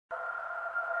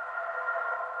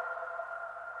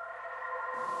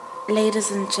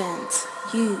Ladies and gents,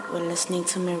 you were listening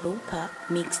to Meropa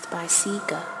mixed by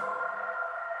Ceega.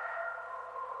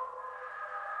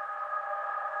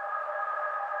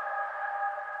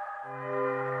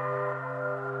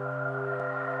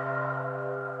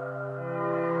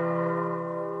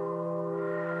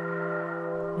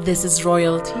 This is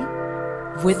Royalty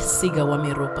with Ceega wa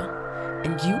Meropa,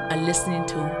 and you are listening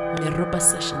to Meropa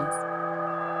Sessions.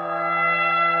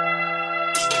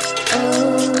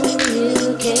 Oh,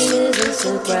 you came as a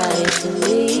surprise to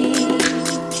me.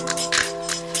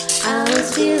 I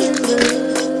was feeling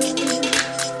good,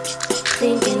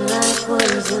 thinking life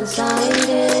was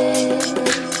one-sided.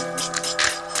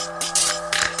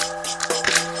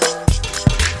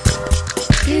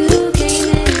 You came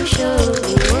and you showed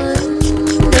me wonders,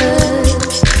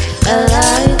 a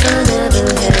life I never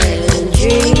had,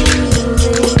 dreaming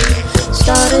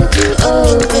started to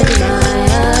open my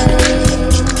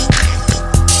eyes.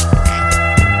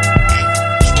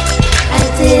 I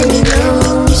didn't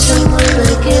know someone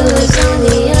like you was on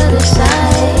the other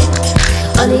side,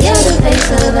 on the other face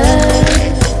of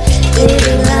earth,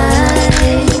 living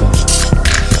life,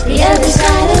 the other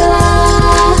side of life.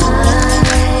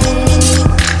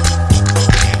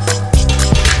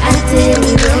 I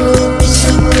didn't know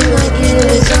someone like you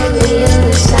was on the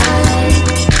other side,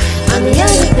 on the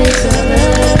other face of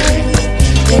earth,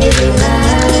 living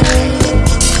life,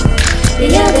 the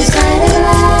other side of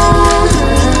life.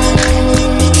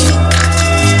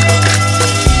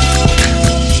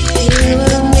 You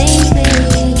amaze me,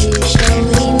 you show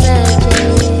me magic,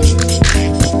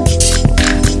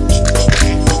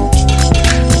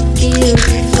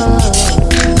 beautiful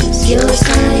is your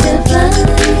side of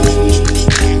life.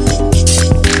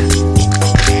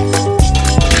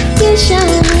 Your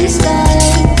shining stars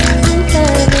and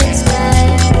curved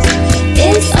skies,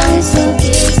 it's all so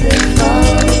beautiful.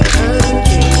 I'm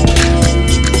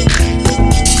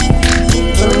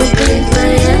dreaming,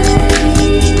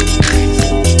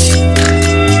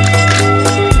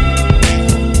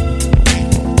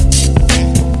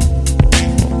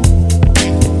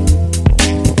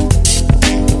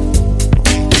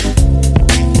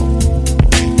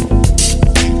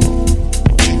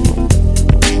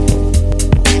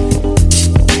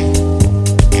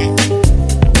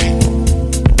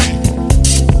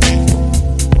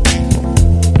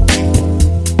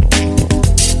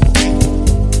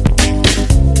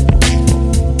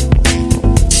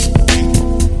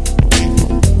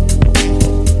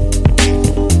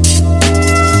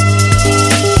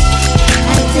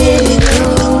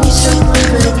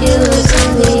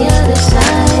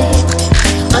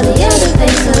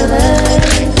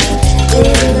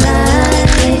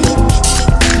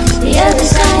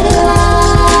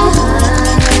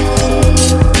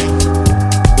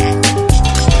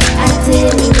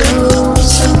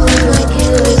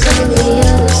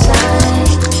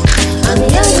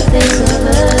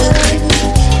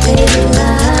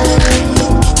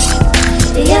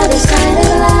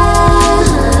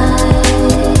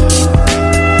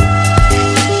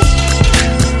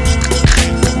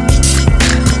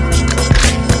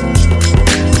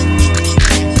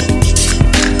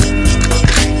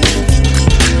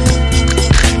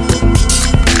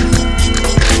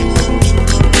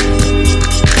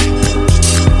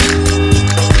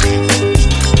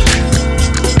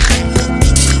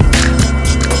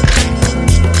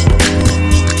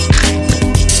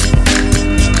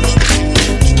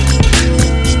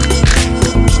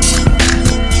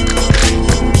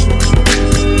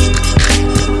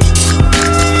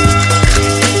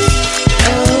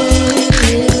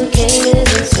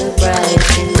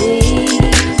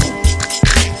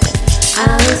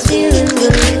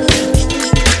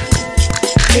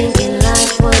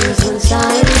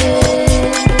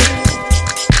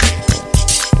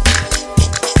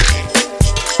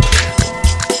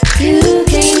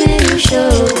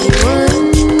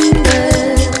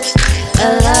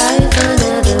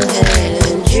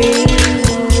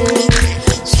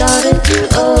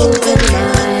 you've opened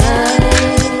my eyes.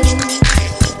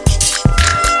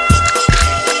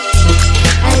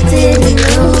 I didn't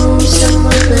know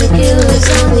someone like you was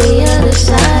on the other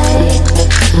side,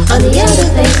 on the other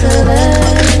face of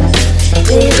earth,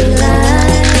 living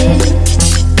life,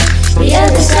 the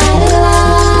other side of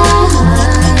life.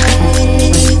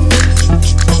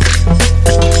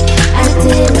 I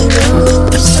didn't know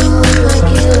someone like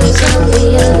you was on the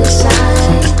other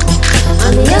side,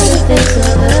 on the other face of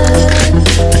earth,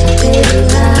 living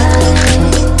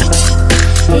life,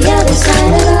 the other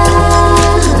side of life.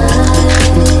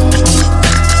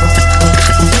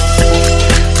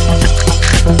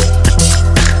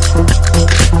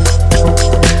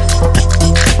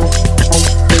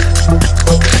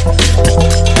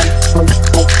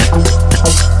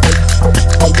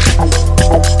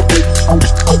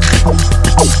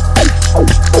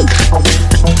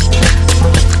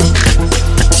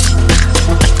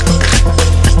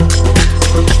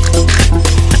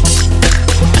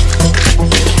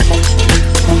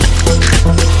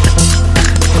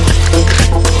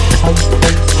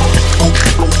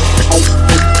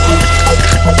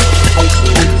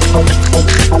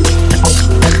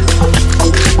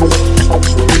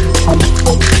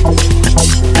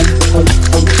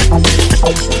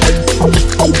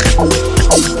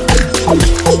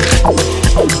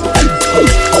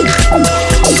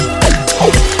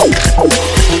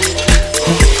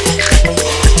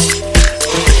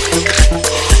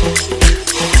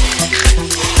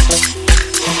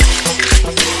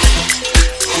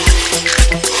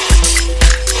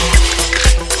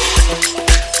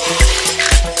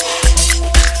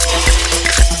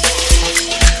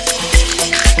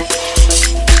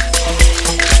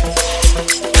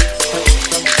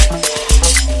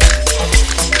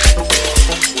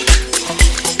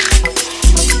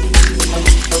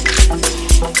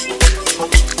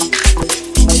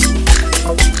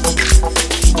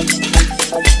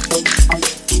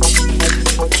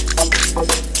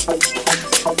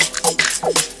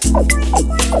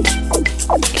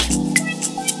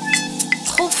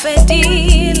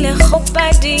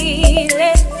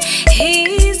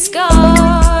 He's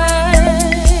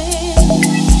gone.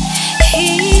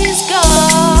 He's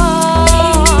gone.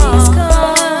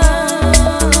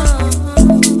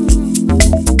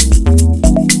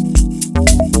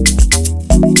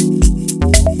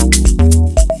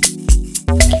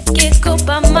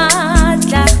 Kikupa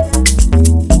mata,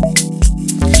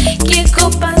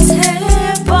 kikupa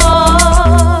tempo.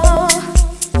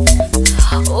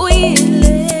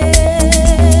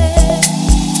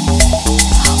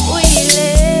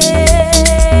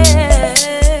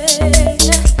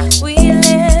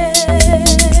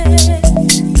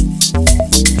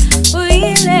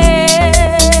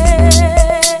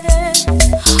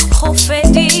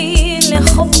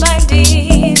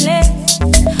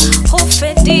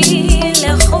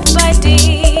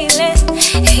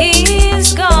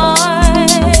 He's gone.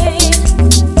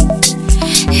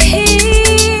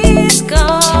 He's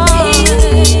gone.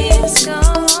 He's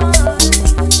gone.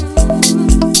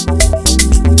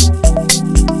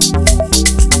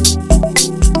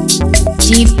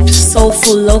 Deep,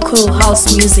 soulful local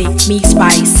house music mixed by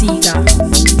Ceega.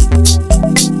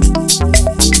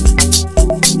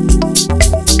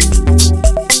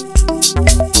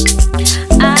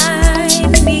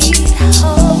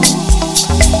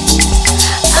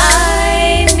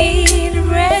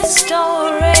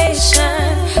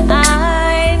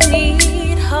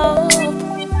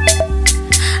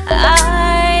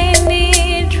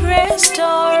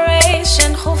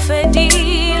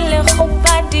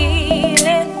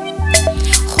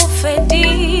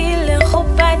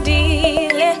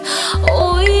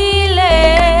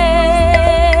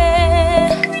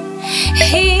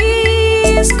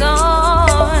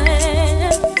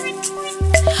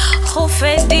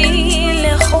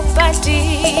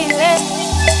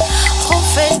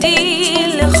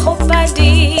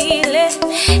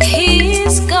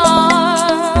 He's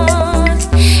gone.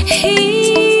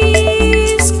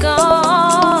 He's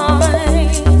gone.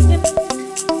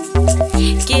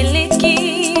 Kili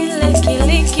kile,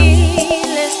 kili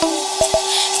kile,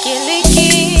 kili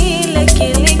kile,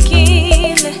 kili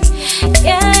kile.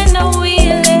 Yeah, no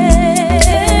wile,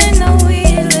 no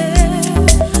wile,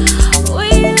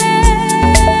 wile.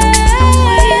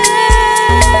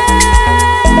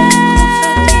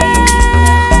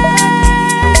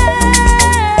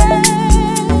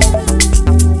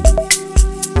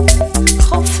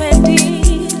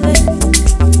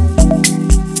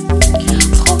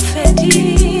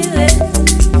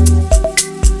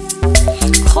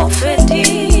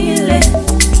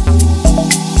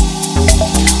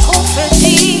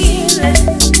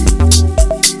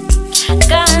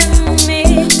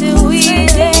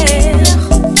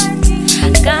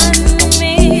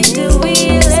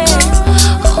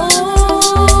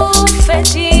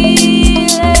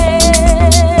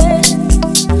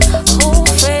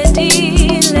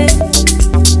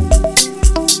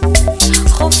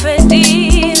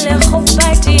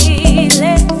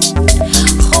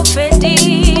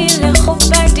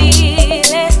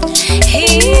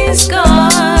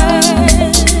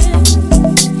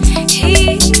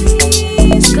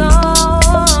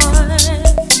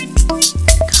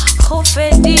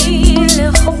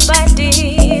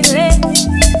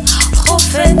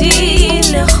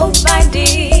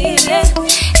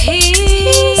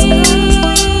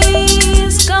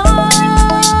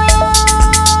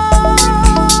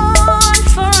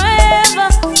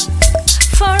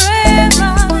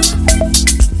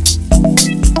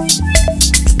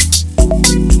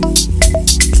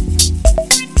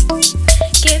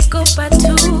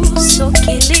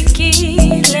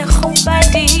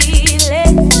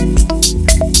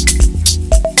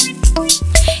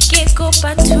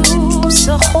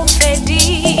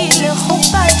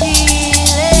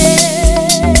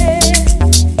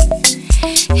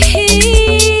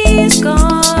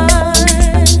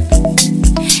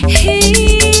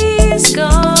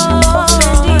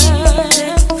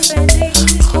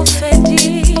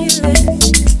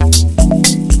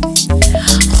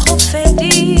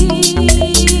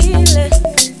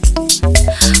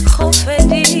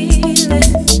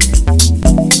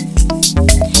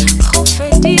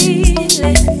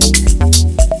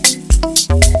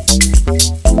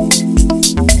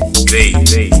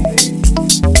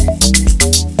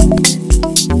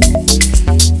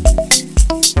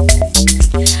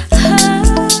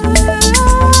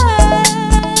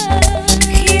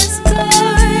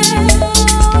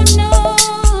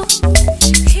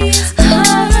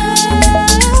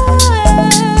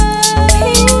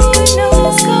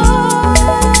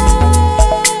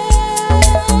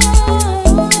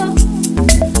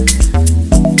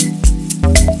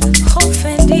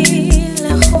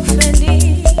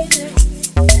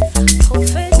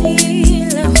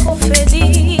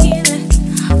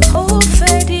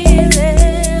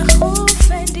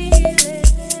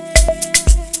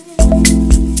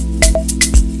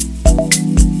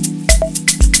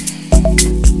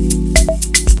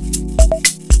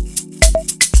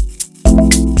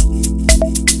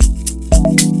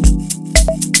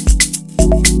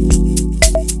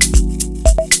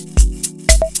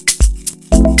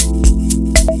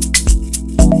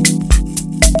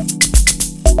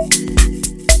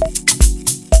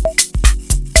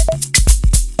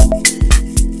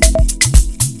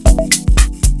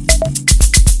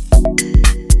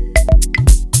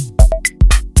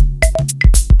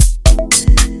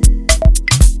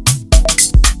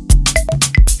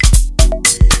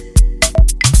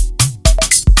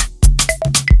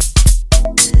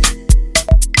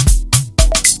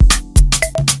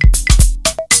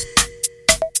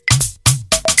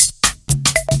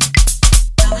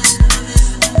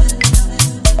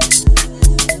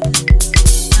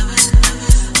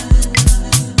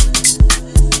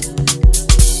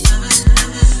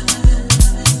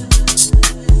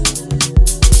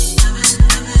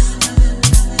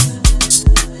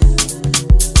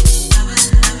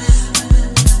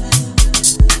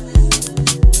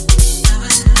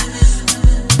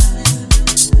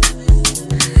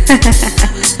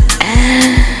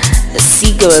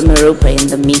 Ceega and Meropa in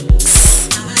the mix.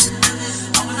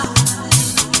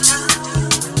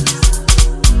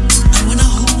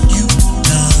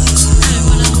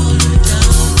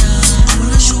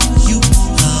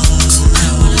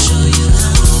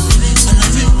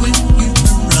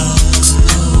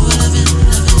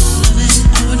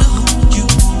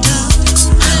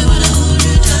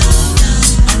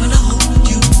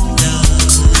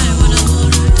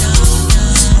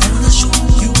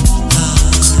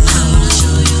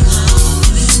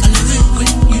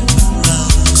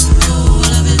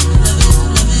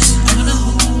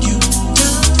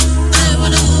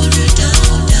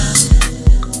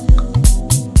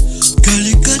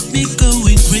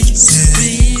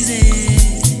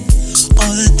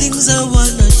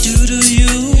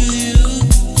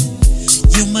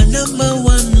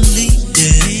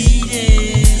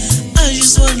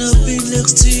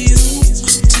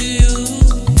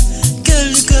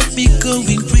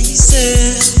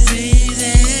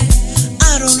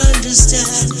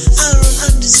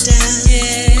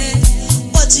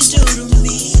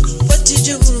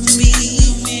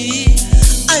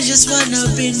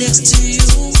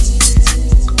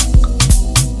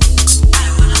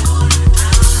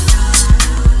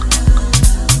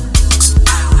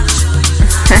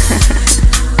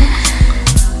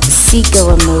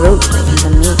 Ceega and Meropa in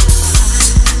the mix.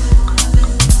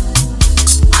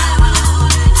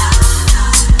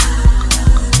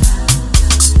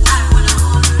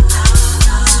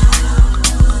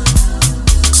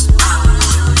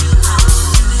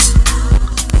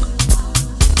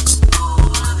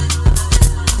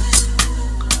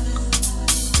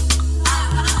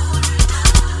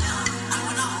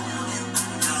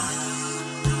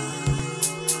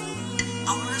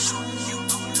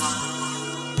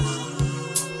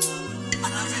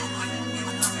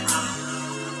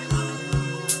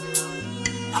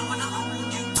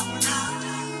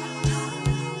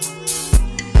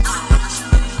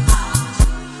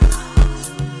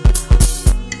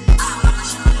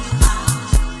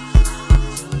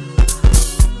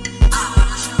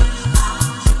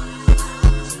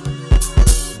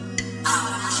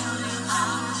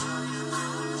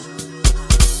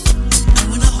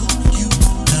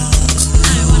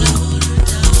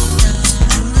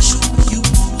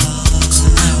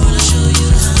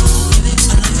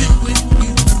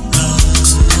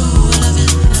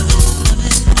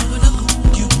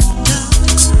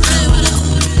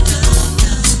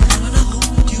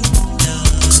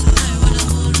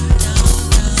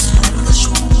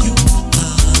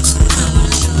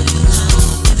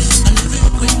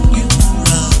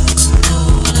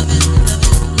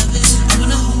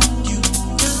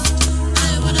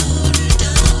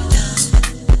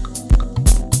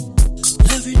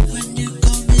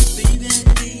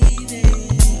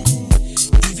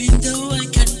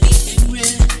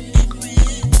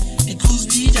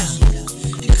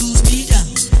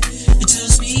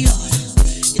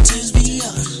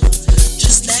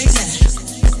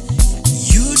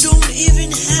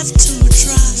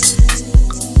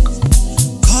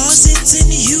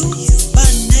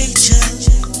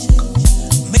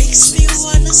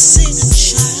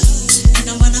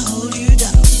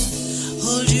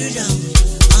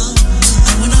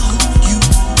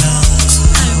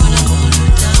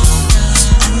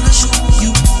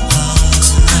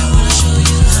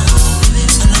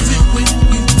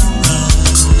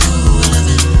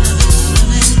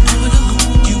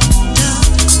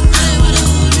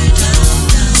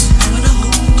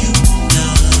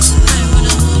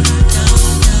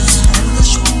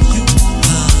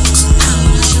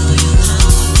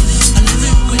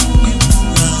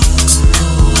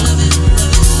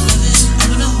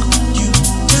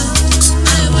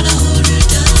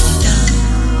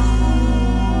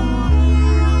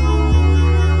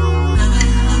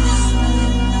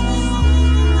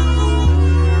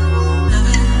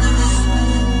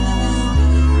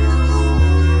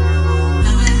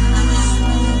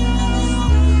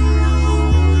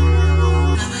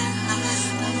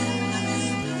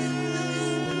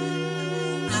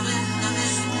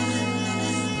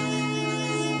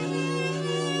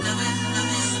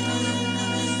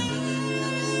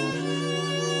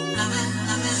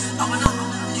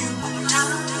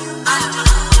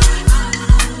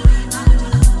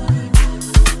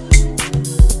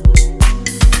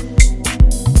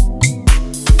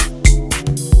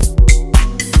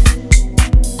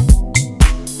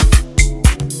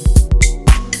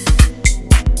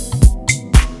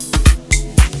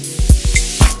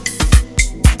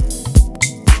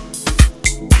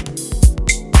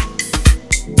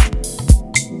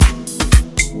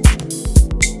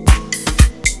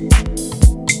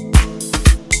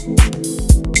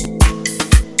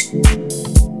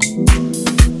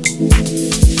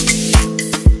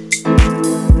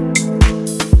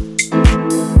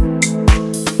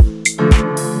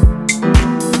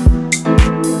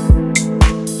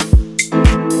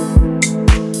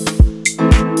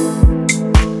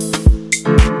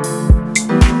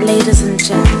 Ladies and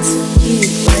gents, you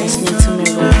are listening to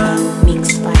Meropa,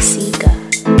 mixed by Ceega.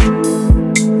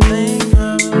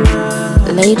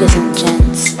 Ladies and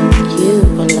gents, you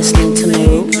are listening to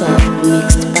Meropa,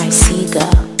 mixed by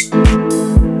Ceega.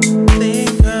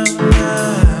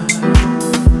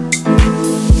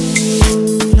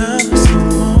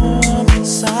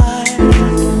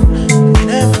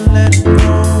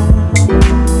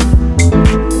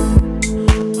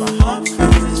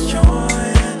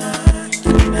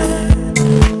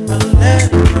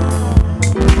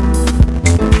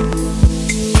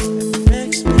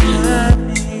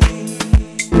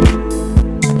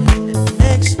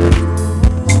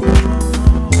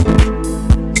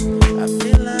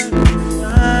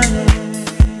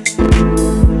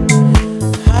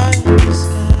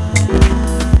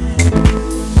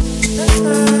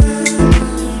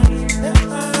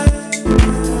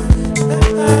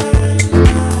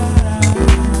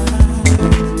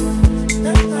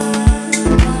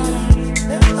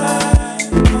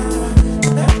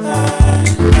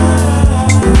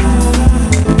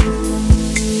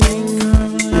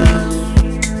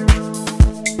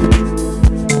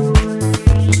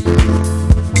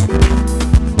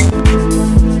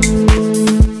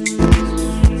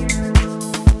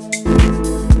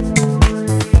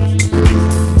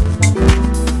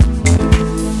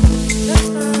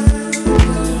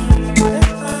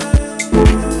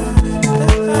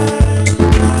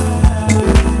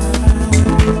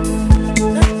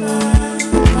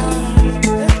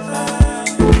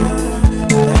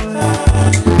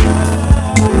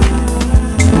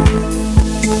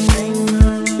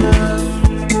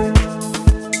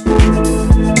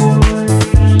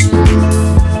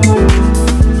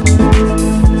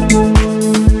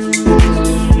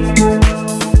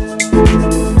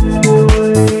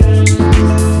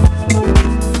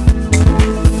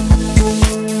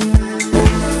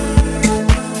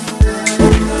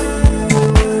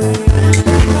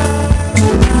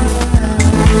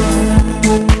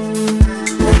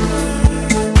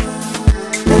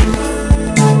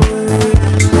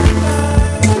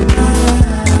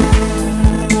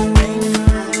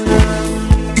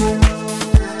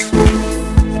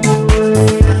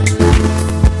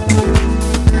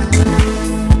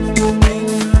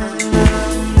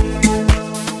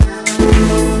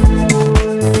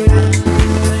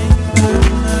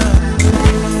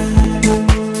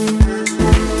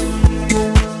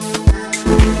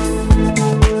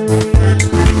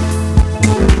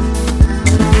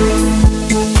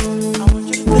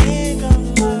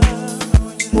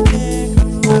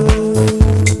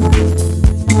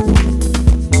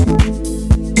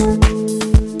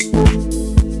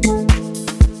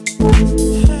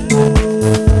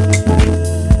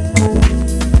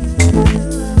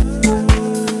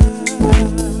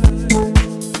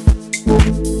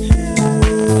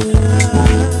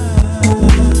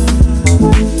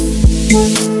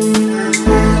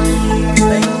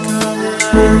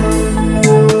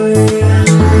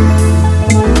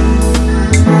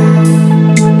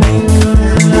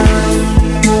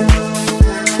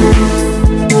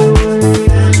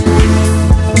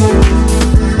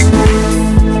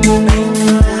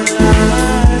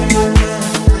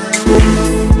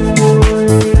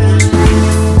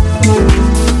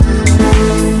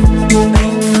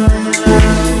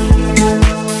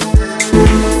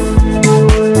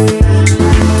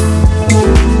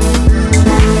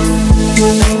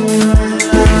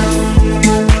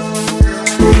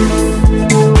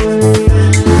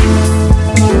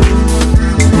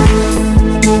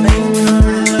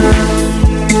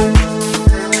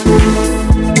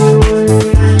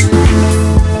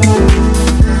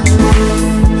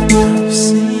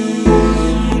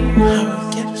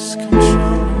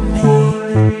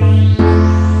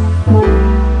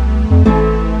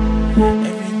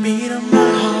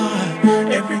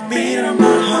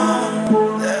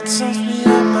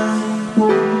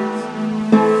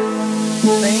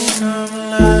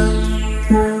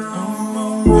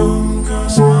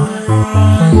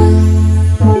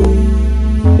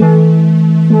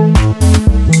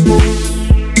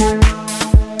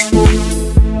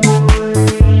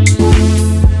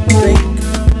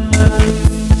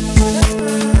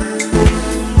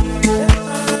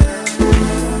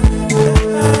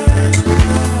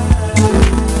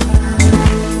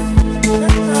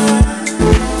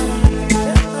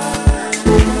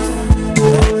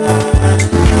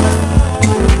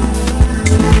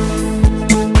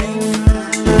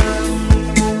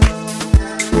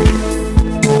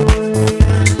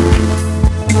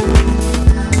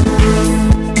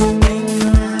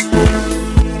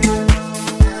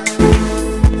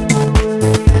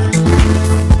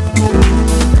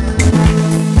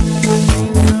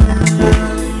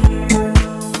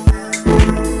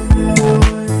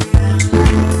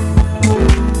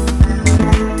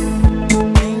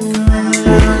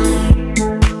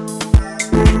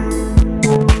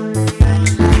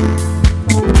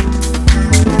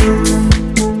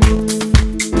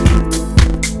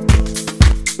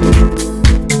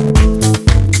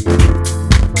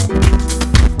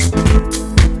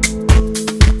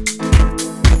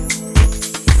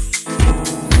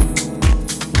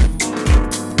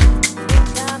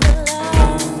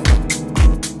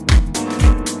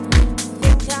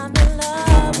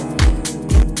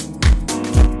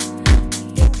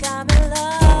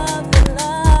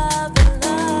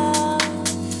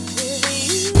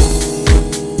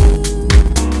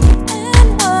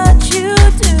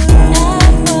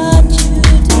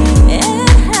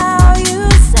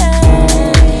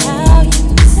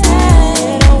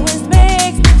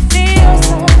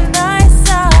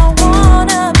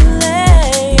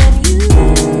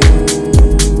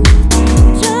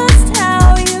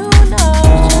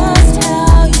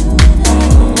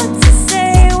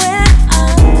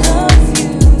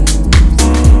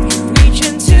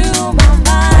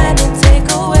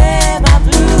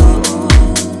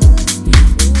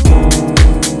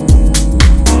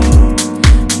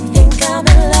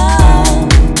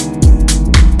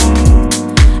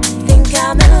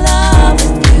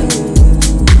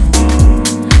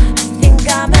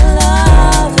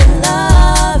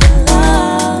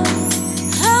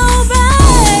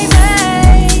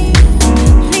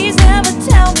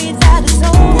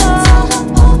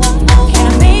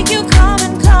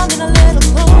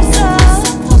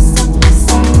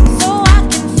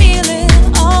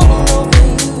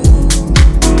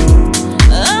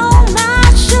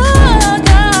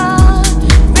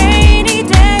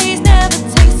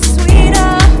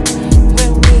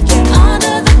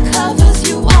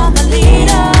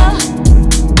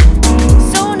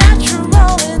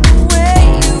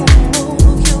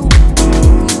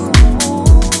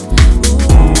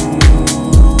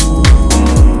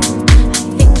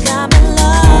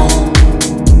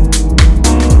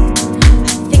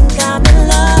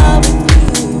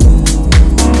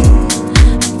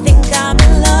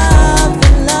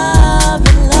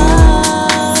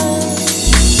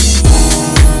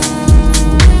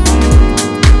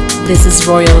 This is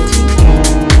Royalty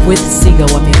with Ceega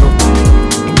wa Meropa,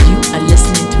 and you are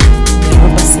listening to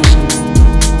Meropa Sessions.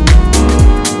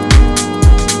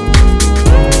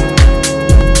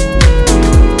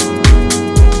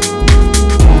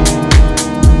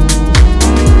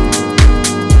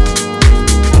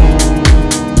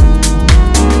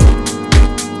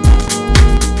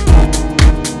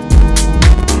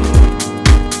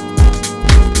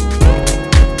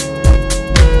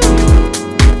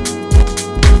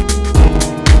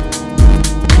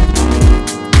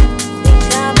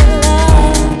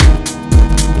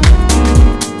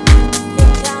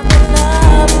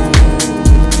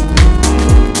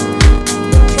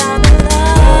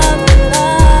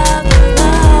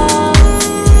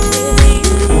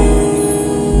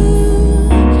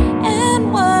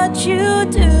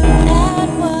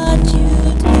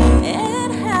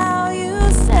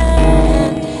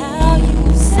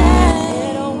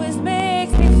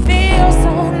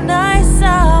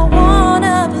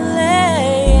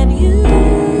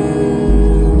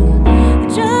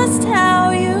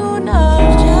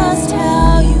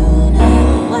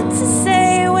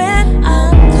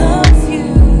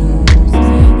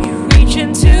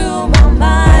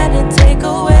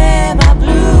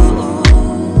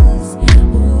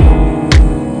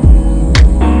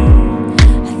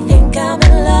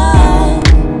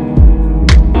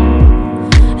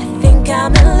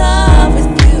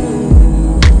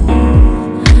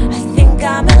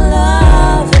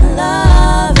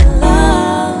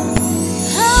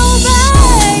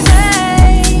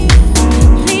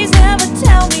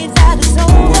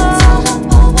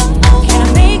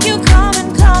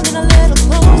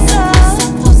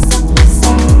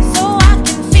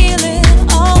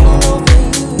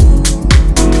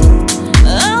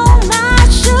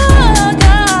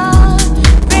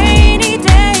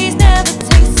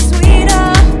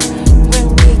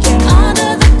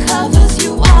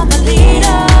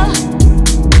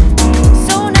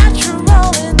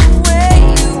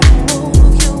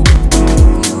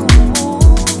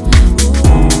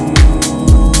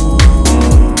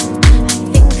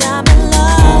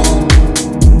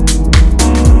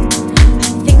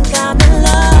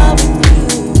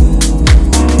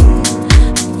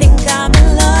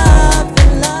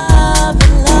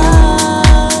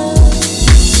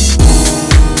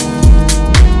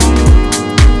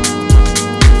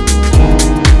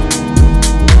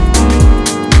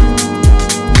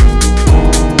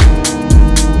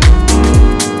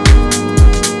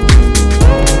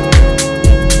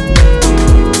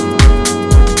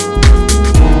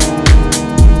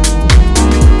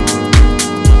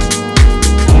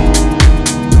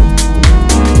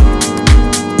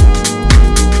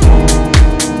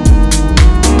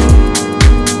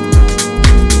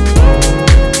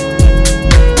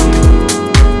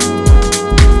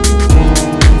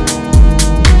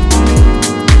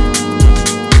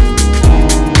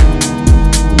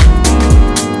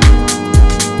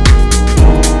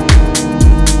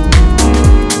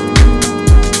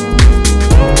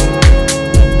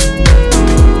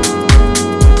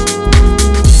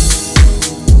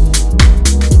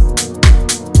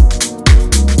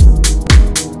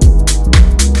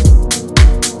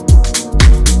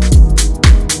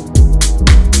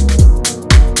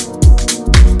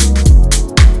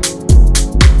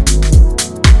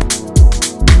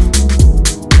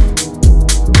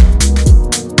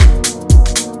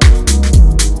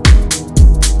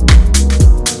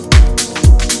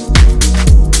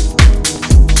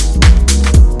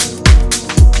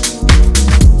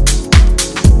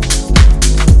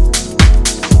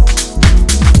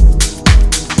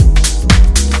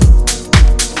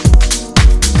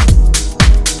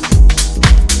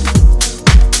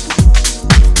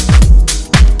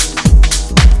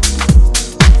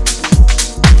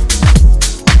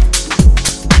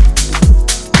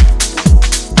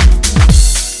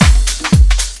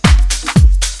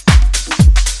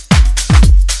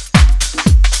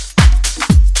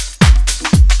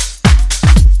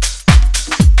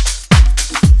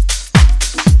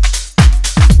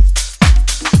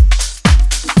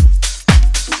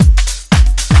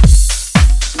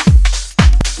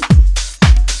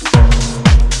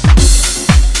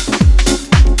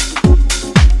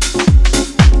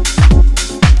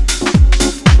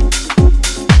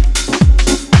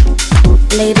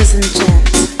 Ladies and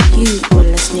gents, you were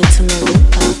listening to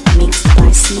Meropa, mixed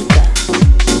by Ceega.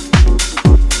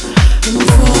 I'm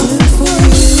falling for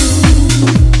you.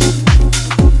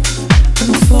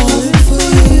 I'm falling for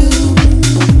you.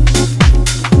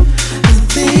 I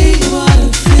think what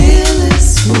I feel is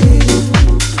real.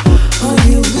 Are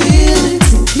you willing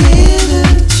to give it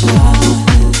a try?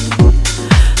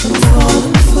 I'm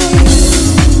falling for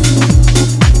you.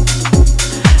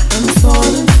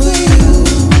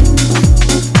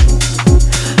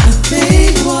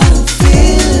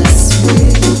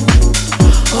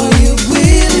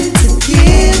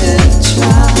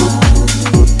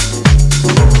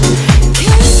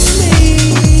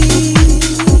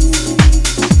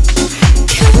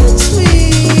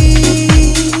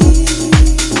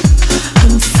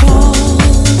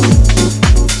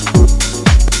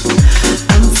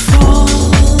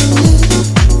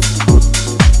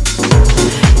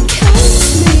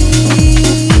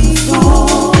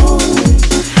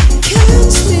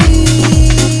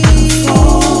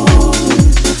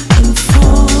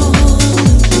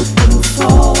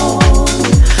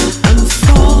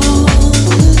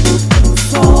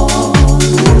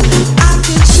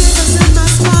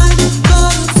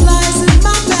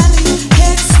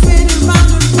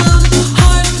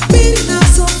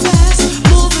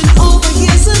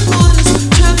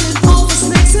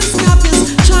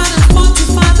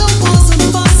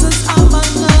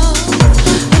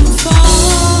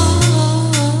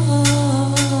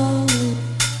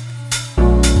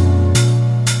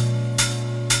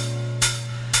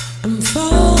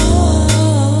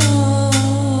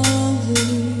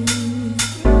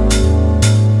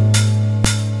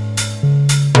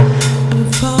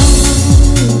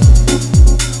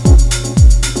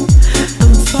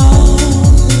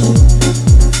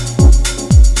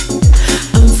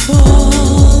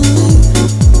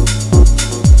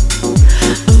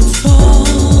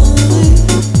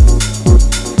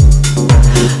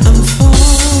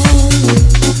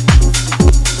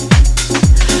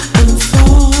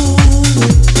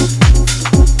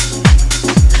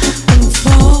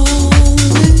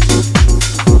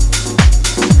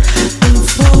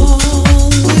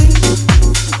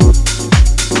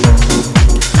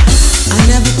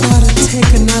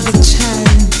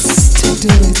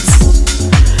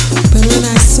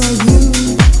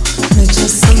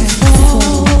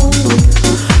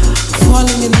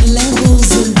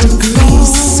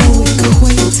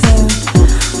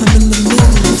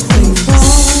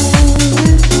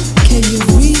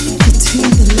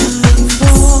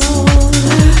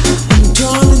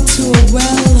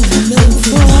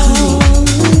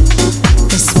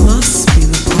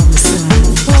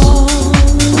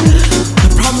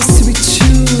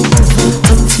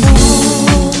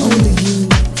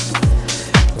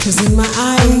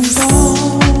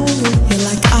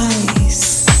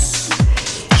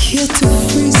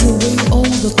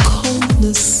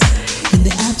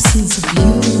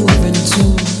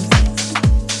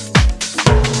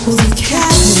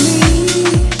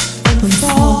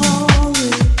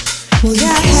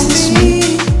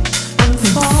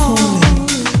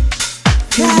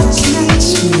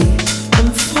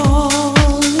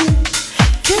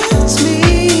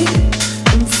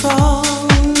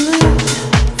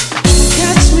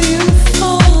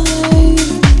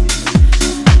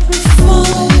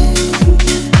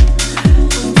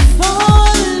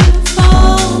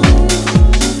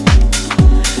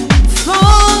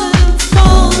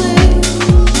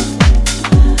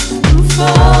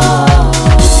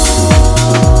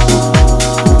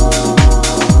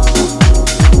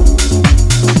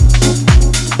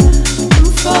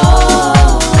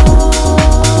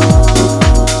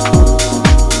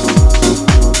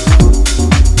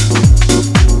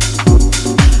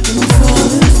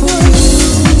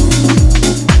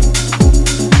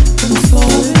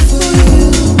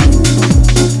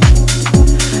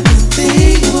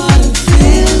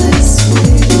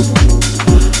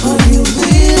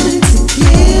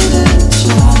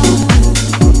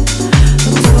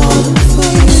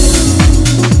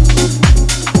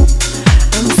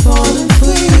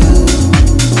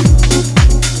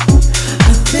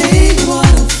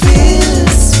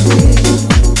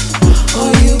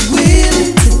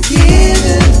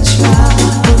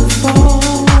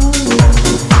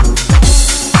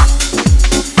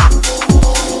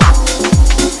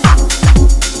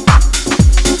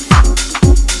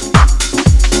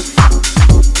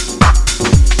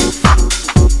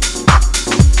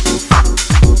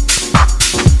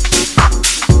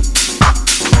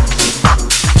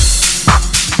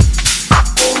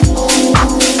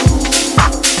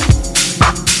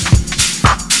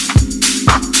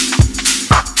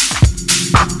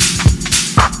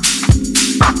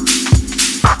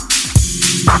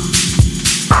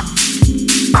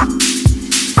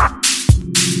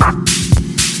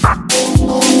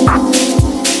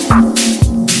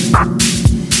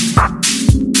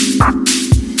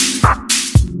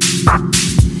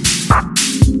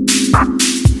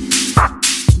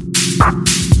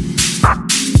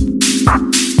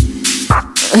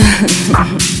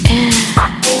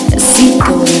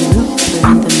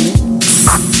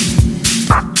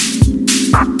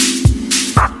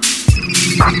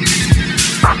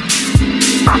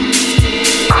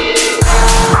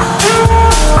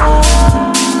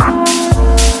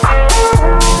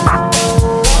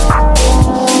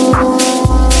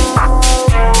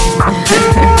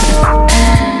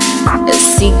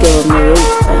 Ceega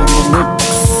Meropa in the mix. Ceega Meropa in the mix.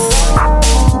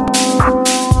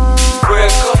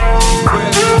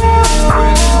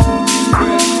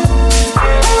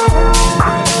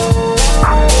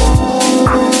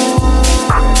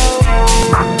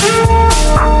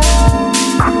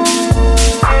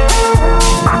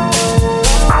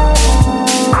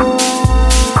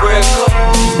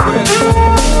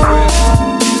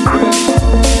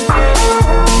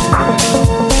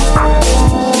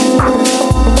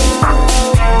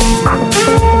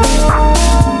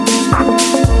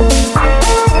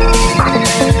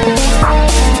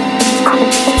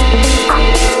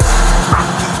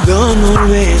 Don't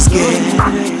always get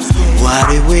what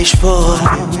they wish for.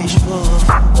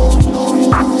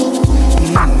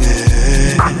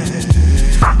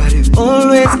 But you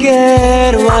always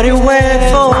get what you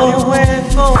wait for.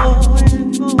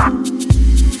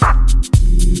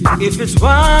 If it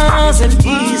wasn't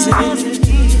easy,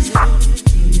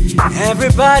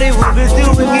 everybody would be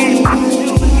doing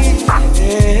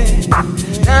it.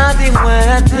 Nothing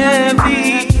would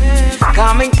be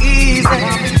coming easy.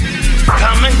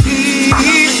 Coming easy.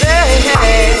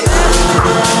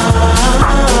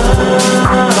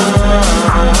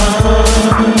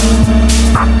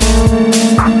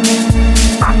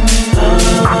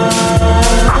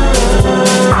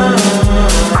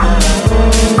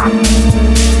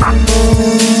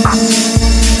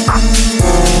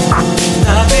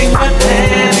 Nothing but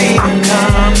heavy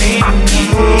coming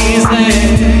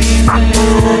easy.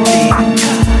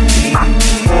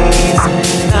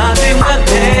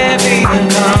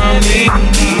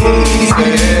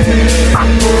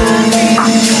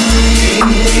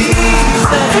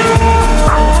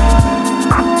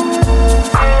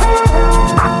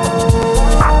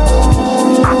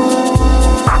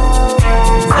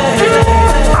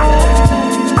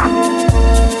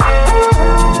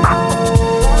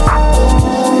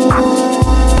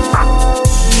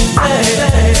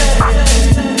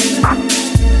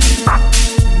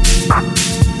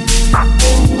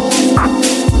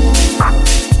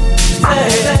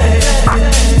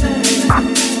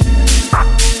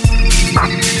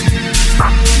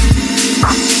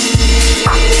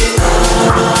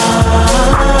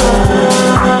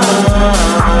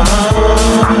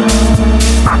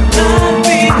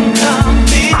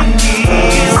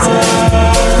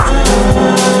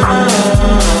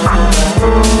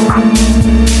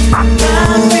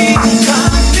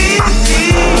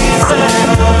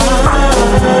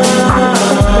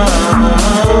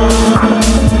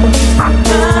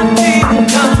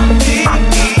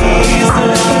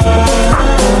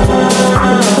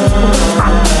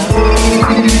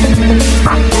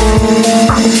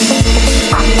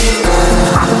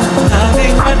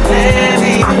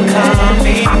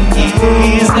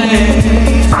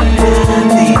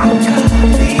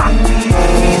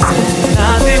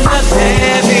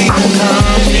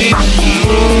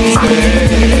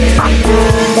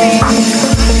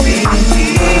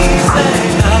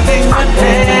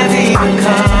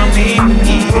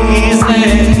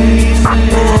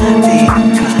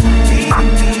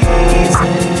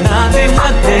 Nothing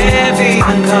but heavy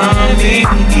coming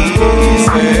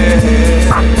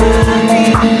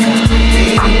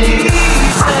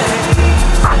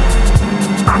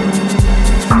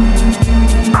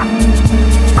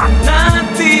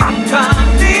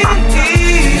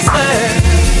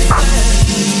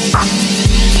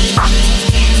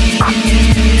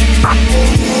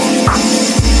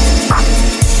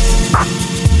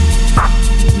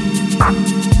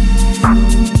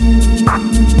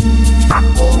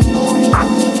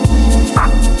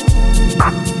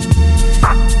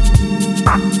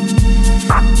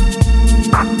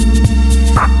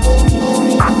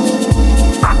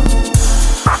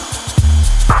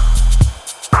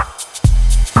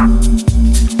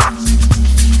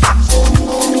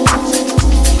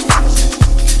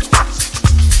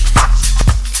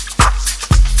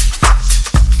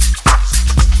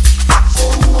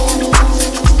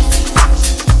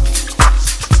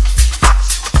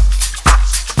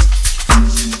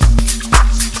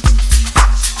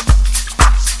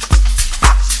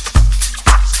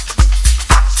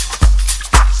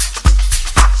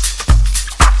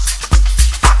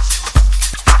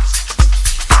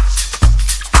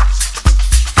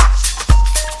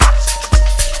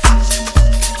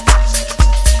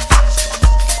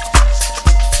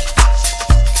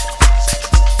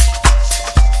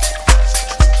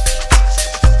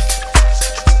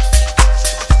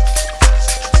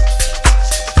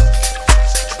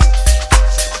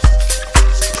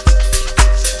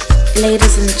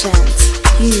Ladies and gents,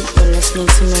 you are listening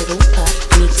to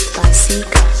Meropa, mixed by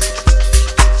Ceega.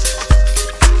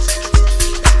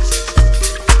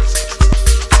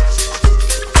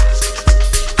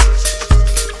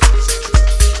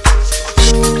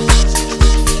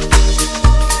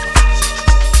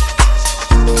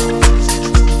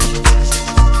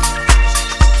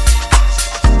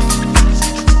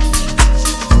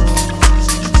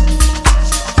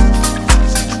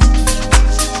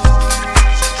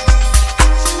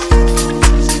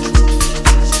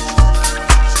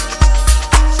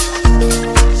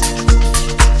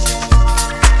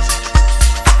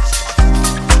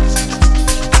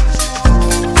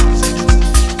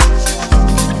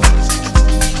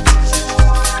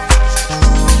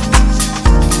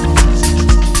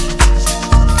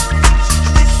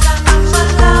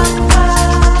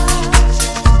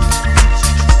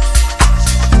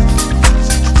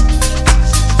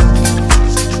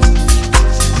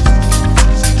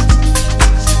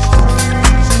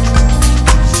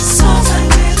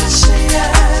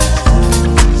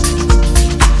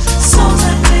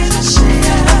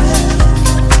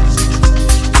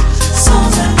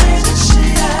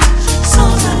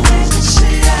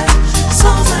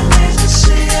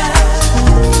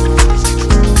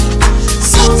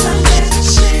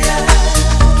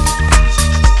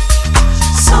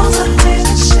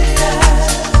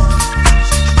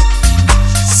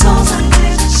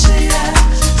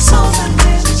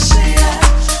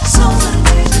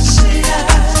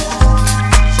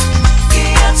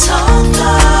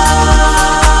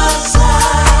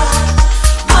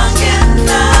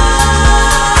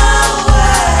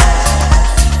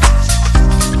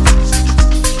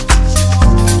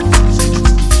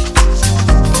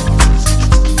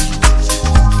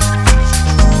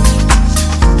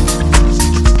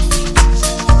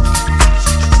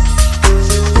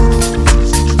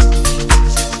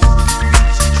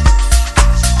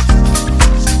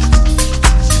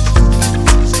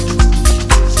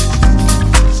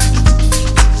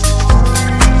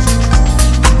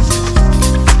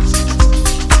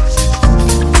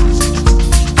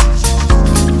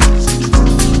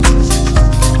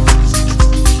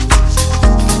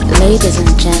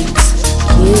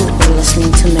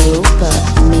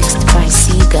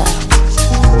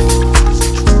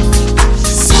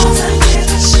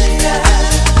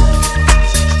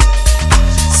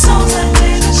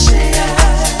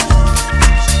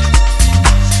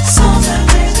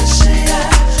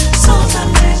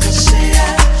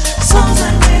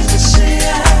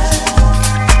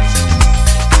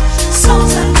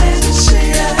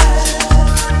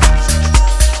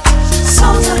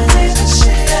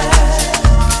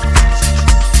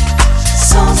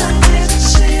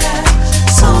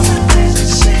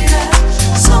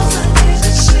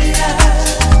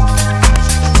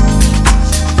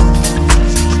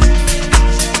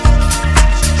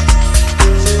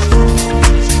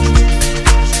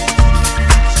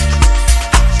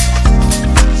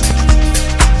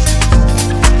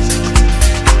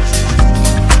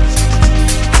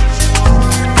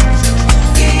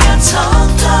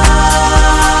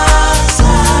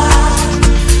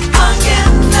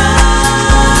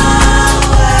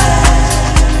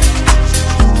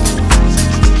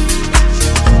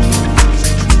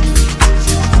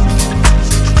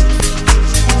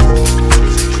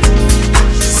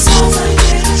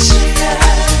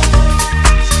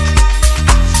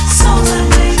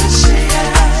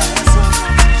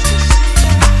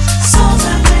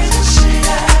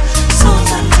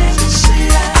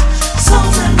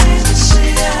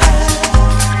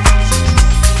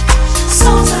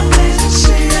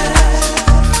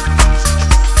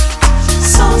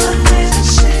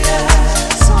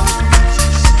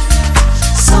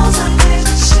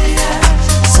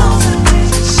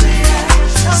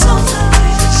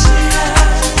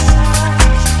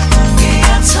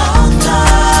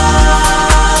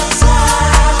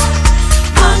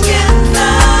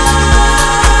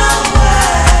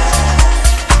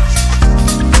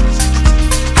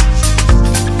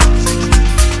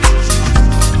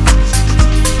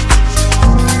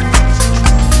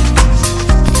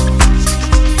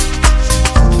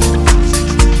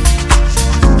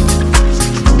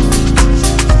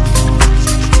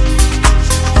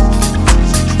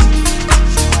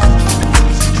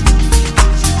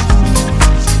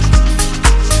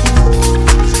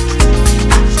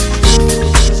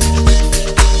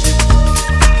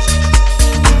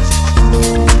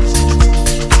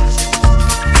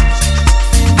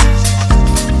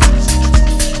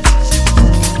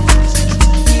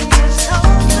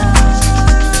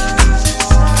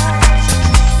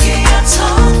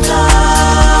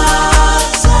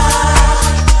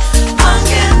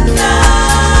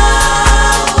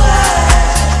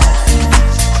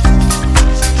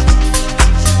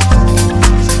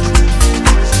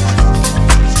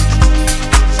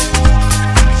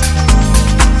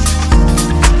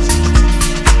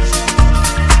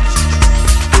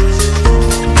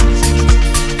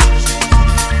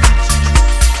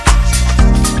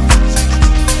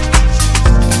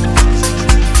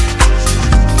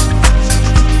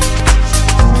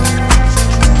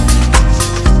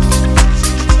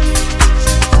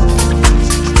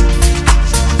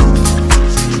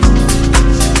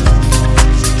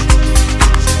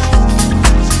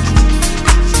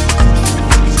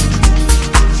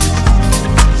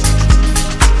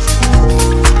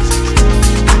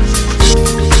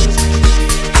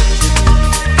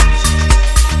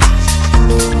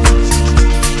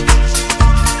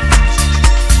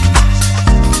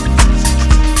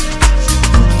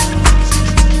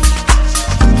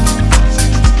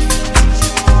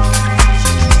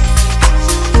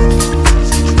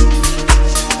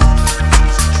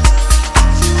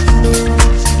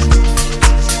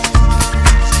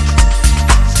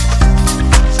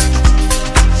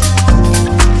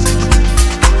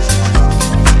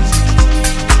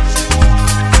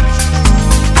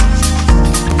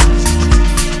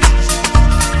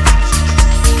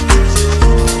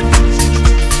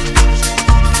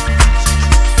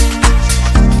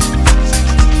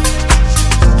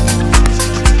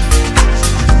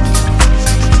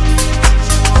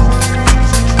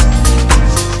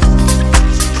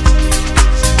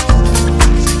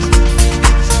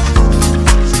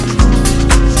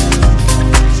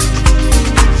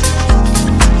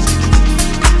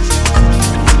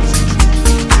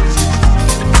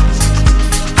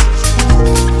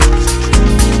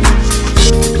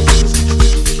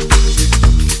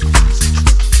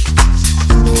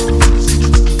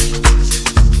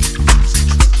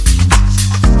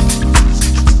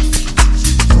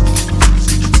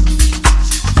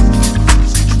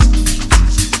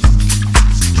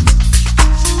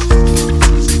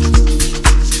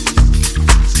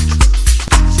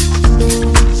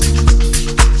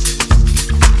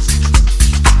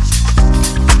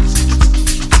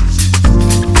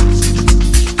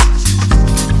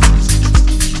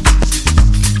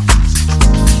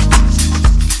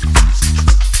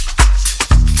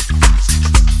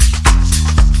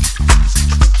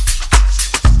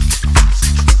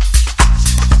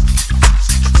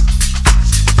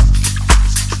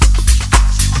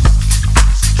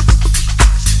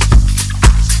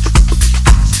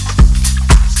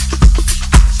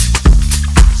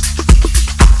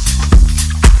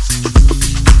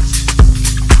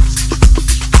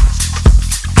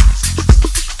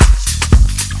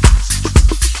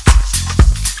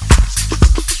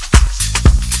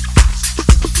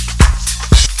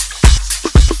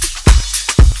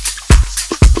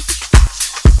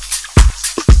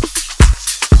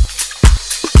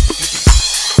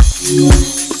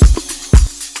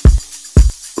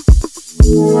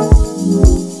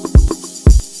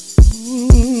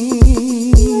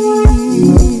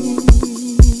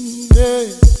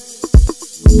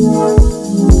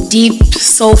 Deep,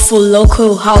 soulful,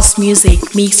 local house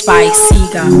music mixed by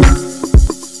Ceega.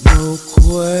 No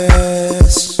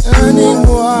questioning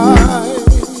why.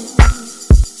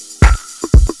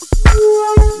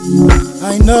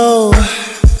 I know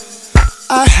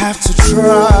I have to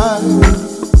try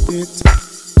it.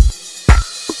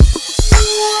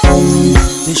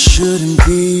 There shouldn't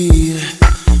be a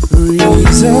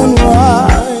reason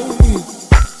why.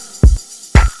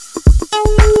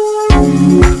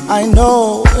 I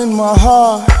know in my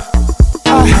heart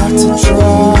I have to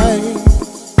try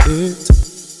it.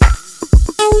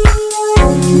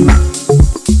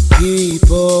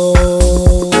 People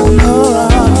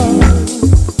around,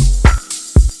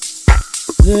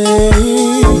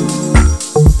 they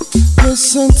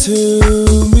listen to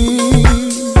me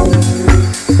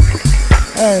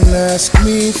and ask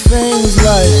me things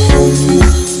like,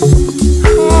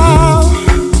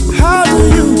 how do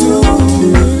you do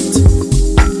it?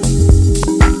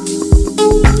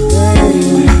 They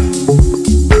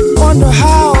wonder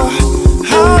how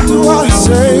do I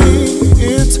say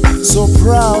it so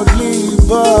proudly,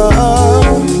 but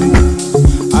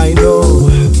I know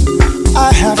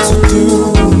I have to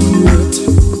do it.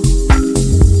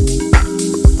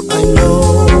 I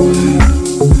know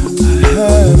I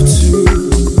have to.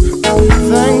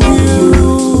 Thank you.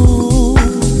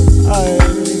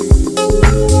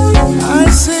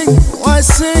 I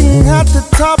sing at the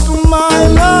top of my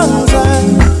lungs,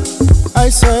 and I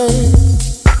say,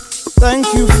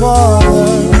 thank you, Father.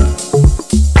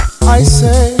 I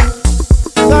say,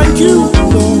 thank you,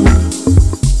 Lord.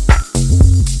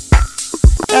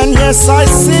 And yes, I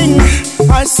sing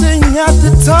at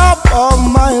the top of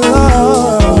my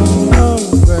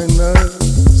lungs, and I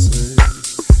say,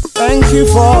 thank you,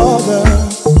 Father.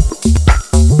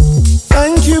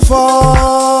 Thank you,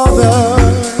 Father.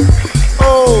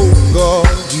 Oh God,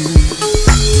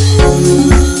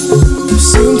 you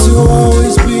seem to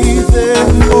always be there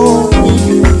for me.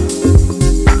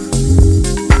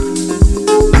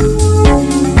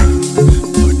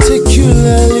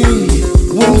 Particularly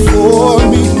when for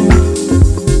me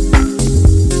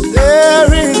there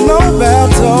is no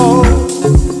battle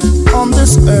on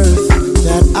this earth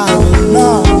that I will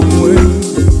not win.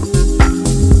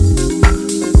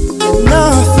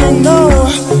 Nothing, no,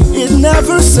 it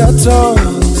never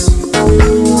settles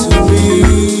to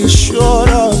be short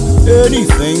of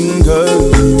anything,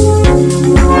 'cause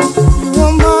you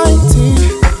are mighty,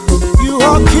 you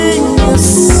are king, yes,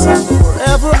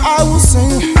 forever I will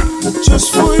sing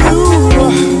just for you.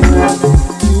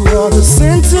 You are the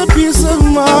centerpiece of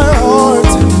my heart.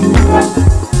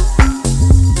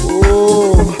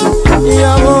 Oh,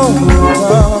 yeah, oh,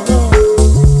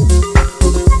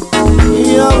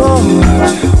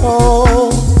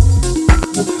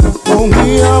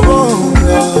 me I won't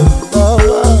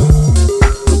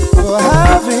for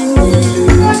having me.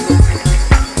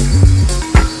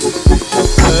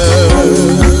 If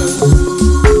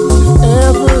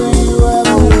ever you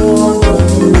ever wonder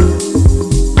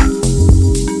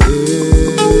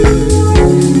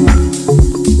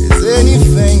is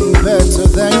anything better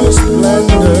than your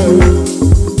splendor,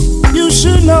 you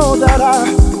should know that I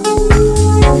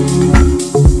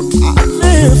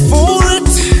live for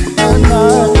it, and I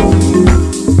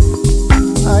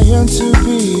yearn to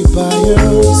be by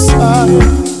your side,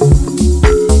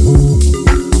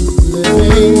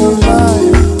 living your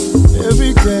life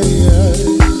every day.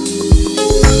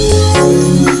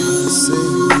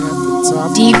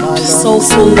 Deep,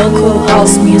 soulful, local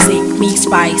house music mixed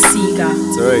by Ceega.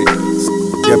 It's alright, let's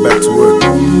get back to work.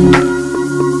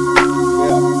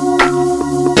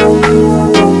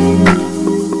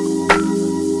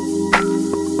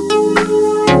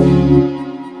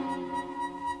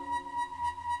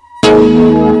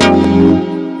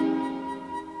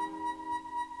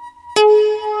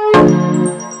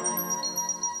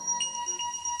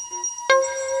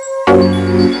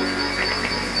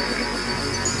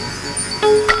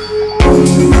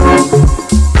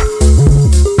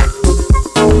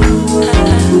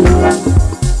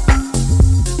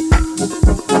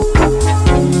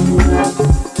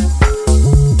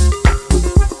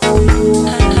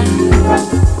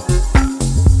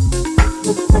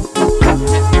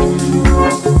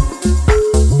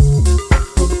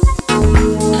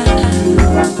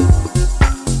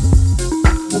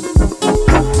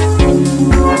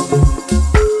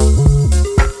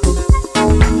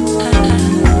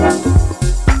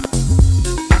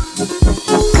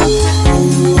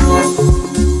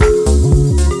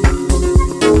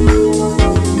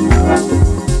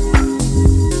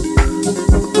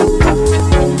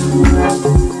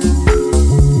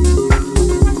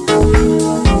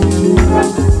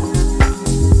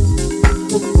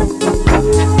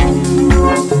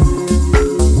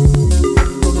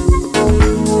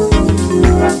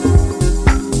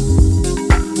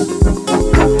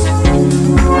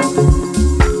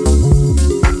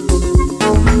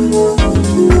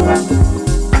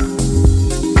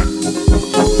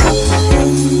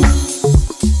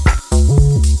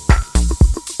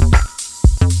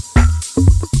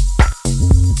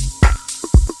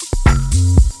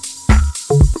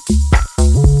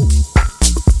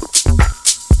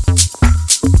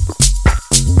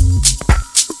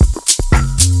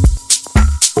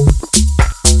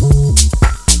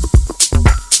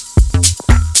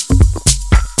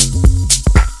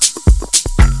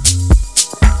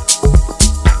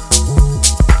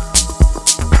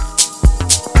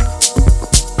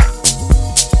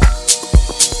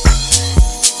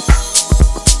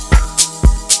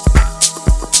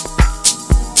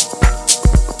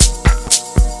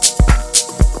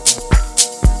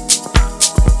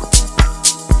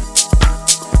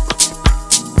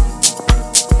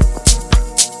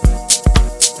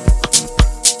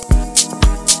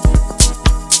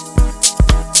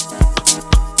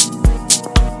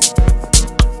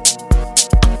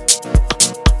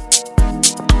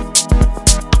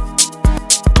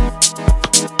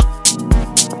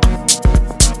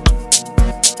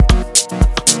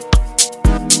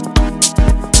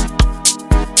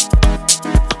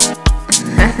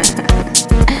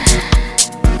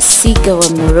 Ceega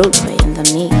with Meropa in the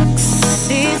mix.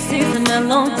 This is a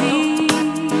melody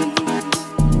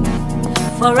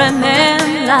for a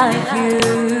man like you.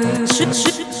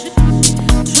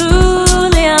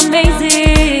 Truly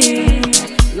amazing,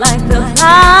 like the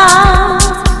clouds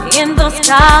in the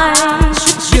sky.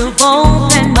 You've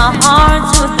opened my heart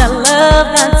to the love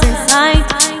that's inside,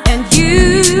 and you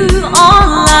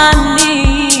all I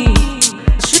need.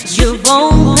 You've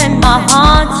opened my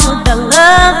heart to the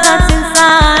love that's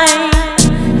inside.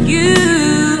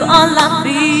 You all I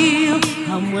feel.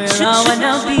 I'm where I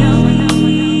wanna be.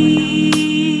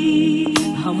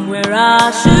 I'm where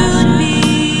I should be.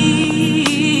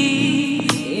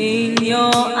 In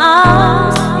your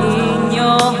arms, in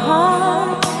your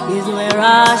heart is where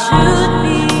I should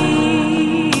be.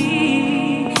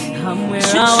 I'm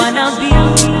where I wanna be.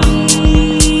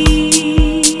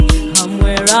 I'm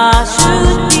where I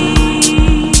should be.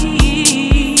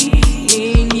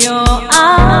 In your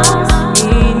arms,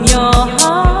 in your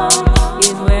heart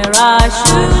is where I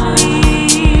should be.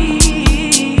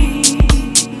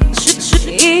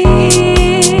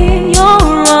 In your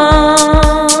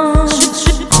arms,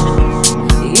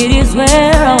 it is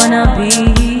where I wanna be.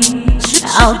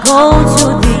 I'll go to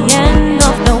the end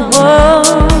of the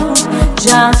world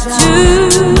just to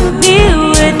be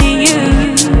with you.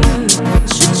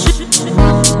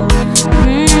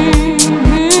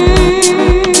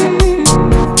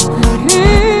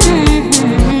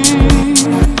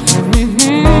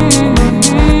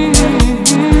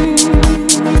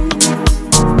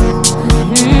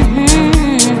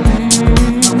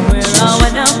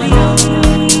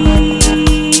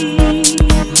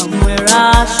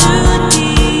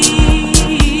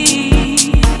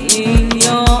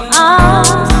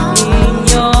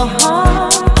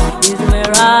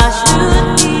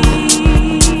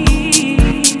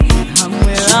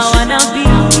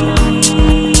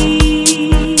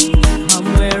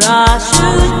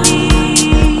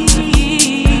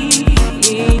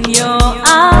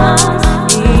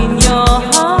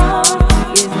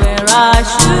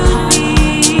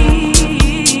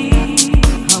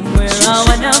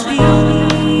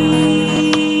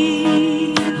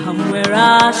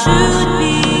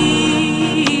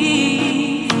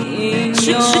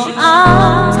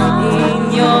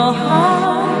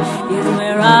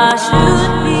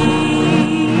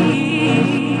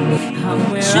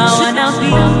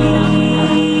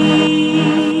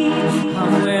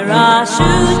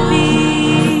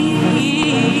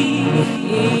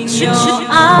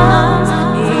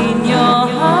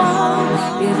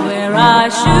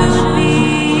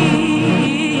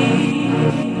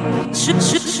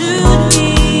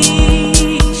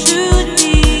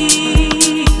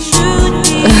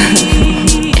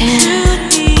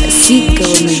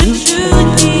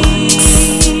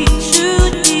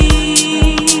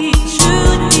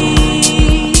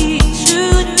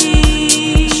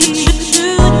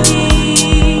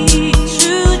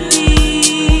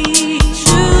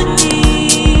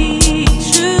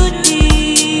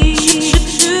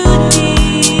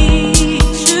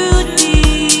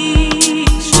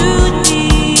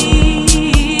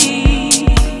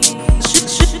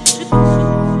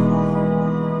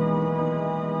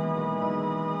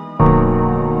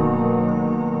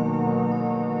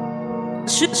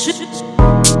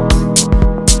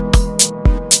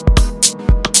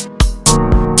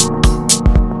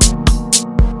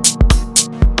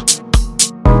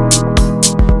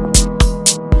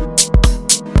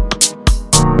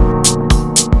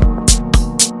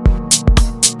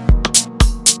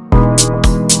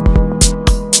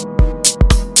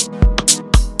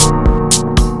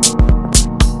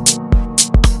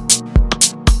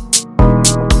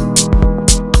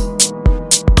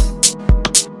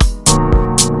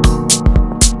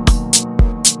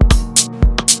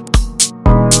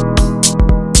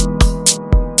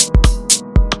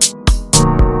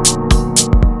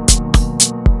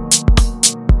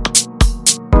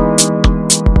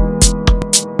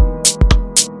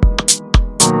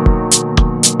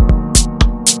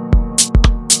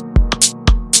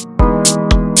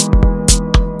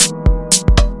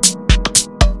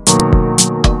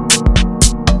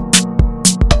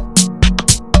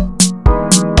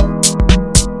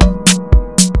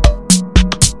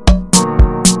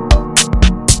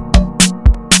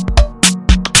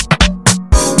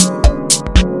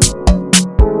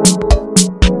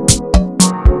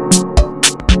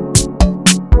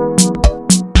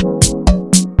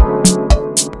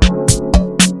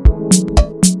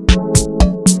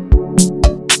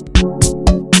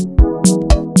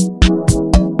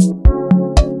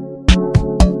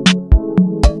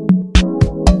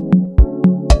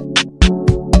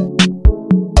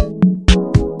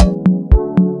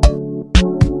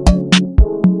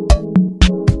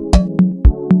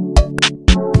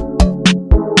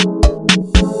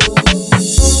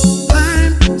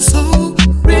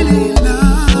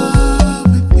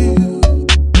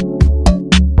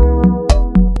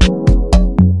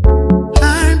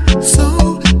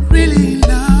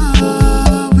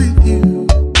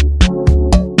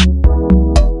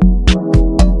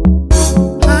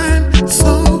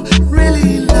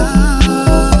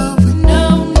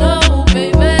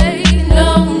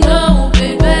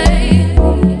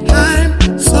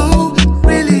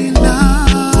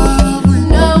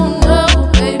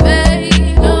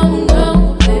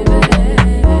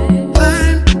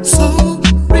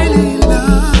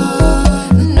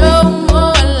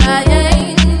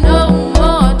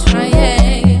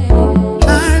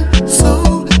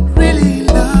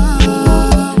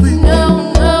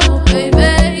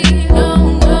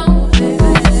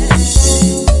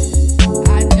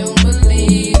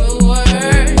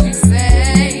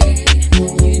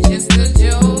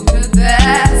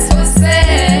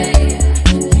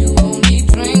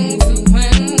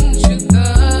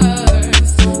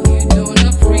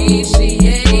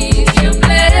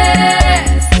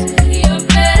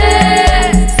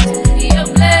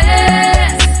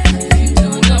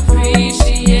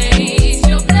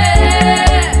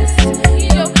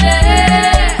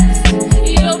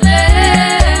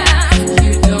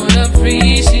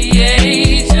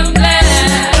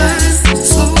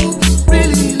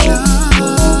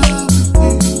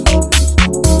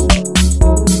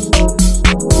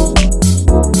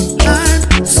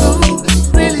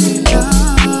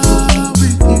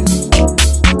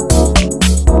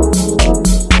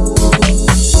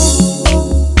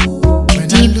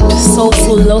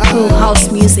 soulful local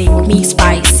house music mixed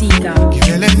by Ceega.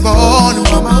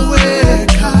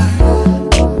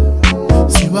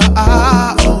 See why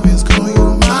I always call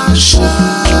you my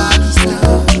shining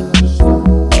star.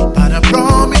 But I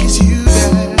promise you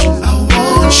that I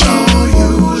won't show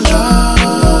you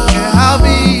love. Yeah, I'll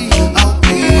be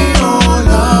your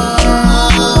love.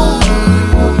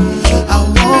 I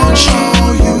won't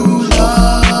show you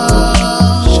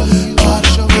love, but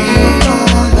I'll be your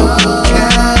love.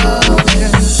 Yeah,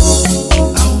 yeah.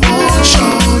 I won't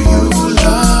show you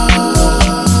love.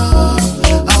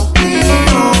 I'll be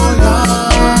your love.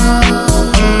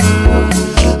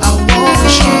 I won't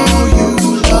show you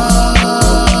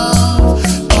love,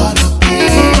 but I'll be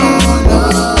your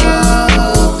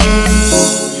love.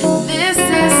 This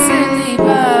is silly,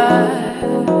 but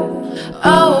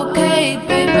okay,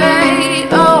 baby,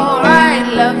 alright,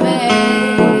 love it.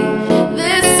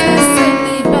 This is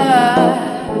silly, but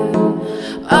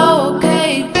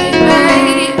okay,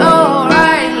 baby,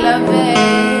 alright, love it.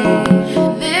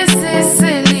 This is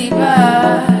silly,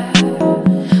 but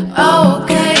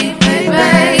okay,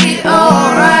 baby,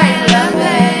 alright, love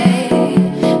it.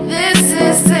 This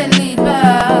is silly,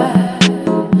 but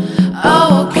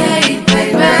okay,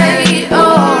 baby,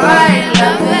 alright,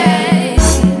 love it.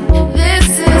 This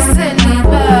is silly,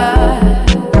 but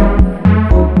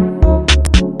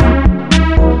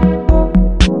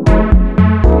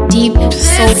Deep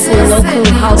soulful local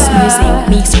house music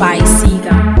mixed by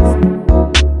Ceega.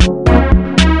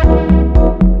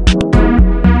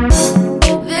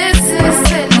 this is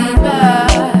silly, but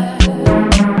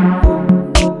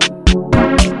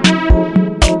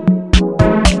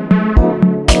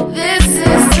this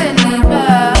is silly,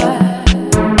 but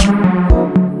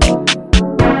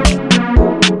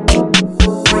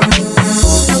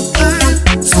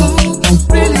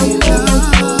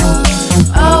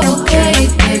okay,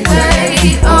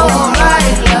 baby,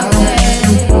 alright, love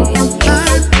it.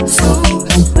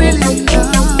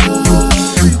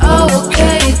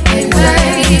 Okay,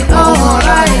 baby,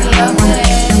 alright, love it.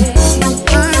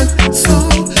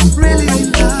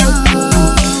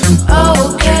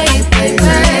 Okay,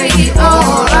 baby,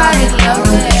 alright, love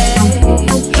it.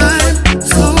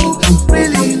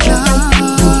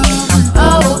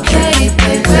 Okay,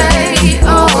 baby,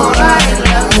 alright,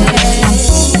 love it.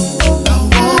 I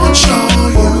won't show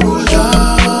you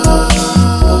love.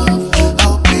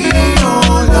 I'll be your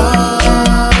love.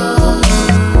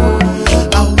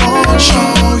 I won't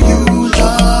show you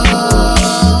love,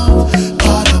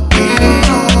 but I'll be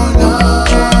your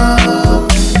love.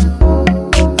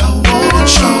 I won't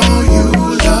show you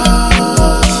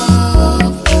love.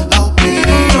 I'll be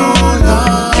your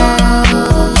love.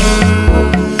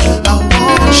 I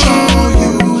won't show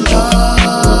you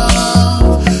love,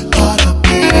 but I'll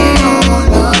be your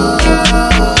love.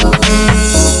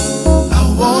 I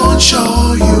won't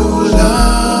show you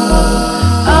love.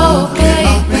 Okay,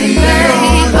 baby,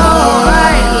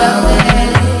 alright, love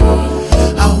it.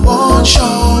 I won't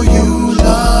show you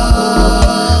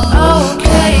love.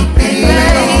 Okay, baby,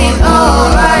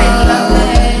 alright, love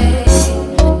it.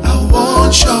 I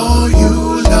won't show you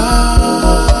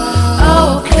love.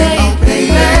 Okay,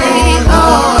 baby,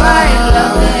 alright,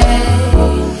 love it.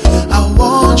 I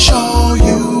won't show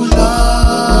you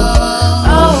love.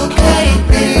 Okay,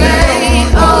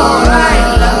 baby, alright,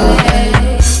 love it.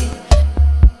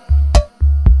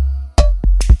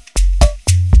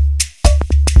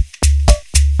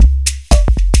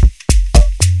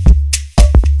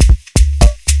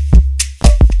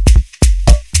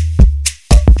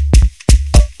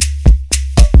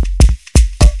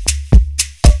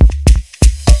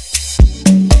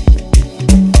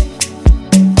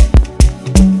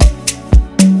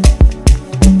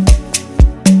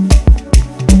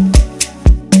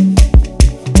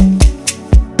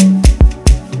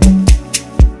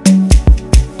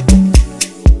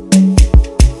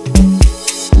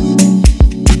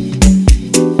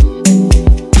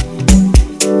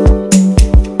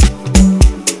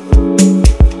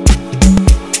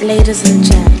 Ladies and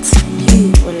gents,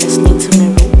 you were listening to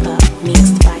Meropa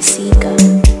mixed by Ceega.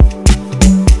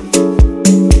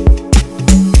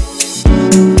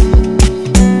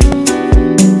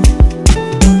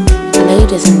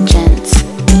 Ladies and gents,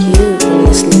 you were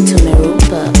listening to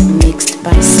Meropa mixed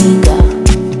by Ceega.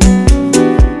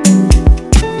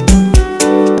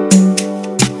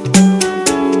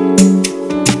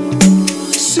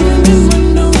 Singing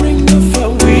when the ring of a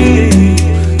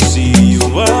wheel, see you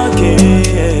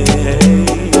again.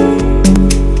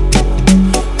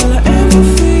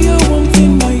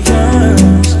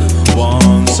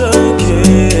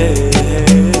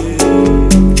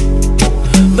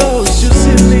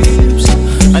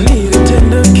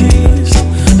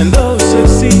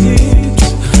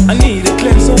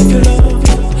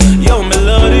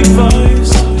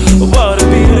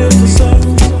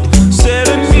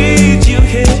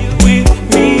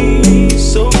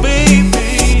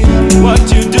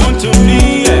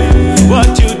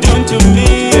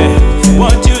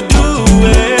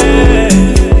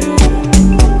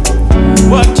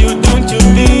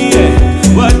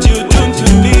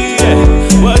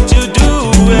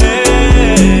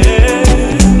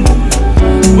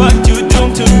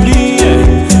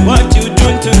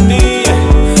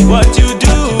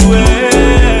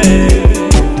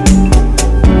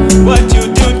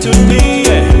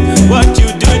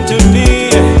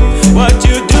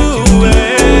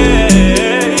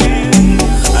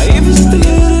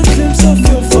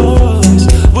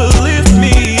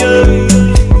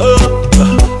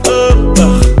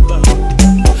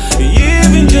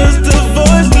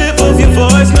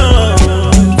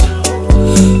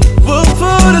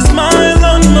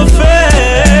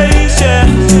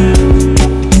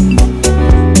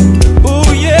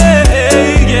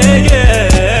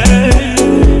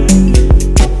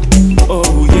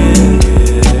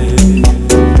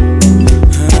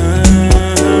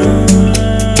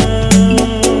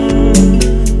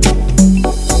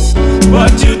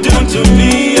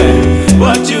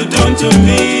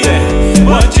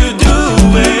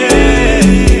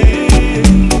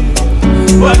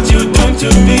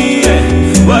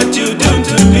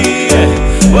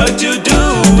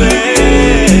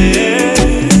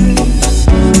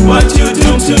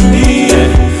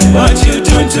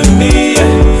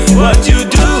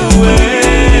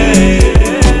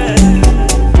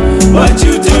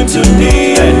 doing to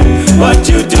me? What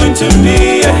you doing to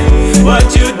me?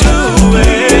 What you doing?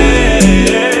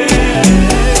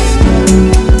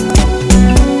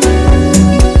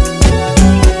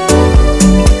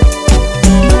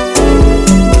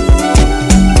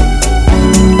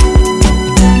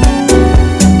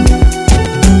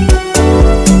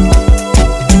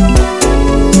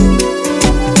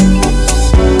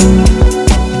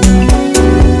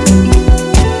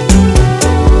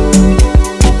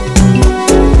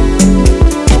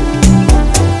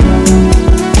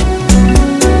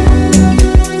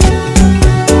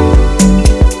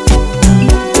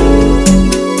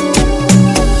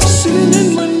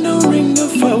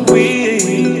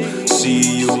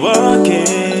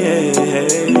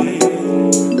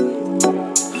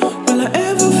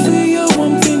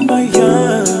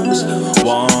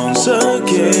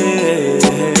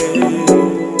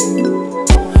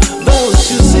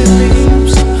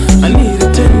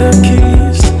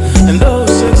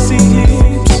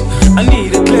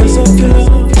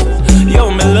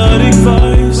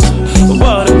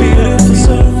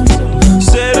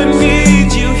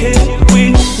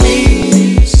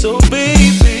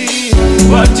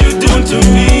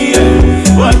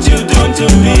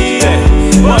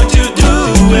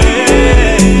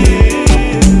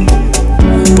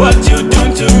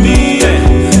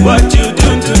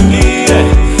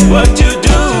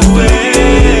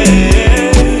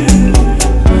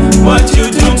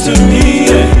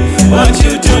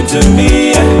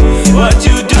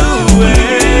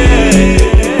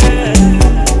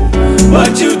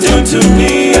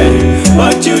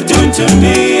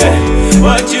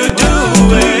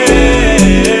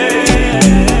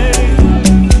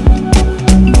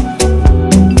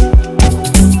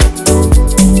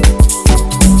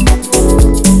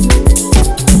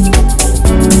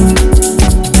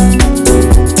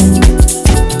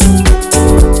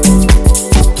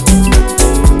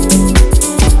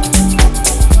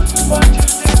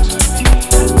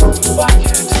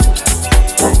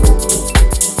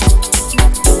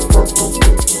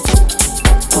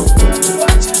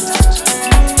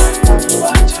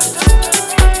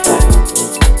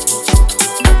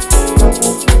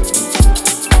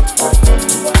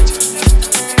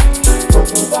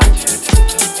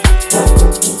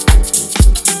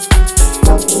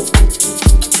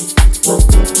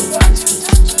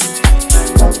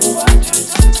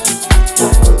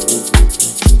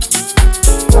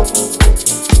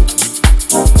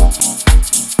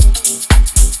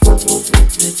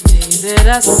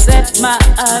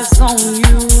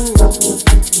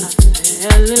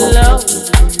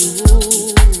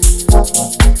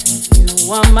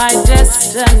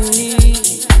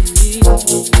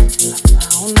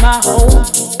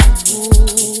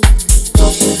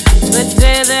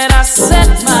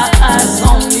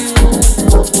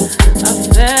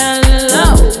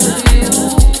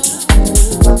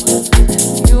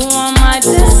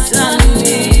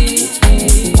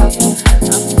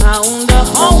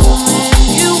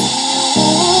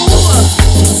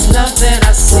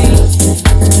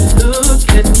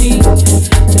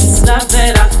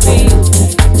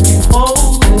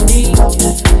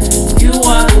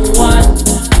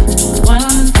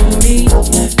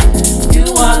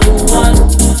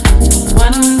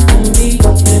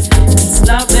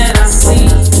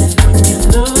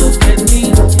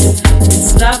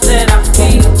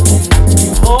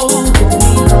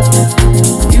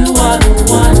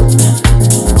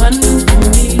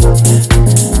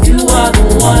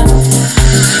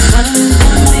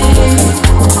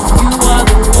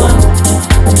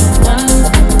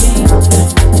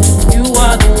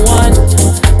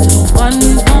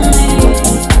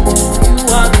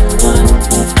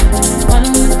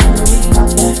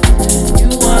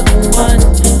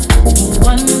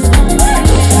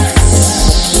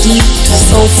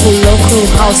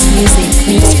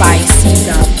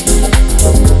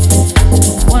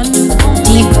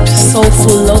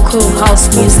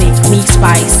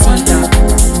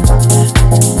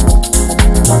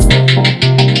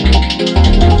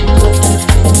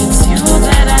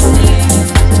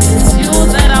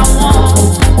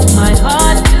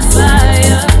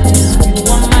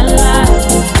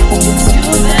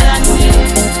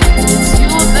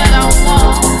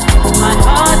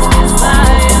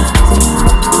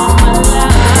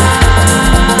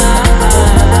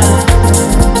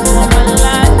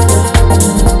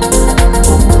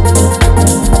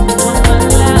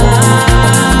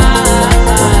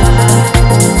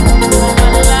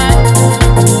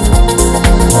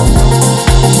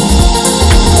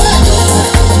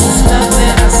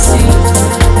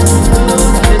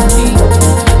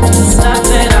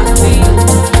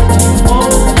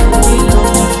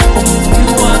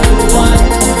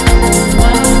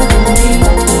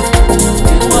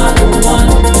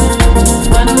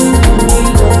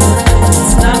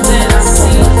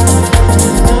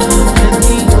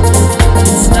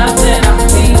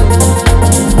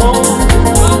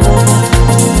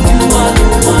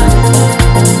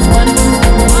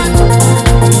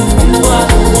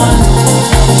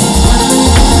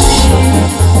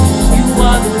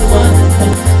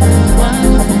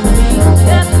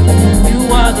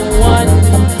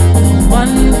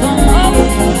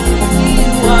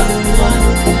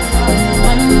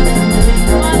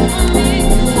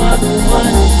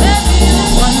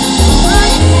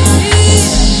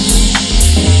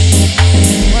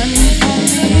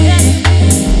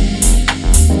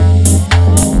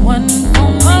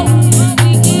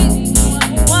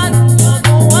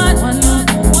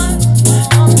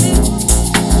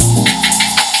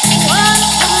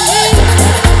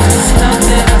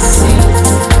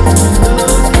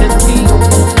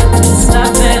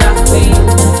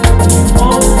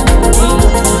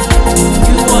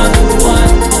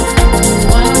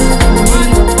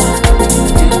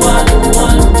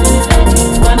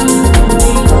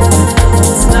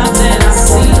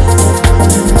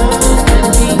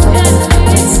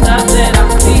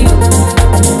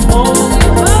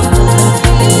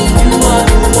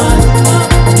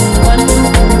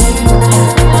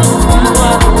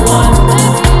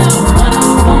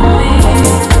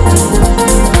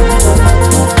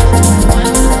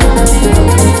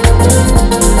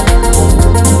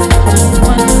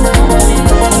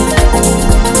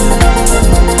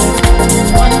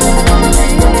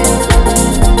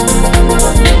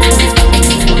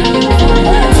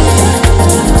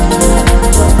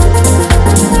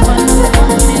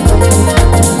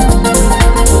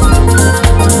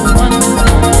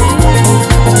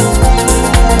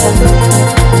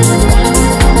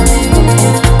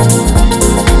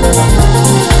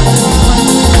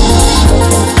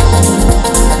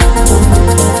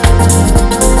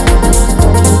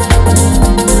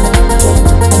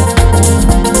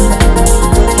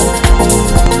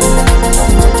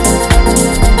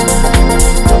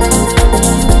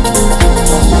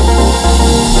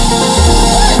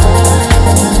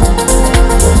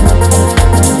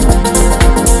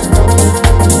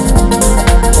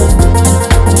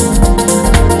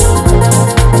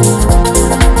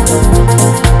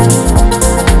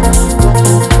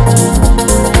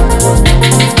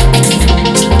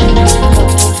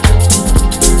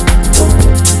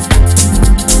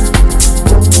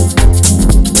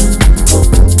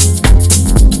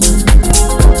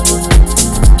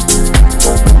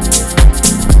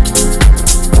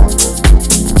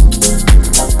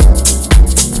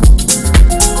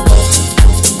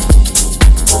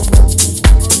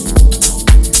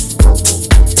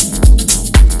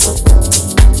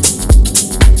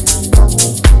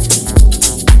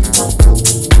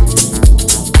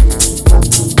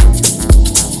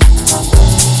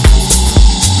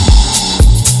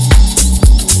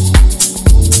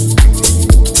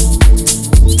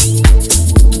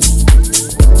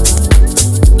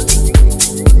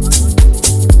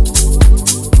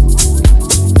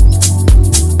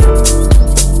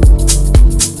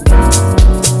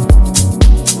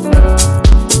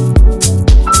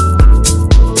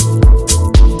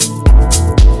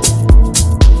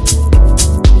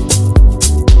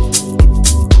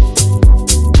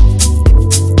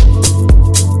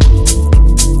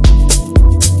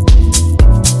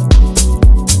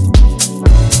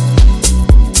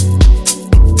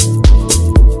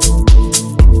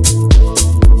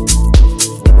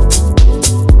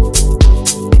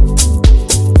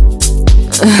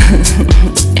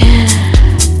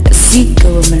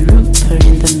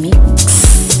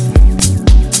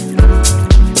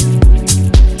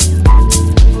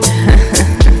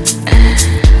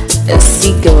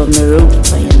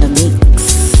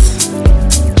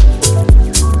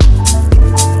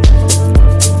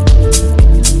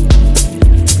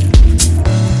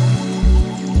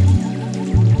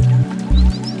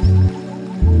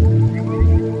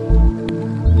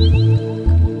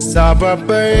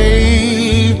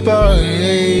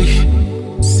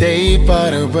 Say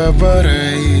para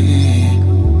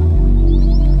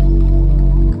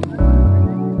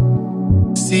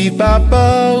Si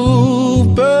papa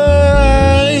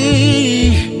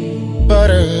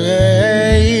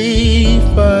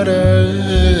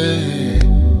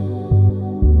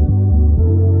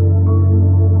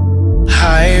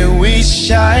I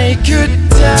wish I could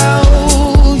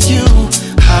tell you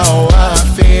how I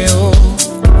feel,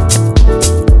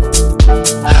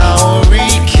 how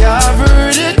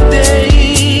recover the day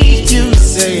you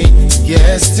say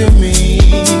yes to me.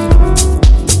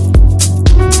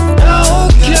 I'll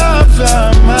cover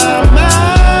my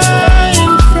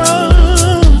mind from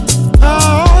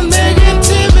all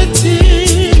negativity.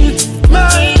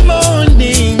 My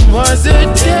morning was a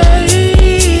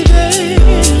day that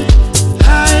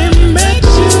I met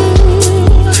you.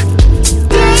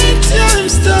 Daytime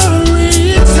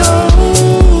story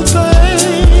told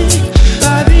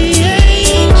by the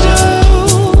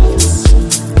angels.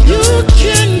 You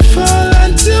can fall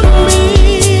unto me.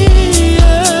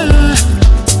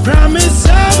 Promise I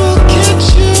will catch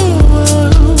you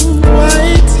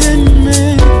white in me.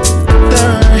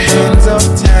 There are hands of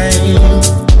time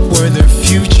where the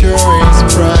future is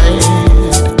bright.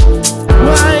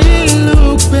 Why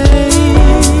look back?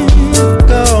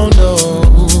 Oh no,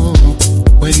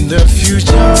 when the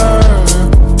future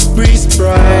breeze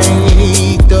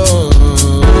bright. Oh.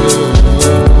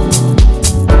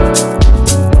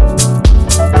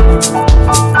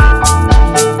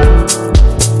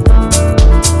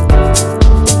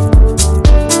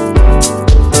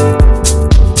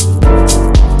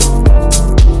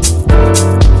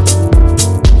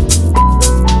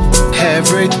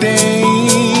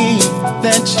 Everything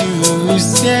that you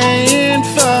stand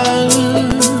for,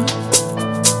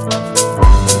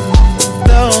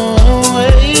 the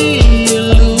way you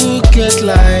look at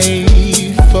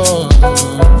life, oh.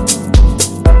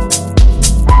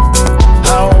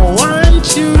 I want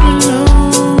you to know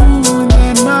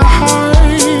that my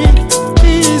heart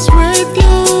is with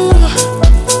you,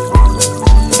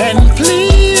 and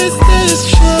please stay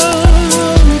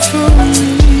strong for me.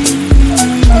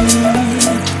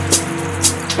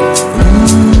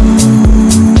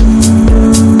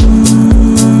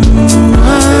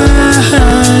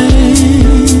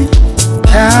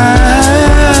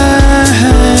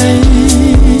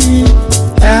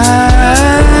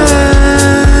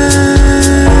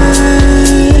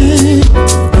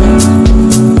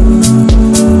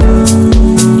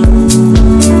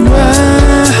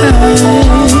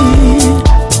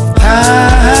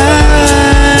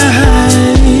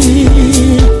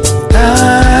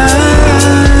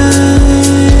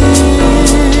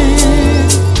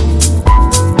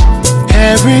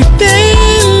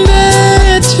 Everything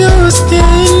that you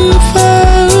stand for,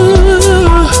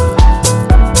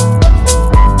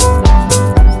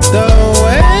 the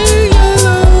way you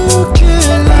look at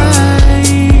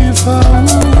life, oh.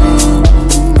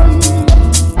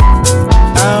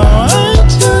 I want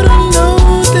you to know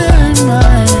that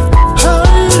my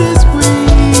heart is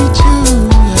with you,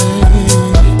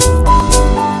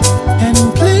 and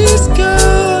please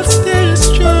God stay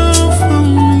strong for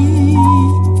me.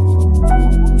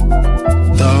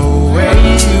 The way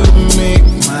you make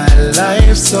my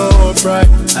life so bright,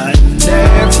 I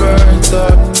never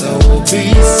thought there would be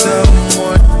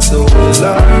someone so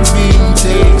loving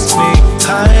takes me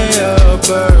high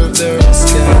above the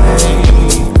sky.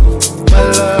 My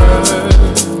love,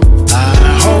 I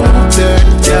hope that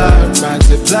God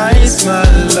multiplies my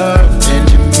love, and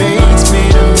it makes me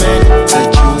the man that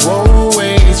you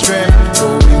always dreamt,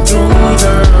 going through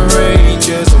the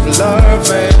ranges of love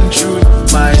and truth.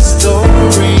 My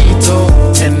story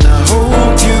told, and I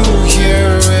hope you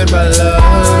hear it, my love.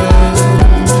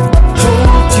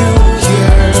 Hope you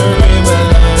hear it, my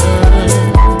love.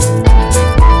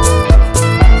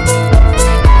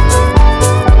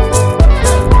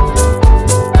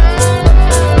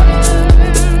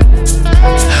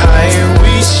 I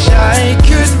wish I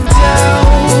could tell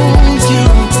you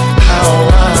how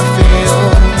I feel,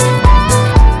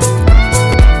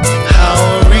 how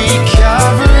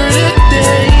recover the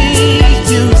day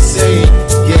you say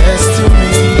yes to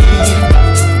me.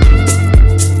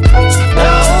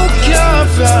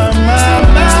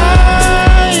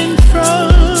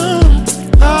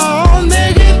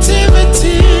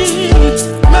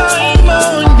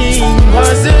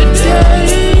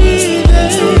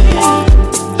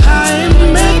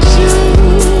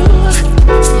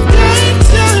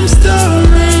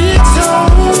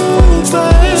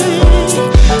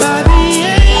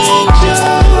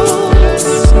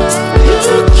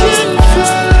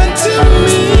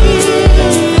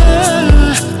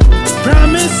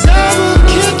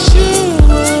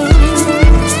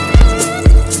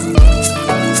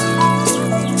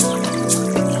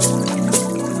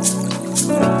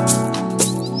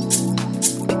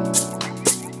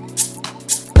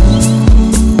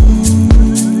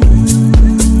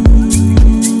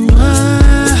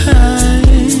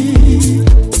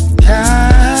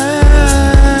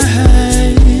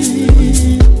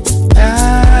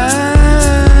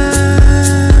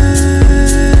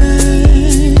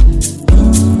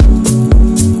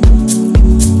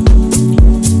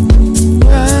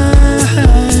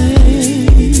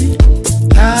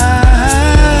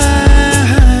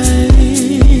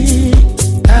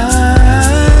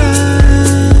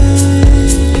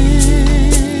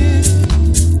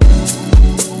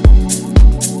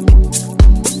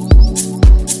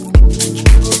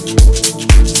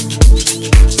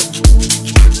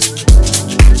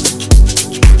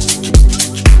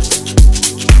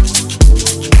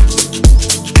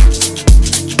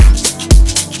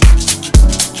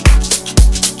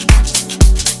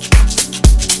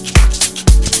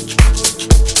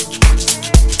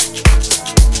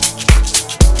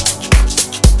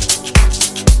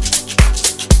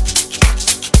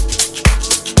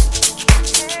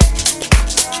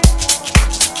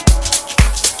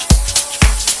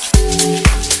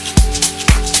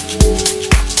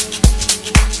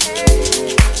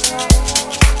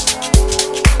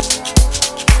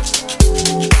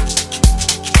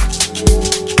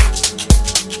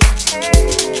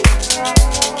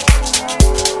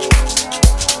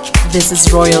 This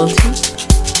is Royalty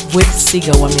with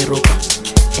Ceega wa Meropa,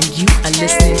 and you are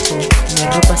listening to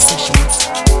Meropa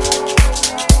Sessions.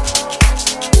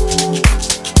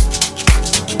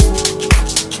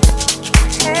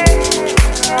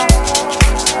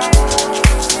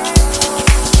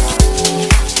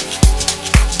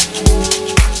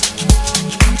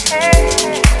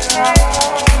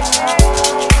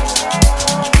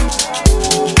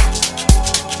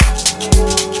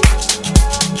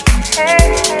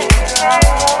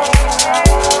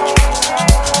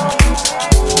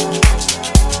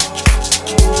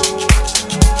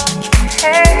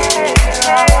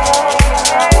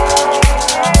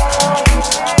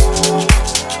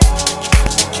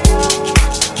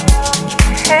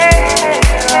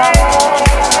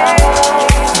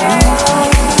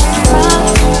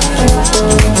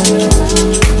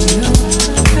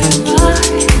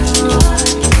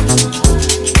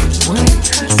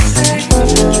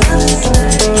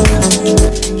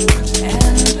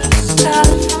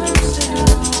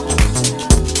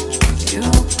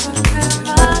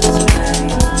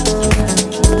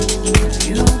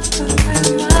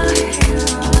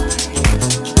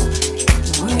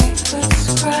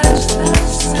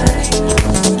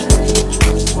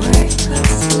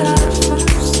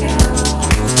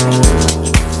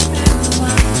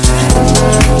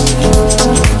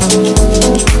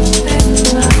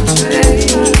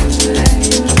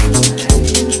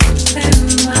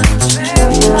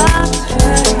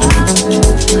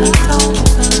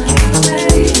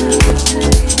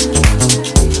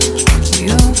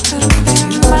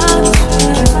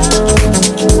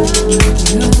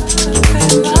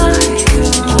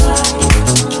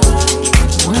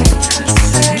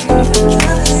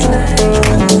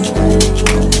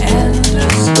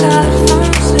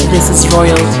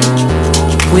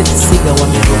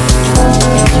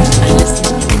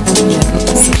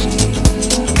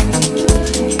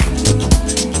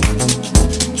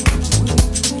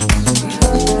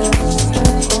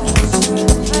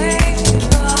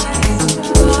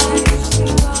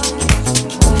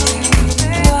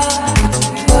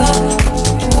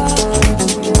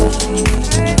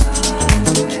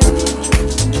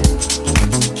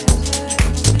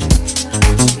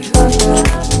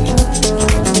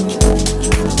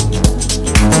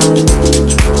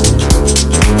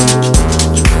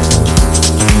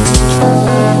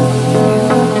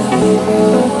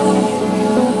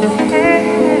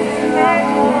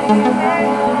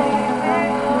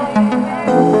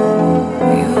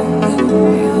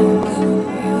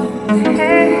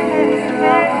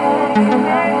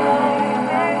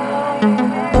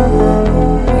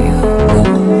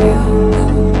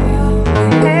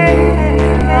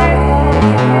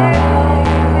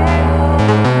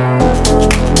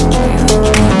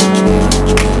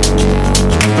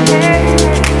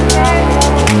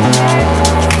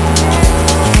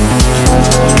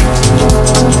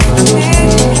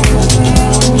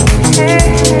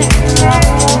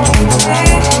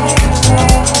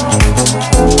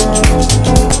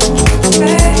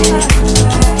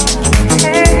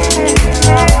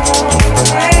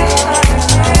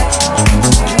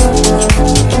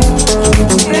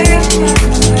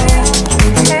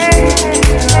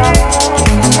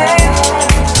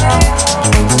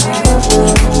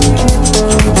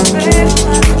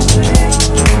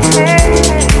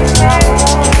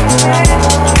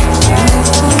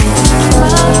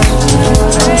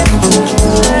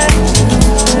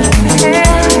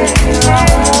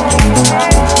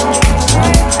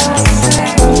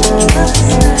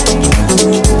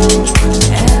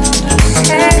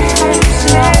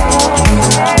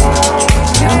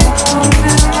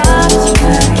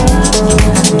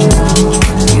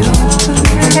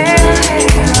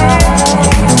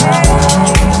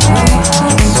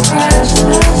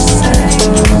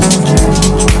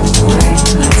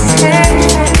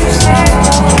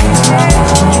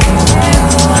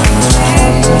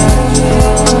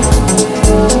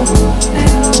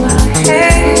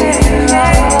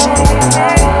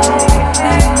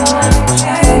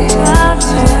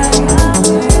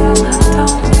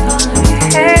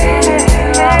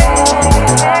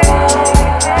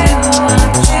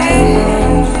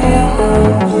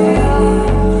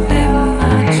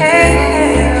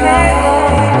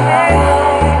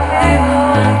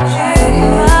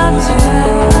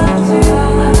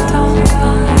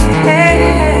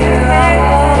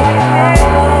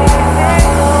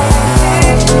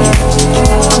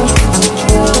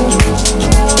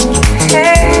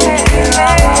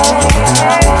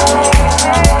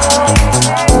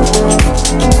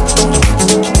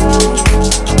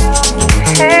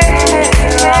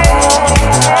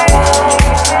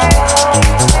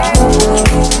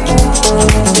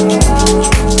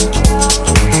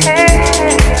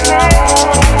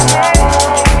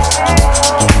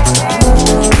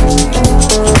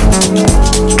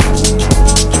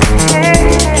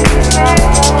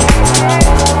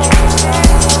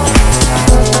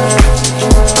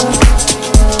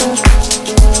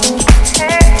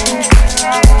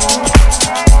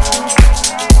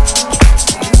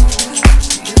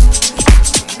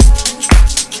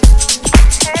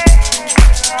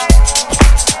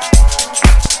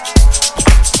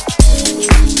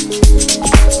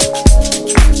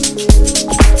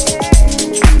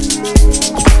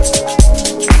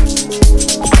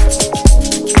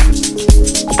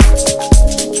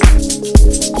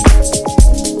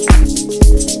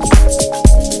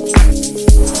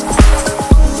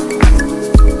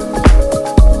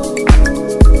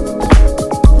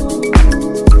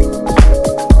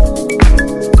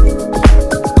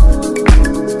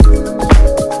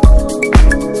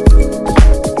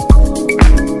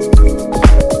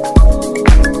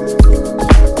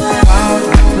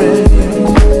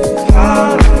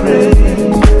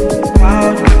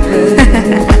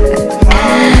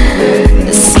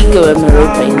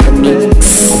 Meropa in the mix.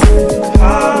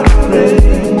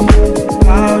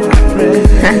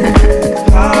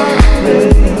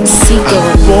 Ceega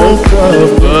woke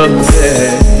up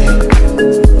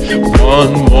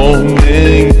one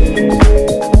morning,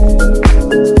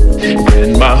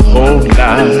 and my whole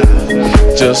life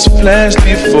just flashed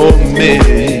before me.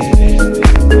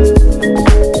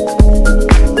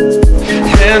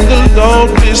 And the Lord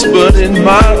whispered in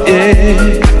my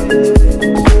ear.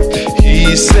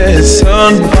 He said,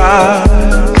 sunrise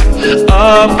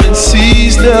up and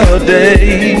seize the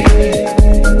day.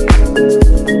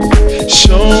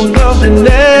 Show love in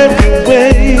every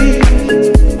way,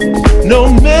 no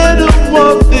matter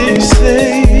what they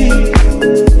say.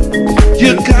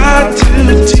 You got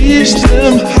to teach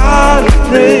them how to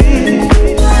pray.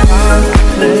 How to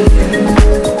pray,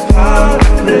 how to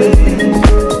pray,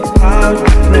 how to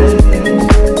pray,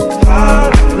 how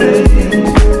to pray,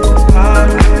 how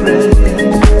to pray,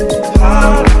 how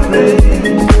to pray,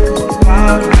 how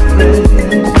to pray,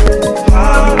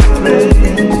 how to pray.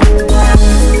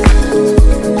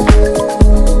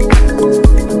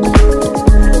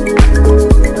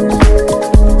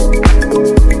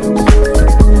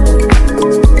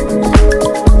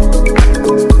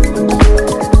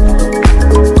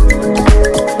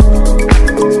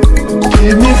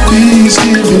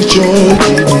 Give me joy,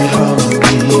 give me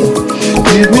harmony.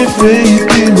 Give me faith,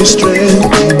 give me strength,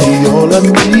 give me all I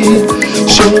need.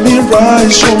 Show me right,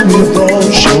 show me wrong,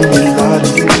 show me light,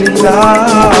 give me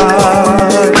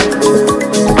light.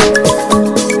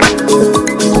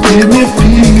 Give me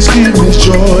peace, give me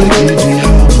joy, give me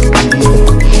harmony.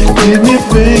 Give me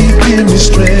faith, give me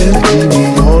strength, give me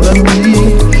all I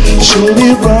need. Show me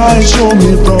right, show me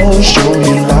wrong, show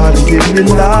me light, give me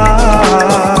light.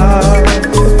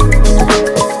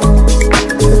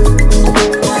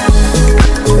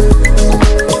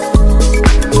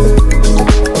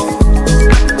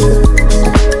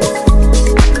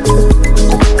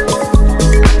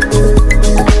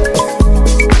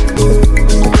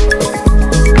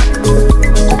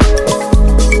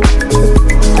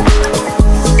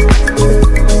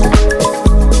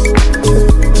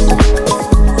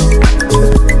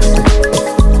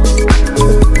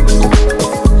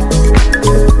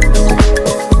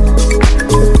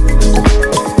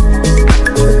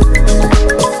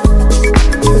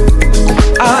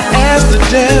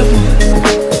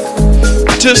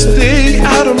 To stay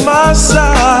out of my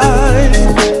sight.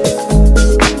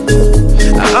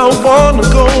 I wanna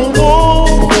go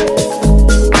home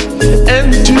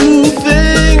and do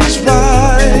things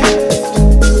right,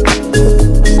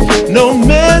 no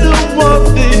matter what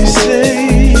they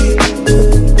say.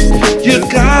 You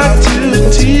got to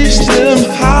teach them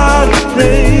how to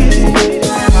pray.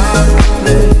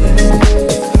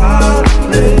 How to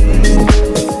pray,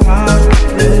 how to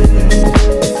pray,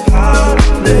 how to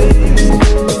pray,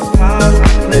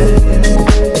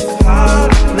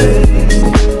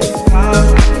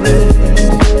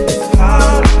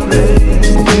 how to pray.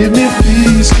 Give me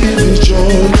peace, give me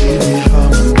joy, give me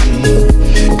harmony.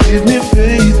 Give me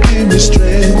faith, give me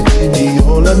strength, give me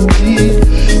all I need.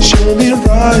 Show me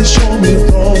right, show me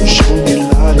wrong, show me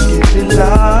light, give me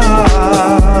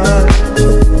light.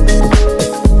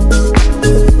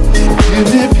 Give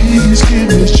me peace, give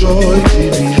me joy,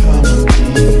 give me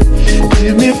harmony.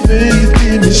 Give me faith,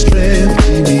 give me strength,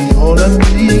 give me all I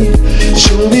need.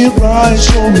 Show me right,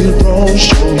 show me wrong,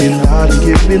 show me light,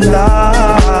 give me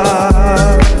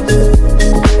light.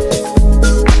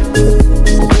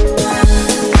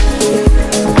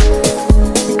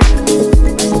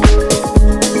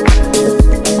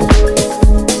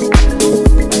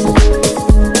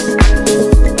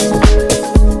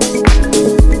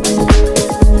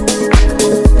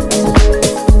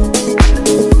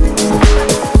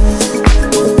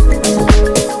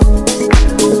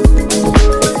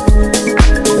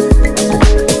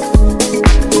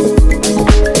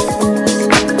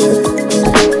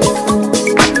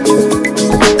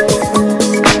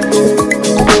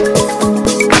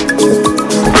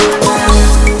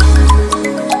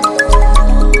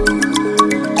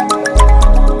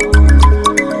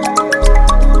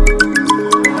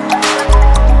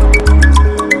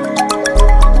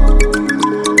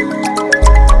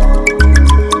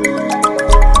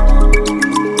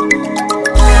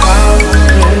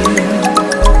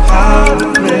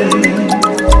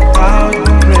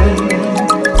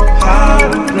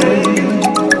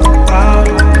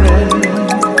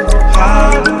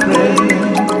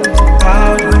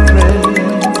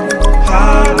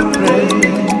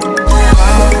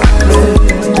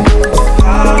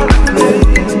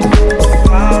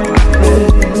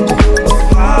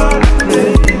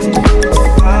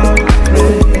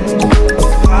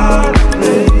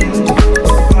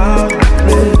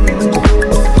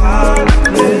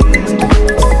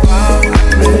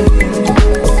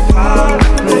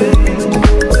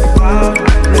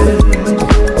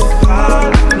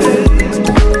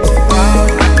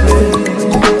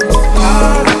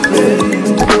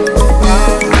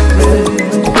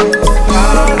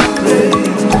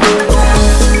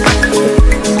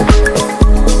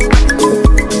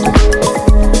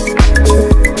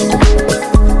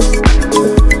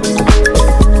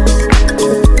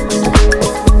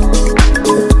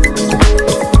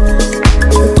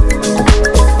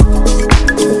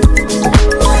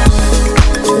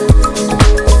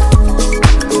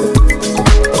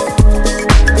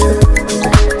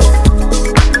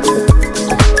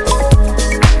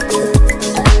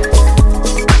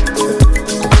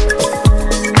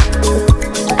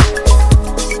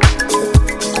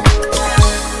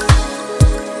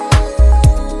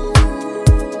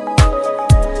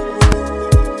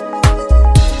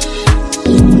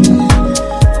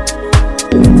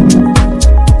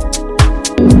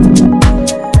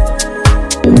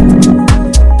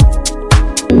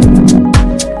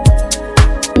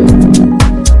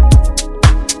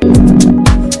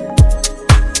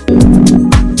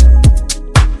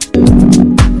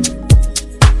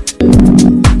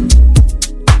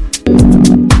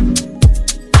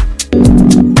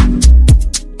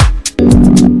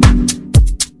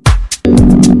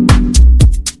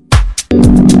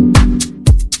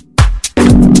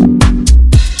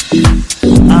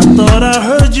 Thought I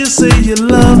heard you say you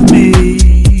love me.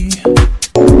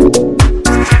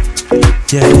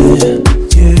 Yeah,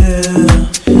 yeah.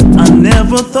 I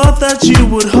never thought that you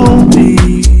would hold me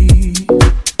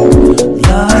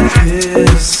like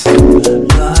this,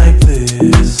 like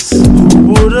this.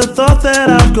 Who would have thought that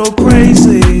I'd go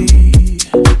crazy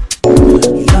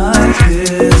like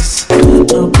this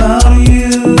about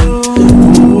you?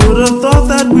 Who would have thought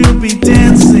that we'd be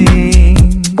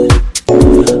dancing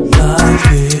like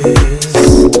this?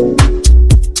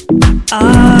 I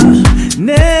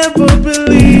never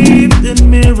believed in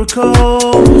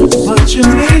miracles, but you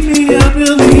made me a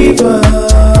believer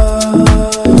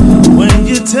when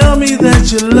you tell me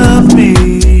that you love me.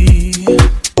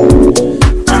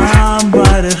 I'm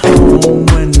right at home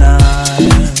when I'm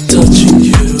touching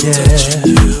you, yeah.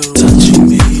 Touching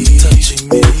me,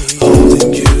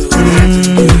 holding you,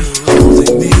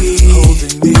 holding me,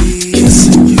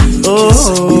 kissing you,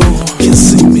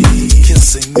 kissing me,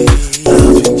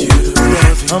 loving you.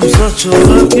 I'm such a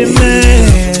lucky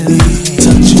man,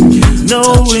 touching you,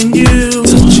 knowing you,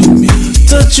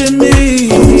 touching me,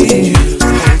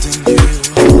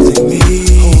 holding me,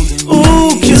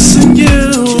 ooh, kissing you,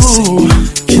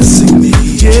 kissing me,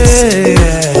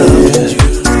 yeah, loving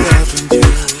you,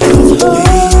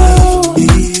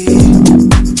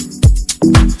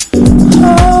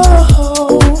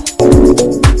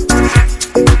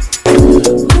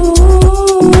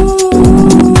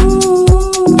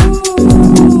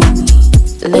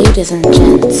 Ladies and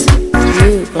gents,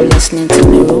 you are listening to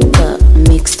Meropa,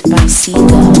 mixed by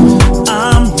Ceega.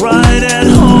 I'm right at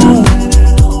home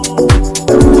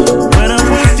when I'm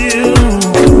with you.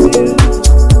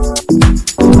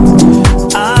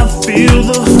 I feel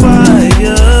the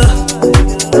fire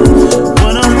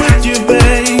when I'm with you,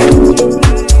 babe.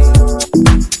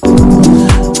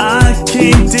 I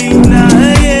can't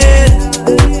deny it.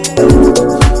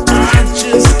 I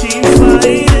just keep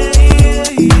fighting.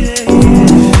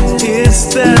 It's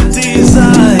that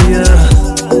desire.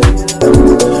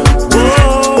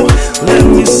 Whoa, let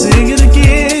me sing it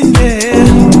again, yeah.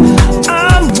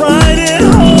 I'm right at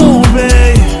home,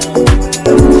 babe,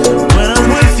 when I'm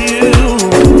with you.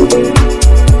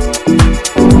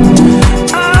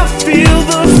 I feel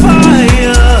the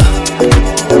fire,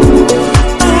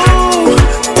 ooh,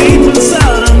 deep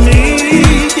inside of me,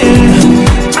 yeah.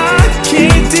 I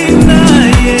can't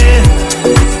deny it.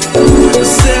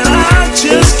 Said I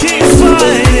just can't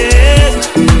fight it.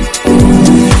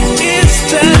 It's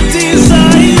that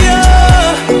desire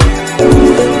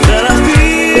that I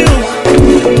feel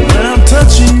when I'm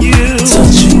touching you.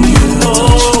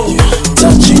 Oh,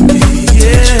 touching me,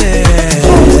 yeah.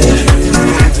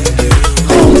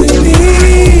 Holding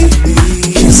me,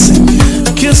 kissing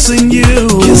you,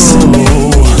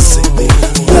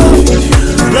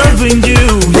 loving you,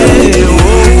 yeah.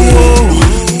 Oh,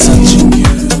 touching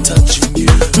you, touching me,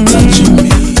 holding me.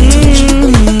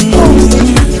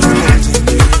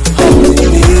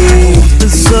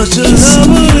 It's such a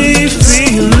lovely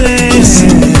feeling,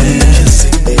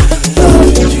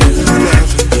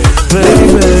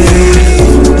 baby.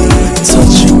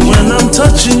 When I'm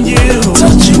touching you,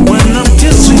 when I'm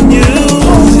kissing you,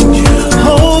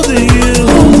 holding you,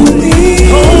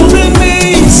 holding me,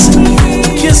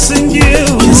 kissing you,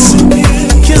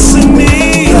 kissing me.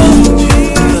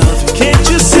 Can't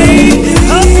you see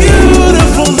how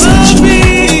beautiful love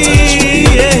is?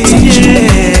 Yeah,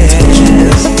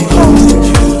 yes.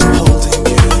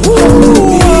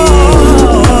 Ooh,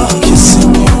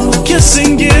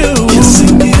 kissing you,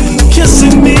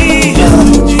 kissing me.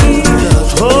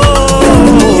 Oh.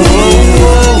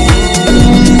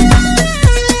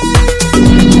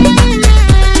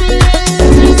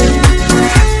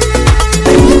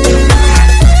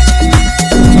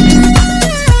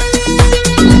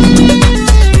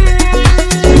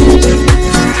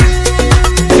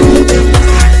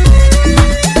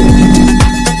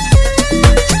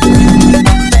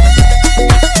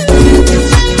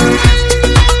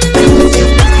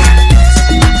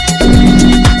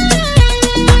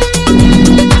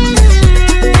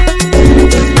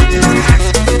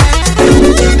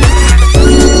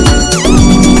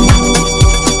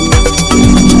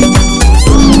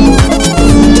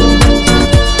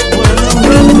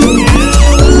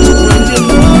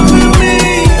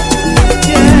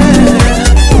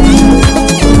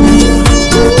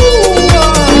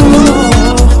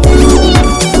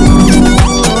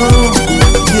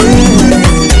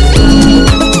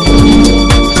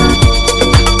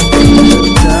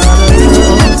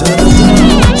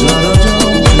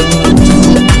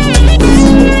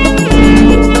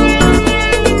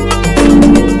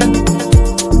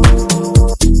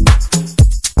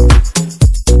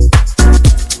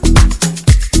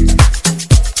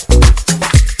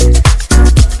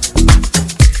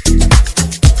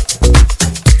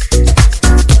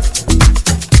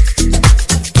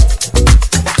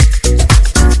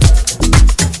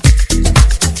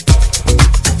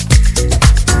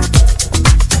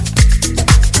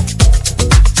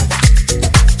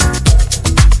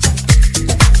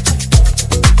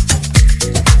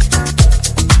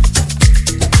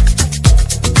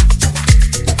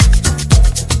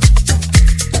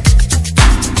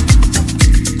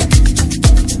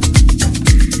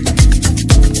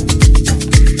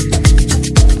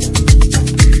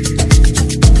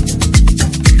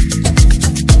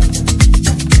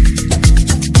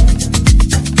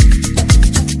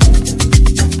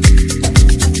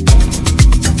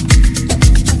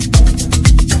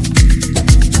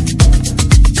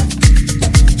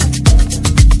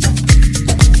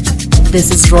 This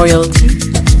is Royalty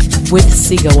with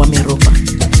Ceega wa Meropa,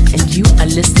 and you are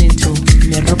listening to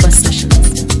Meropa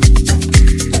Sessions.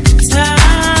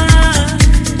 Time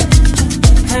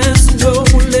has no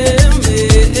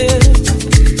limit.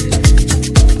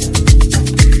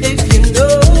 If you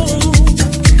know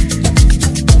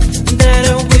that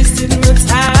I wasted my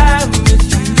time with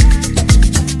you,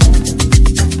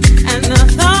 and I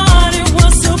thought it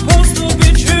was supposed to be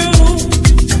true,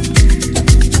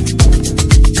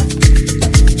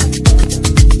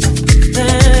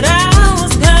 that I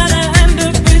was gonna end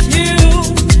up with you.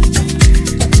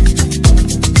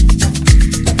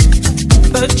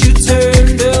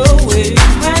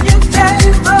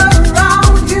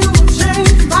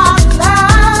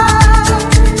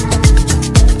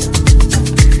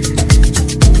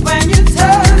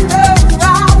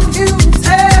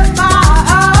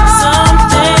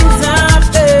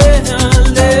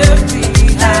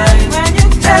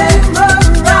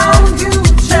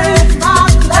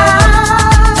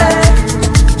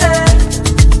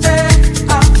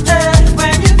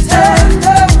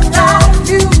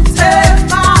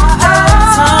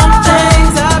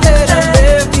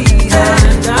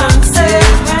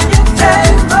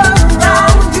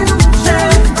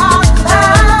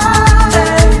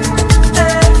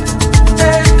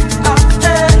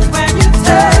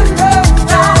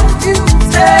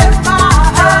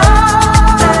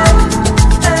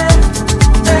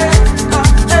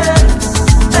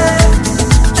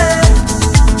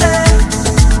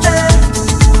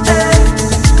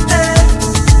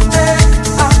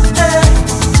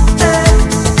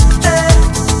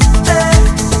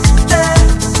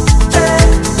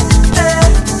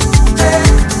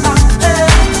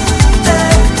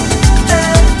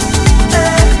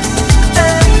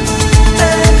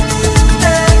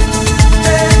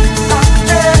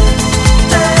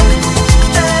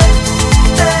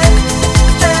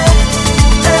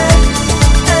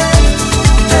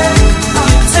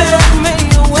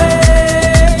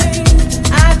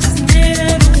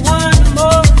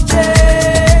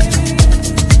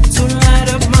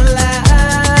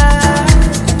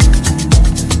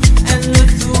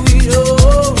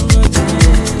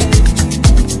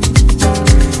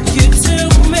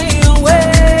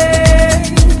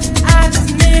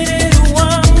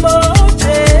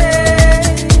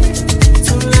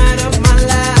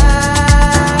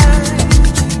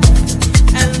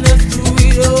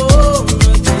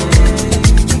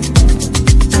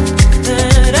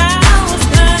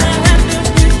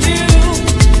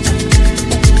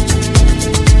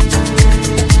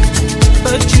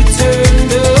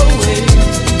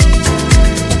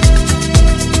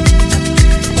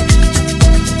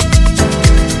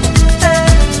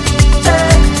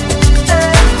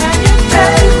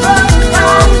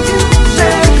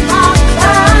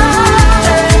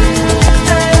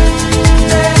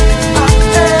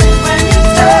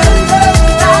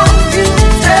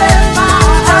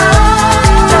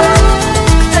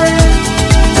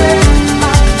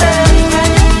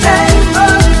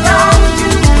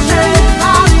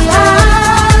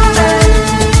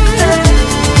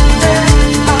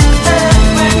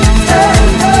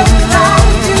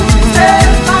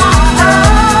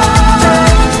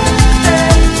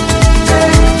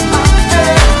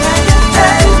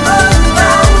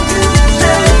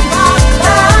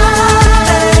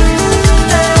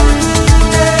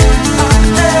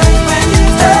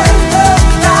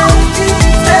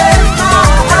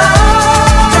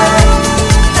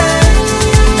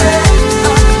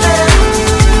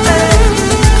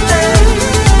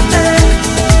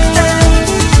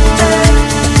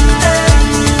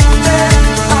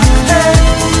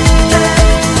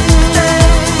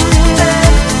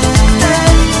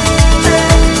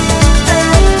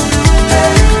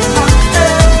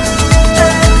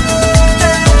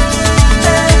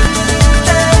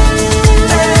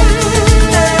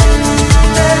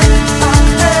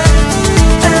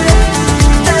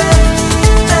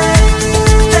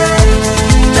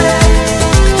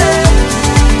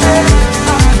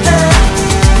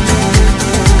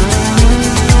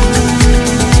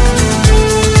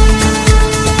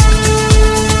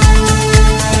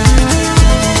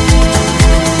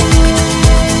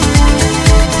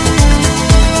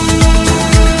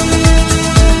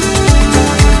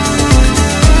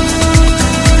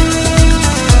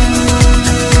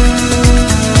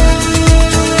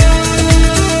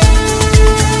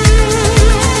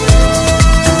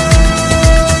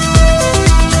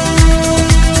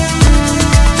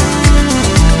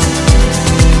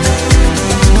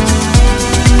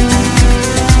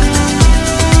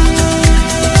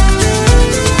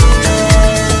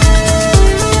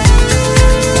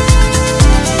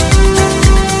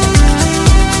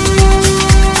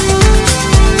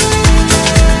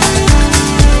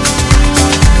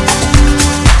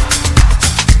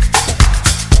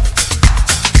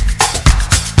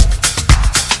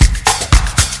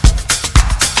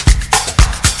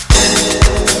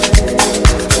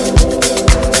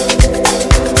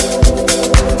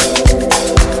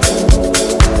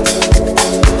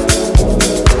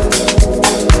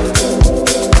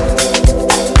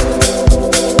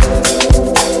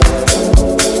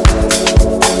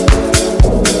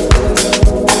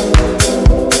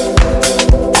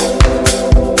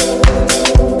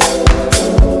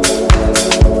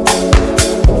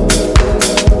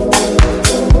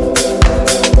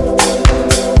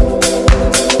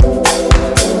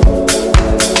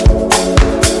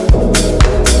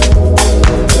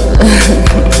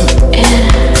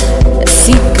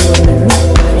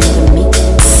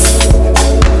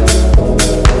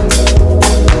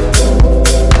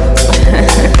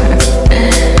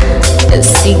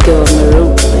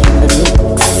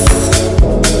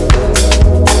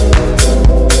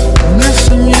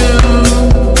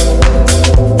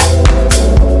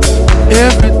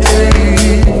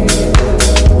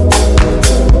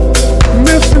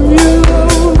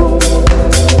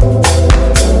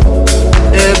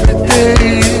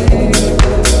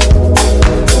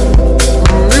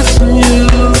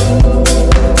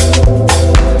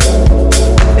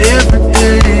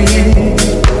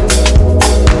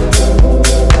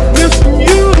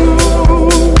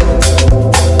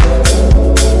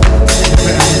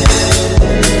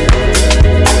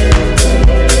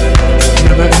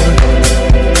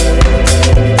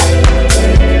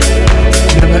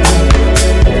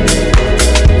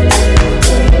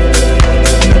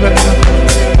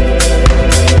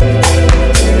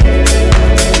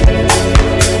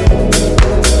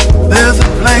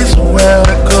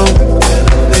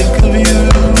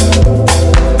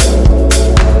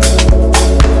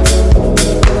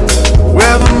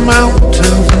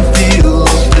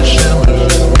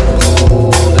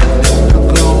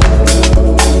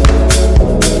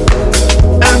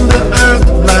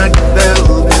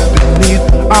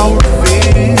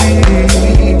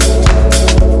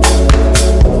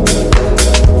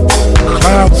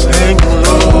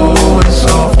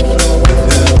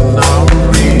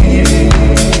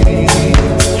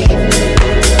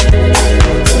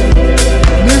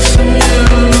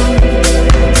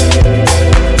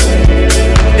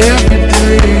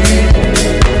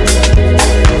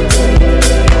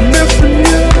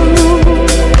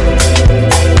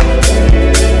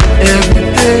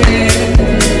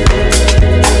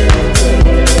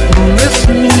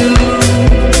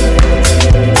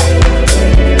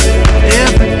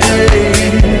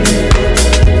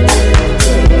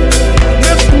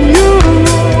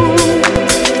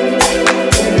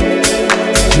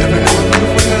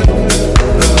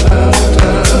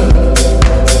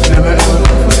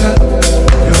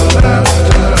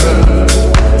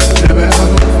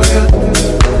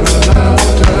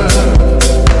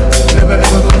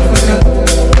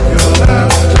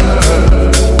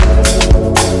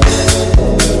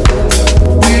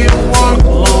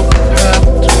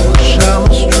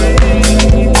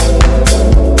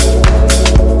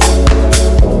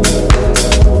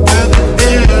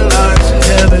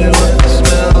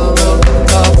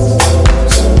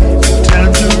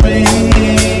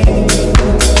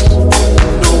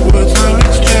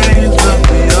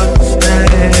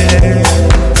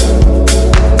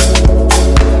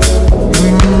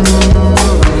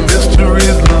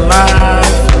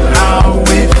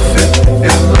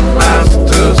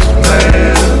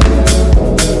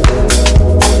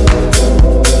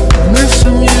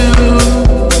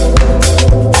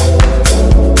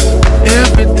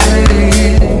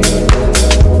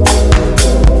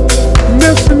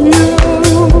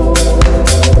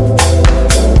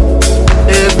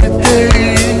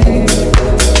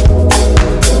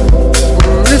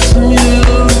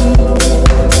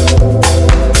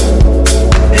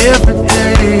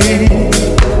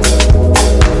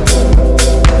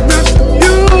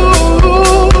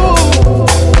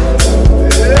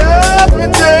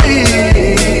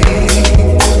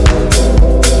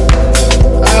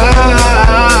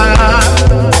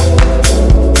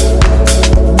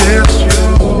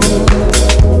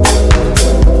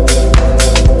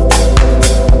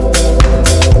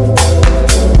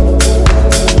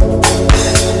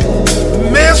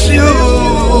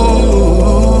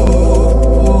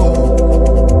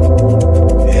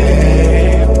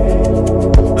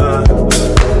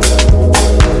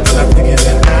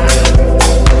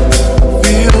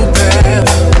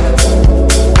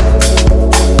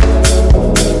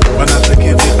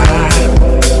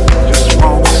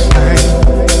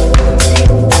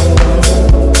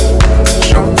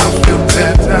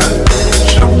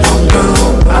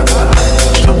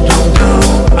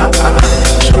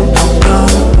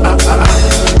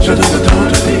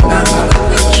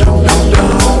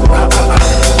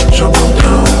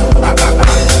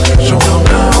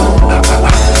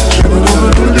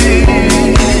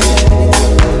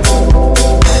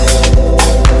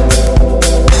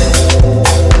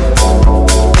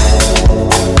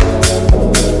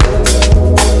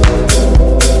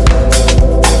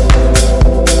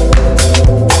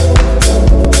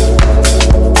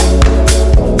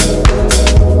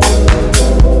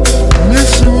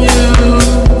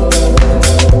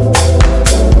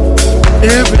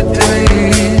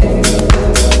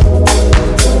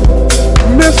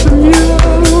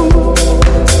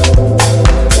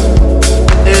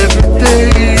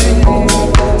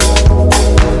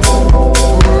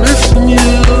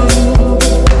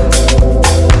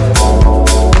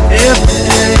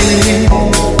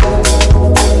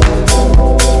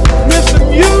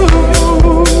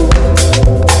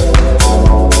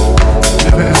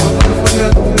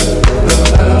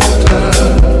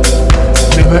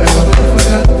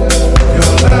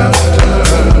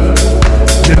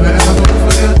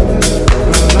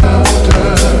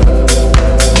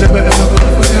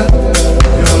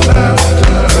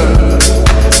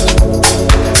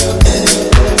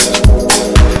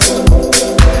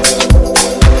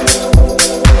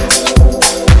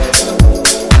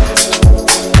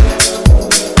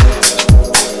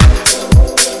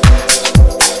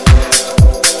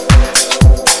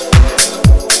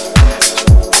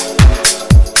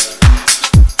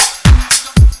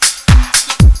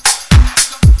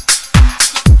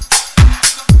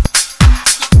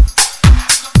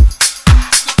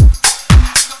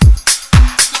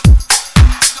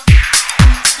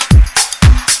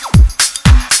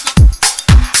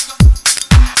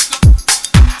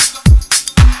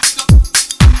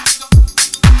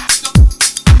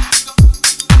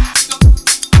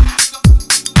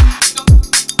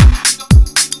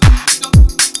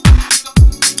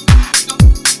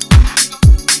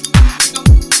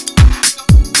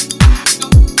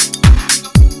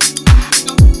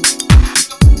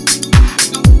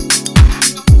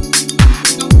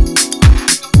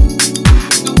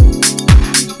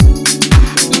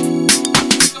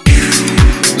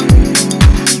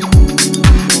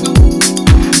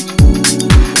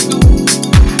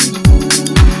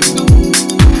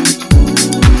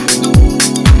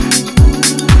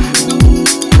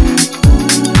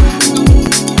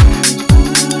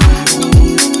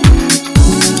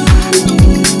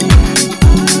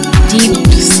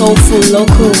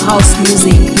 local house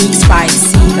music mixed by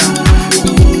Ceega.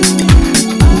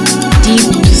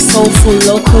 Deep soulful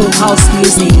local house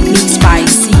music mixed by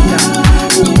Ceega.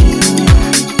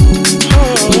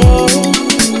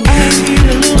 I need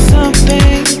a little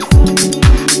something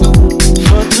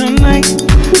for tonight.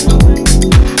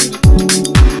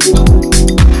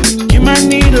 You might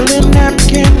need a little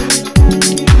napkin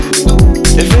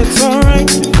if it's alright.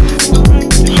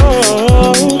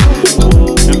 Oh,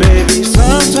 and baby,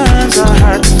 sometimes I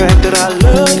hide the fact that I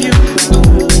love you.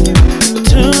 But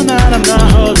tonight I'm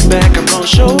not holding back. I'm gonna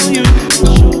show you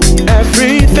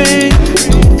everything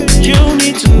you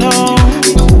need to know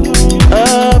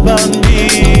about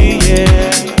me, yeah.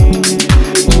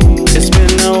 It's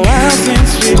been a while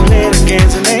since we played the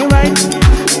games and ain't right.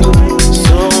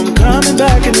 So I'm coming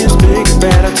back in this big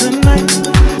battle tonight.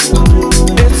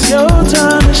 It's your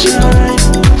time to shine.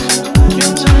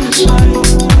 Your time to shine.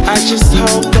 I just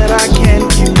hope that I can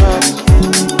keep up.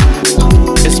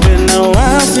 It's been a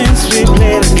while since we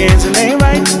played the games and ain't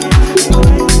right.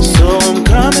 So I'm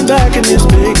coming back in this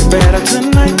big battle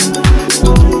tonight.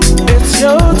 It's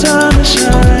your time to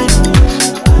shine.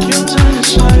 Your time to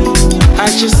shine. I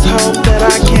just hope that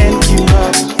I can keep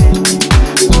up.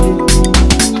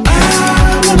 I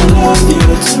wanna love you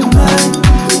tonight.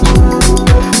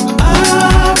 I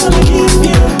wanna give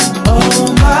you all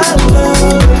my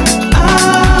love. I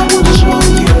wanna show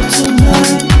you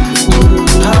tonight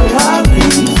how I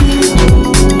really feel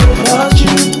about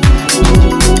you.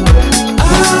 I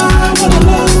wanna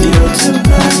love you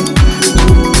tonight.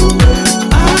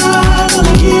 I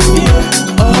wanna give you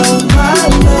all my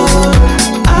love.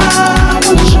 I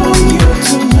wanna show you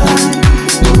tonight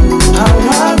how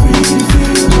I really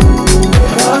feel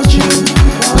about you.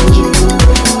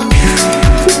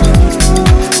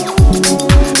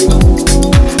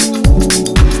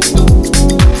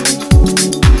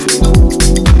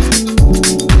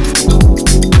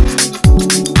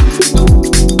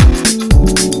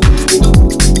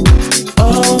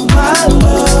 All my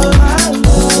love, my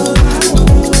love.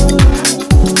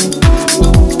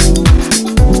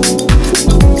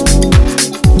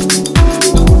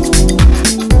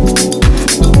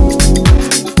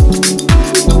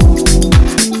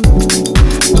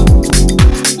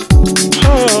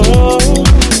 Oh,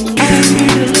 I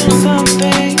need a little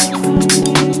something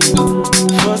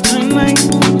for tonight.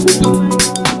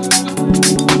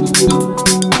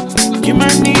 You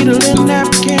might need a little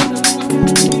napkin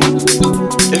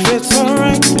if it's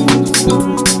alright.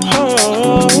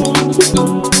 Oh,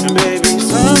 and baby,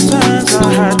 sometimes I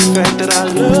hide the fact that I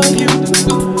love you.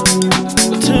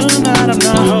 But tonight I'm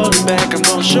not holding back. I'm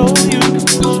gonna show you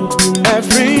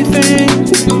everything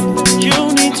you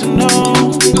need to know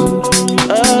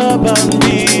about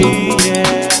me,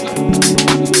 yeah.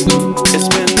 It's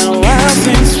been a while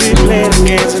since we played the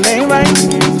games and ain't right.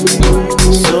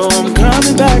 So I'm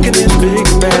coming back in this big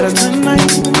battle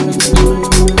tonight.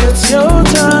 It's your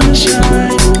time to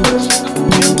shine.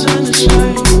 Your time to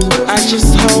shine. I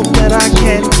just hope that I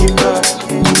can keep up.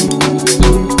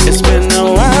 It's been a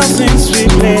while since we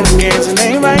played the games and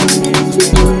ain't right.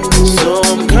 So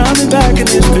I'm coming back in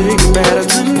this big battle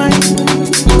tonight.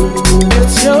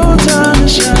 It's your time to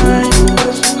shine.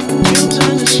 Your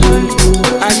time to shine.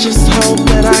 I just hope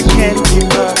that I can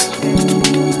keep up.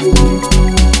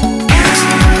 I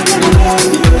wanna love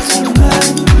you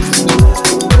tonight.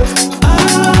 I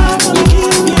wanna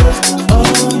give you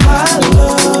all my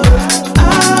love. I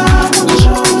wanna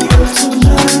show you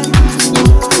tonight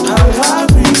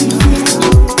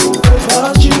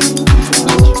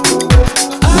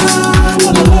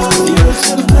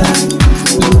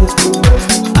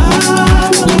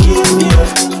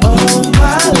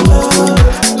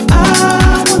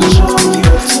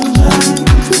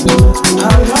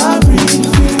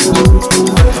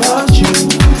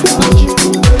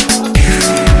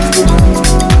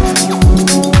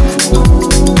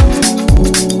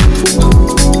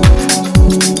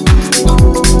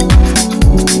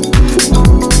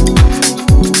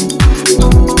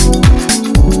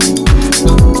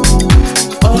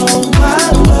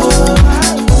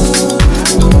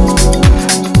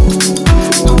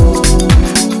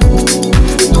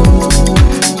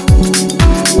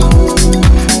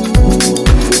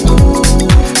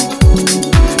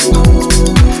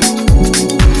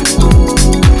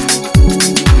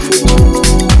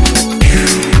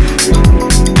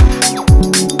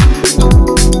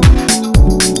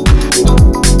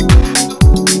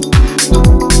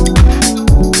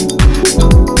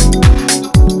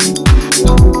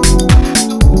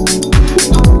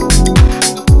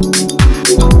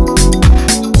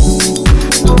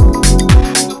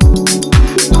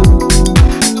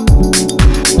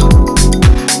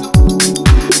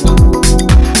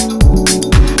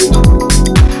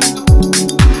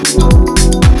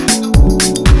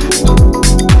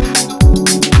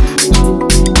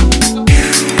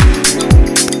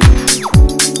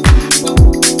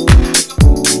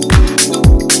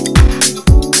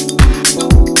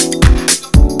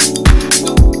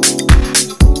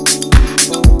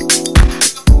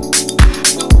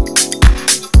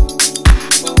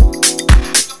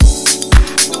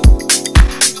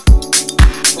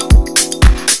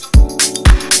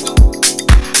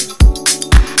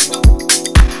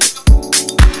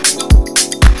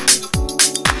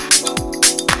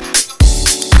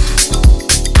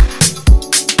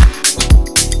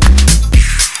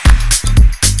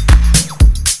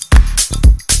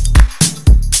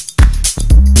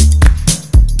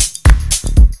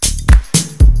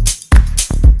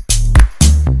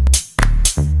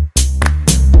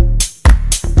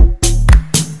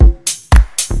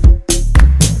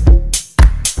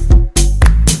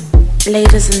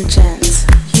Ladies and gents,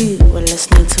 you were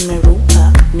listening to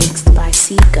Meropa, mixed by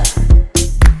Ceega.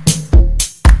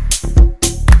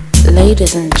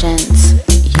 Ladies and gents,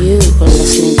 you were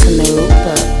listening to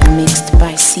Meropa, mixed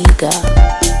by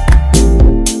Ceega.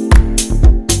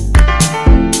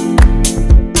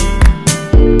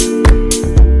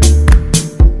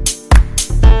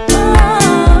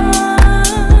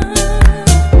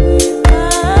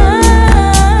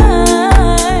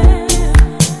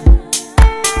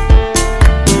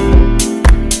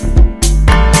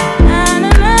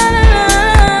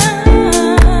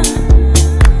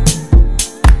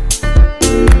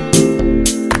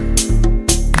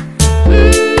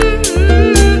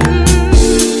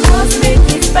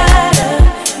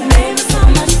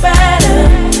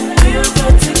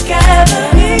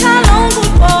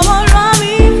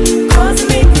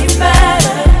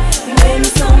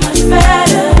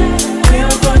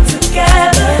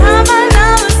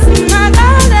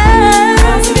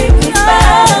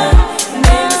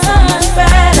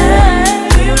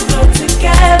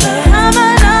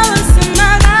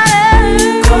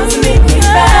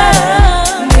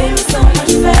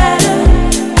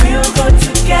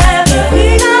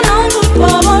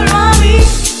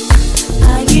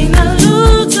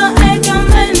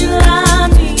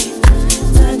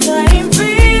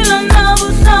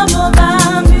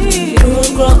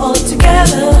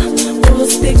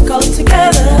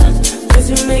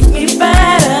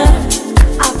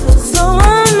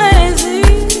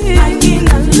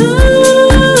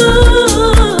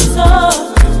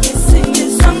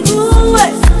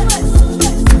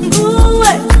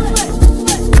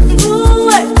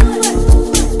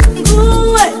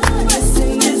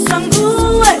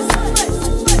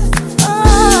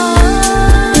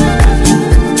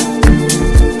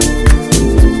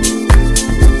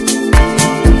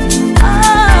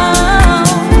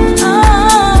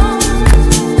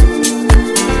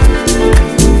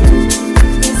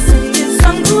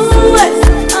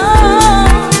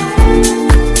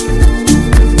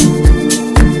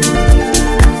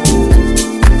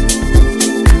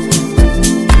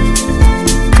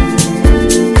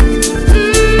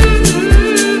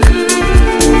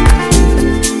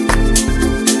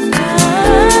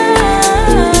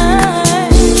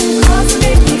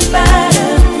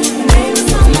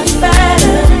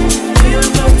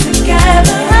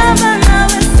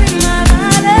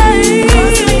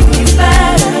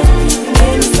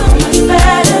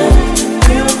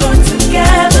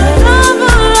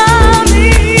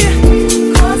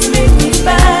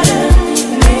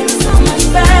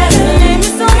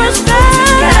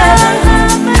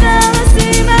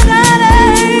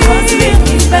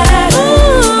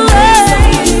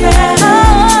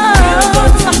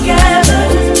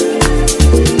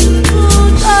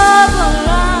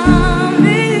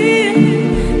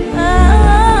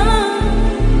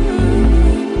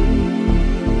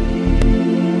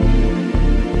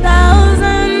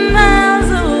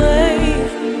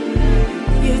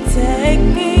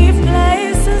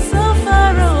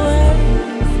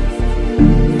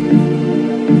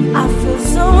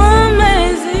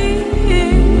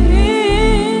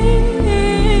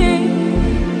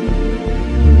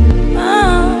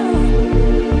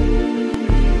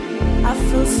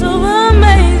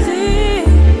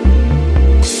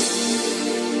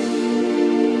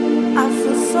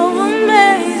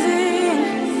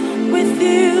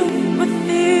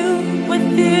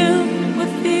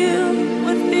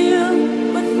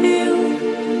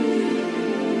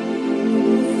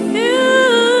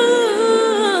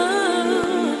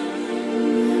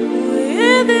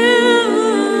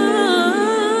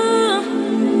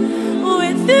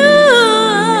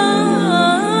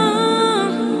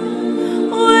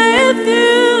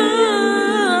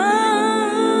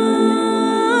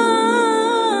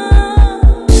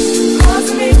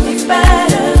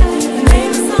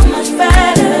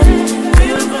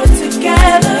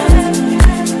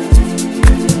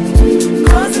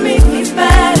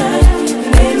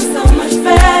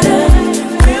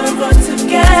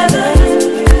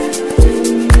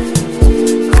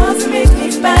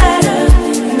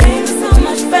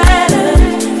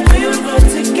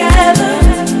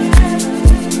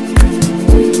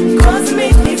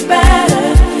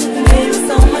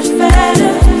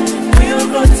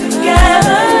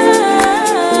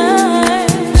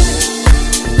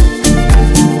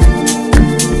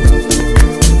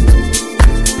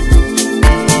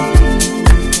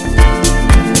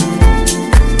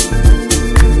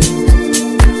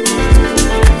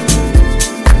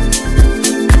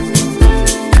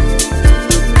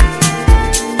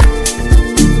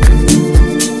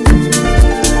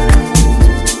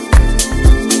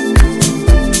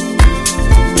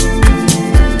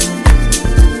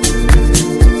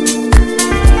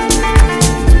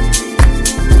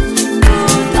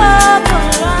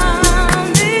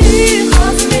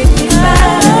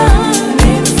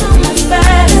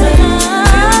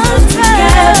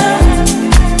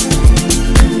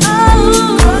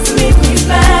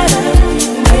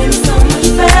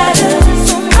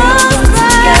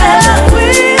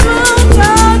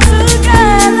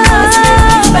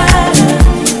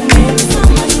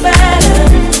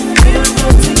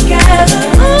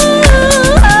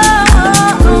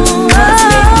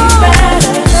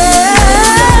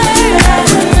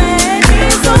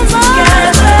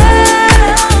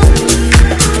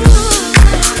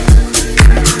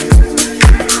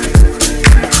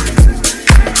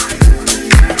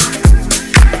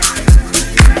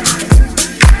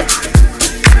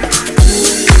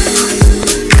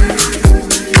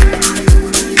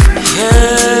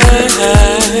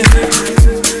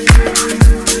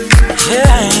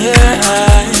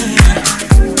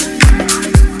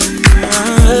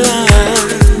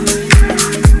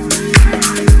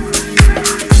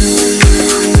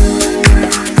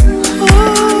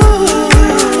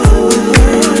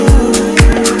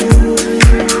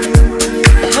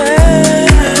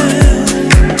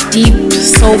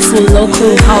 soulful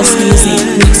local house music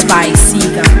mixed by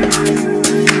Ceega.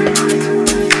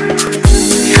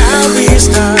 How we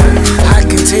start, I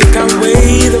can take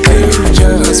away the pain,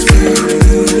 just feel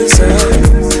inside.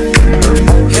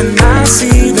 And I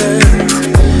see that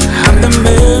I'm the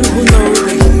man who knows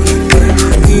the heat when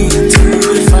you need to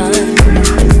refine.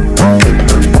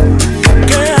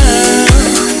 Girl,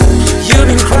 you've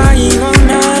been crying all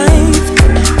night,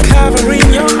 covering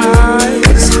your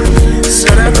eyes, so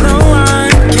that no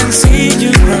one can see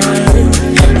you cry.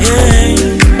 Yeah,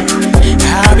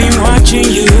 I've been watching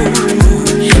you.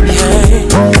 Yeah,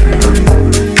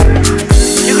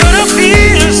 you're gonna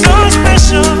feel so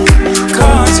special,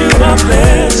 'cause you are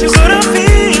blessed. You're gonna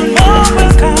feel more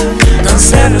welcome. Don't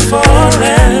settle for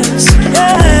less.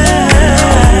 Yeah.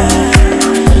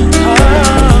 Oh.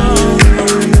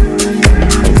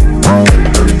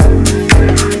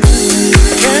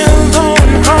 Girl,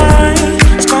 don't cry.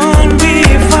 It's gonna be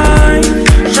fine.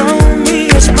 Show me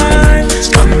your smile. It's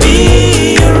gonna be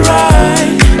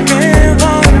alright. Girl,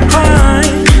 don't cry.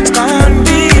 It's gonna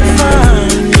be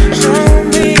fine. Show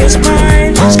me your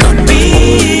smile. It's gonna be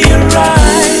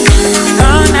alright. You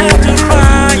don't have to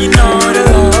cry, you know the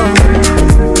love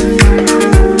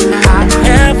I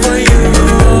have for you.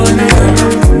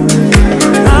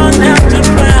 You don't have to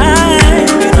cry,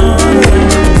 you know the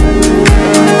love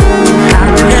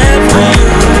I have for you.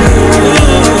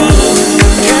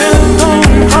 Girl,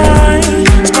 don't cry.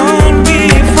 It's gonna be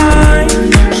fine.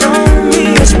 Show me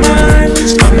your smile.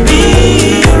 It's gonna be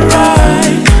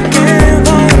alright. Girl,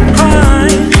 don't cry.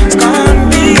 It's gonna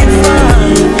be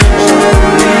fine. Show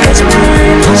me your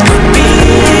smile. It's gonna be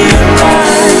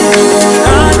alright. You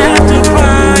don't have to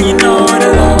cry, you know the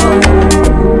love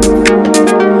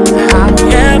I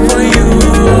have for you.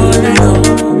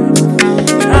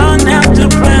 You don't have to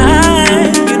cry,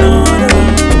 you know the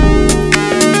love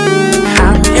I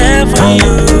have for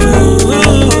you.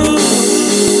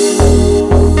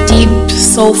 Deep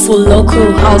soulful local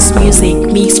house music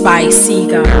mixed by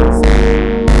Ceega.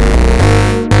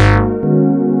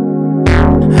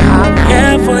 I'm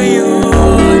here for you,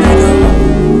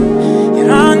 you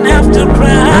don't have to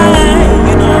cry,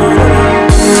 you know.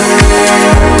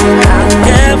 I'm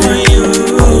here for you,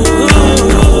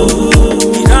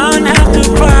 you don't have to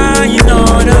cry, you know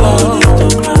the love.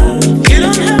 You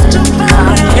don't have to cry.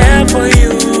 I'm here for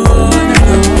you,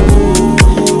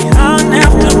 you don't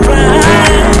have to cry,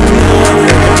 you know.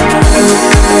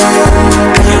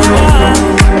 You are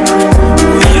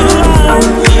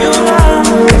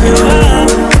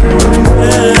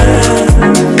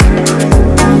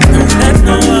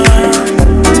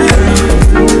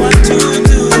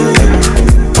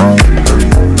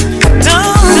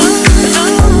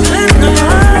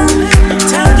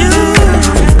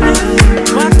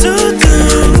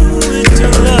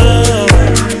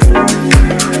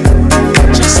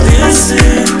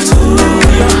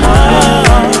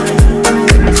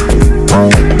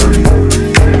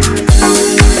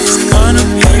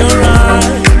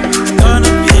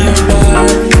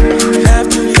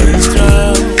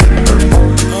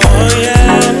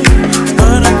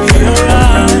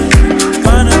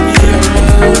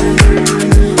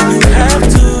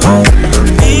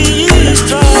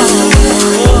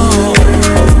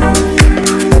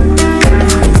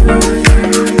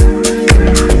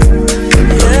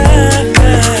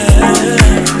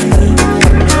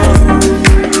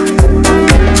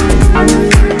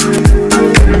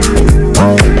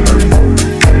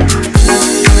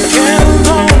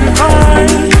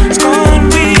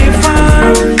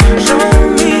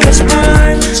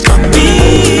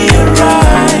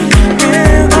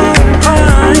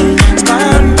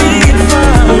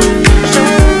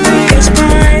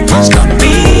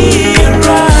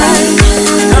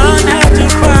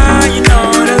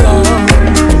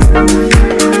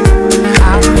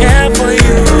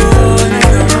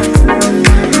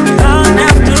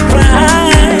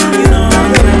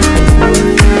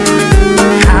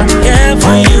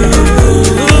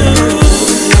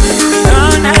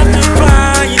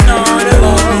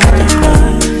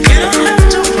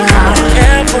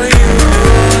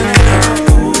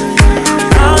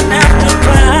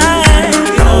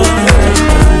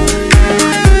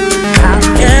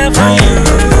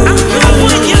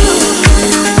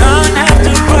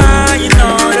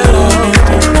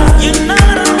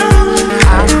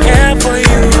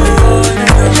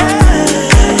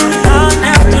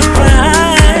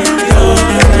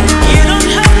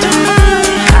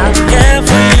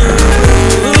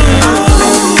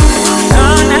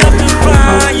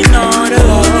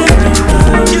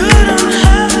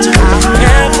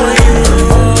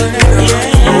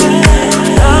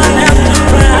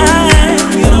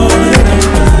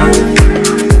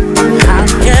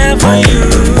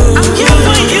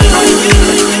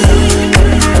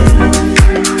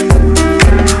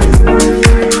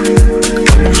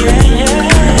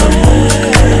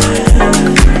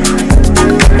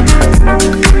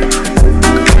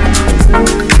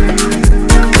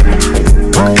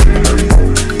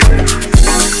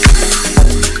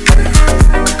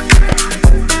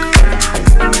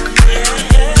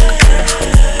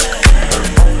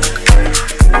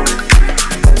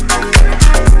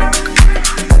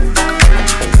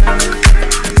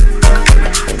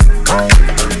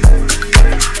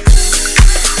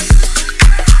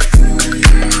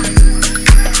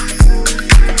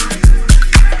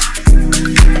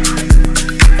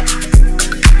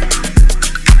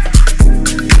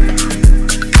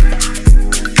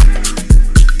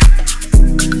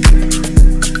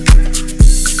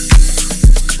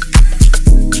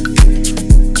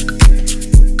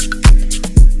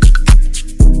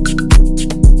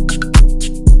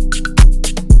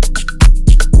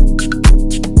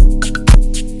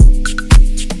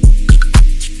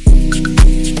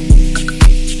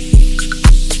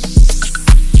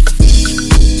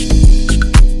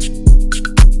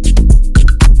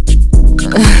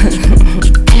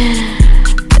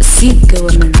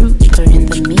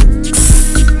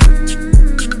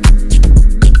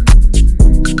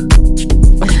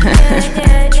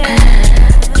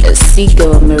Ceega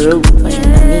wa Meropa in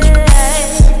the mix.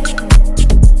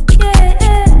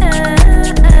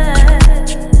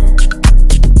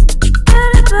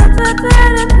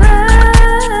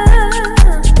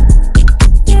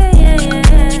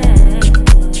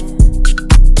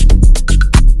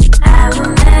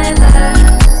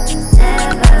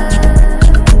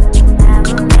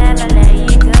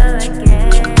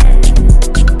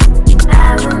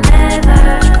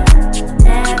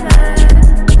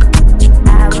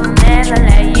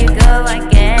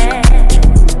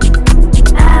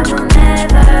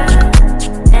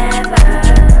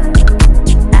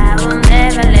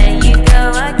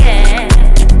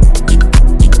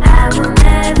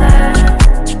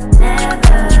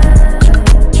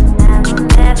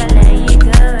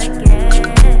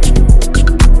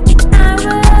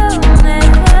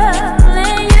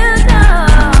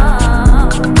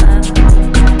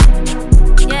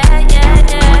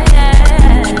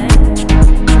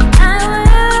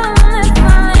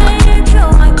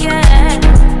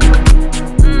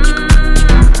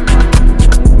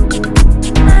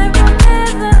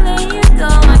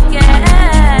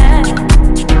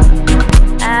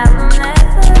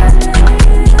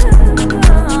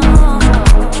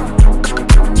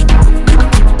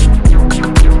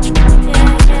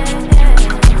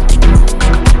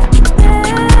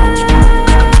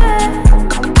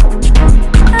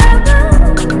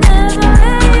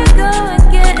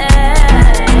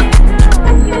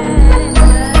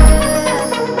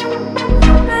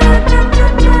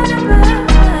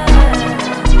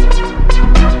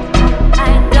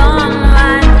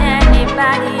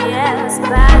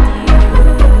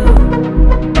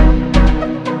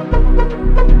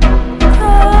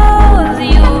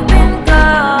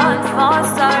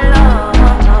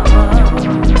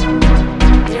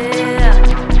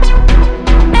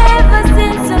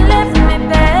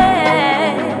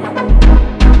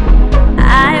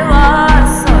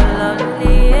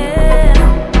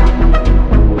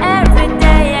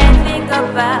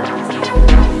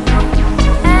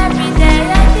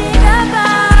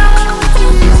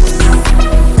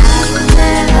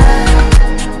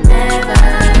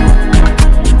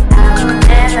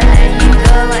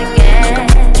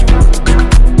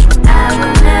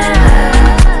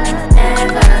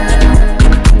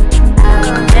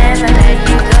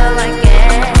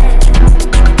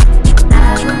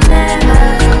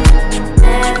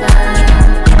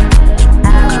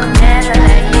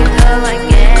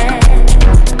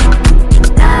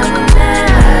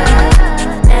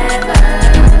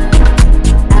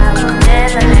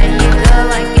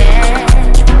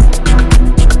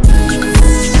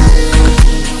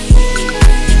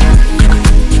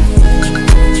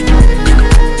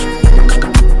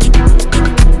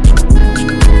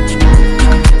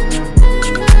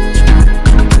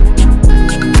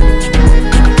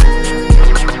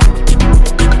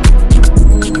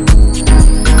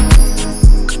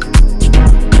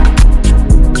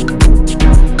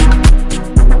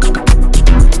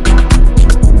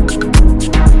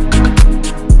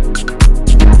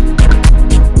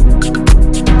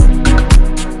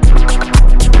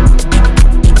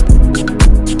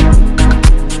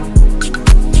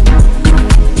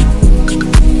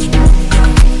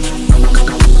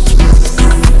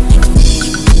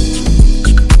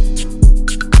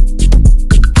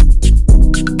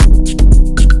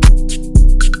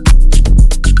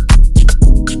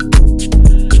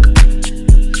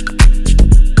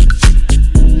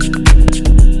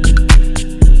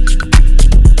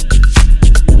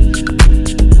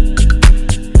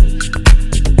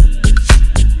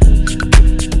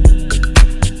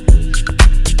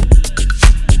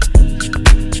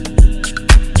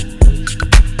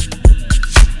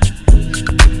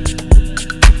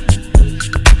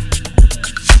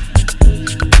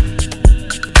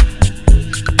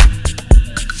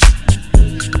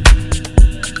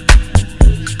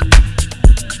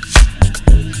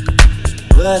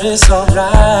 but it's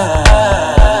alright.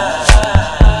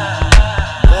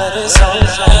 But it's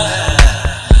alright.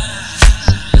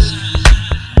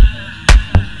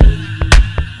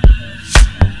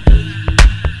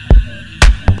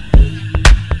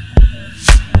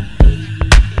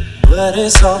 But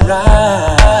it's alright.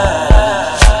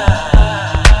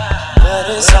 But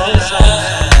it's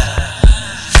alright.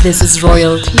 This is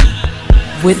Royalty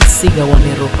with Ceega wa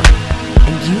Meropa,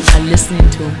 and you are listening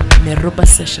to Meropa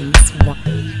Sessions 1.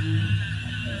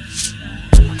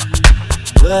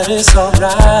 But it's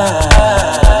alright.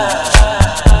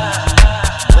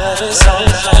 But it's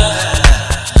alright.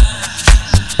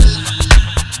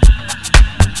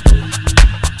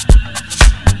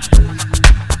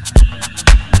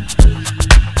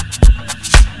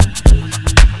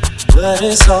 but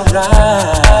it's alright.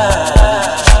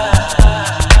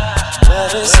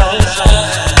 But it's alright.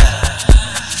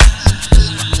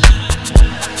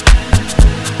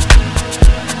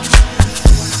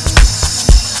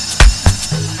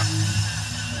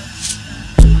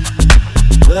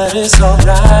 But it's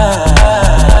alright.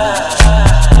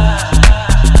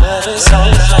 But it's alright. It's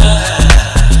alright.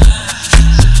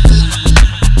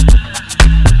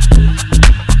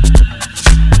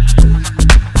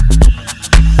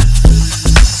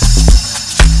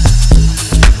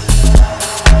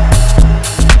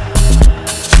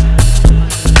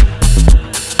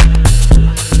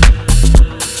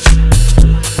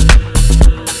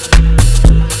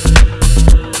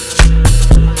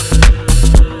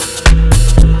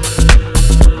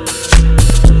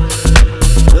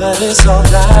 But it's alright. But it's alright. But it's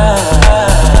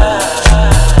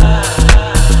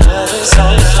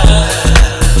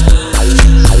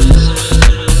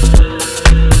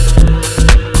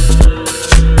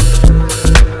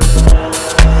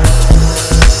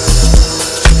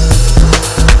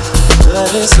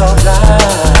But it's alright. But it's alright.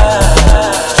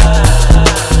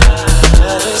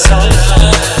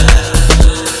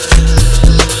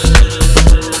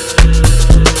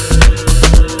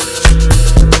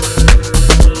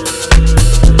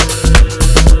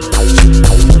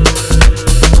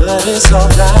 It's alright. But it's alright. But it's alright. But it's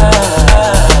alright.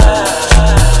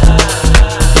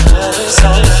 But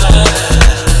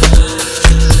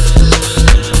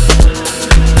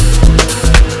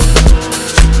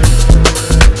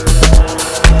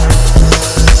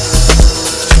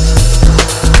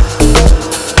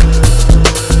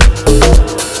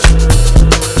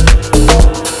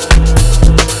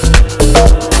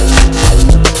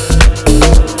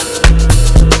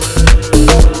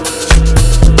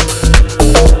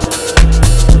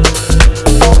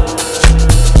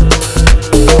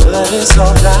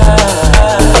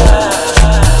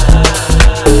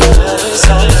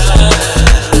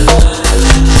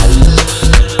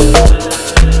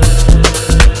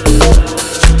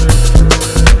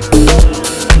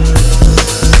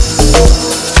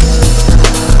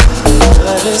But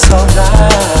it's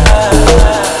alright.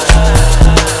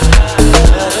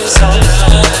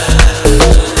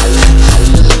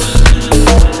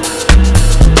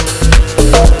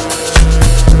 But it's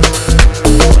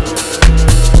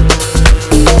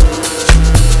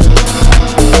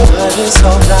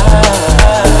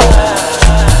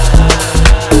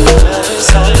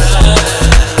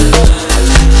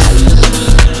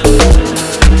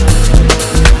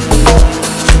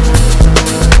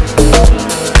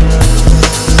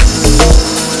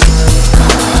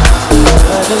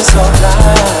But it's alright. But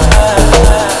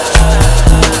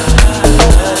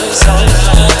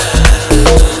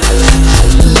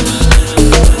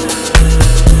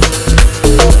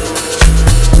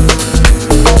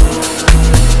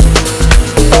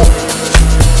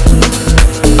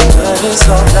it's alright. But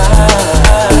it's alright. But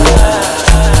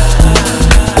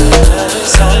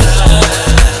it's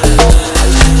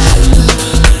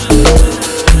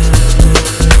alright.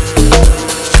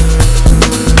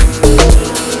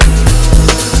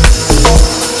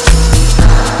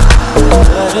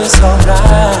 But it's alright. But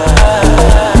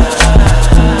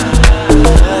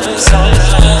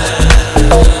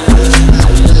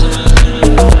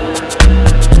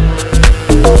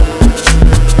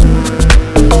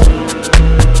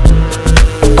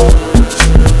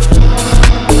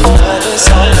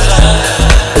it's alright.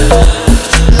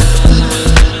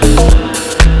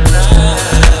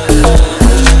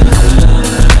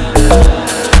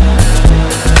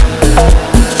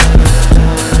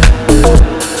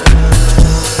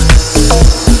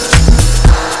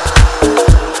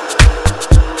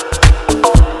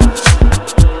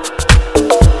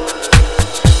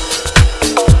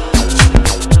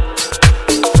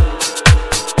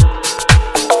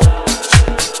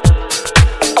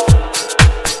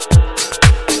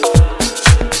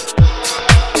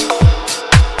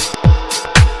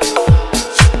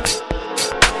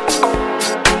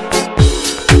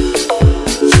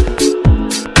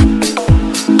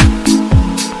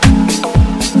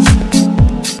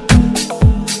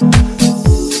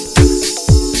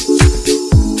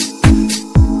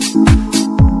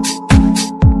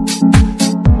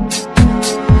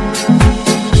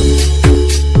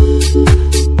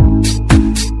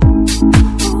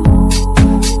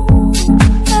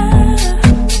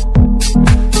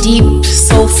 Deep,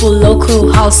 soulful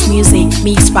local house music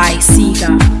mixed by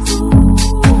Ceega.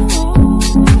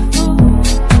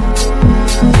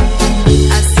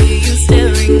 I see you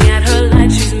staring at her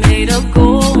like she's made of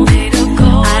gold.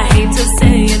 I hate to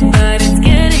say it, but it's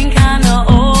getting kinda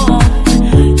old.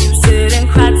 You sit and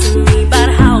cry to me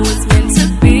about how it's meant to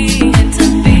be. And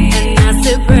I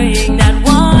sit praying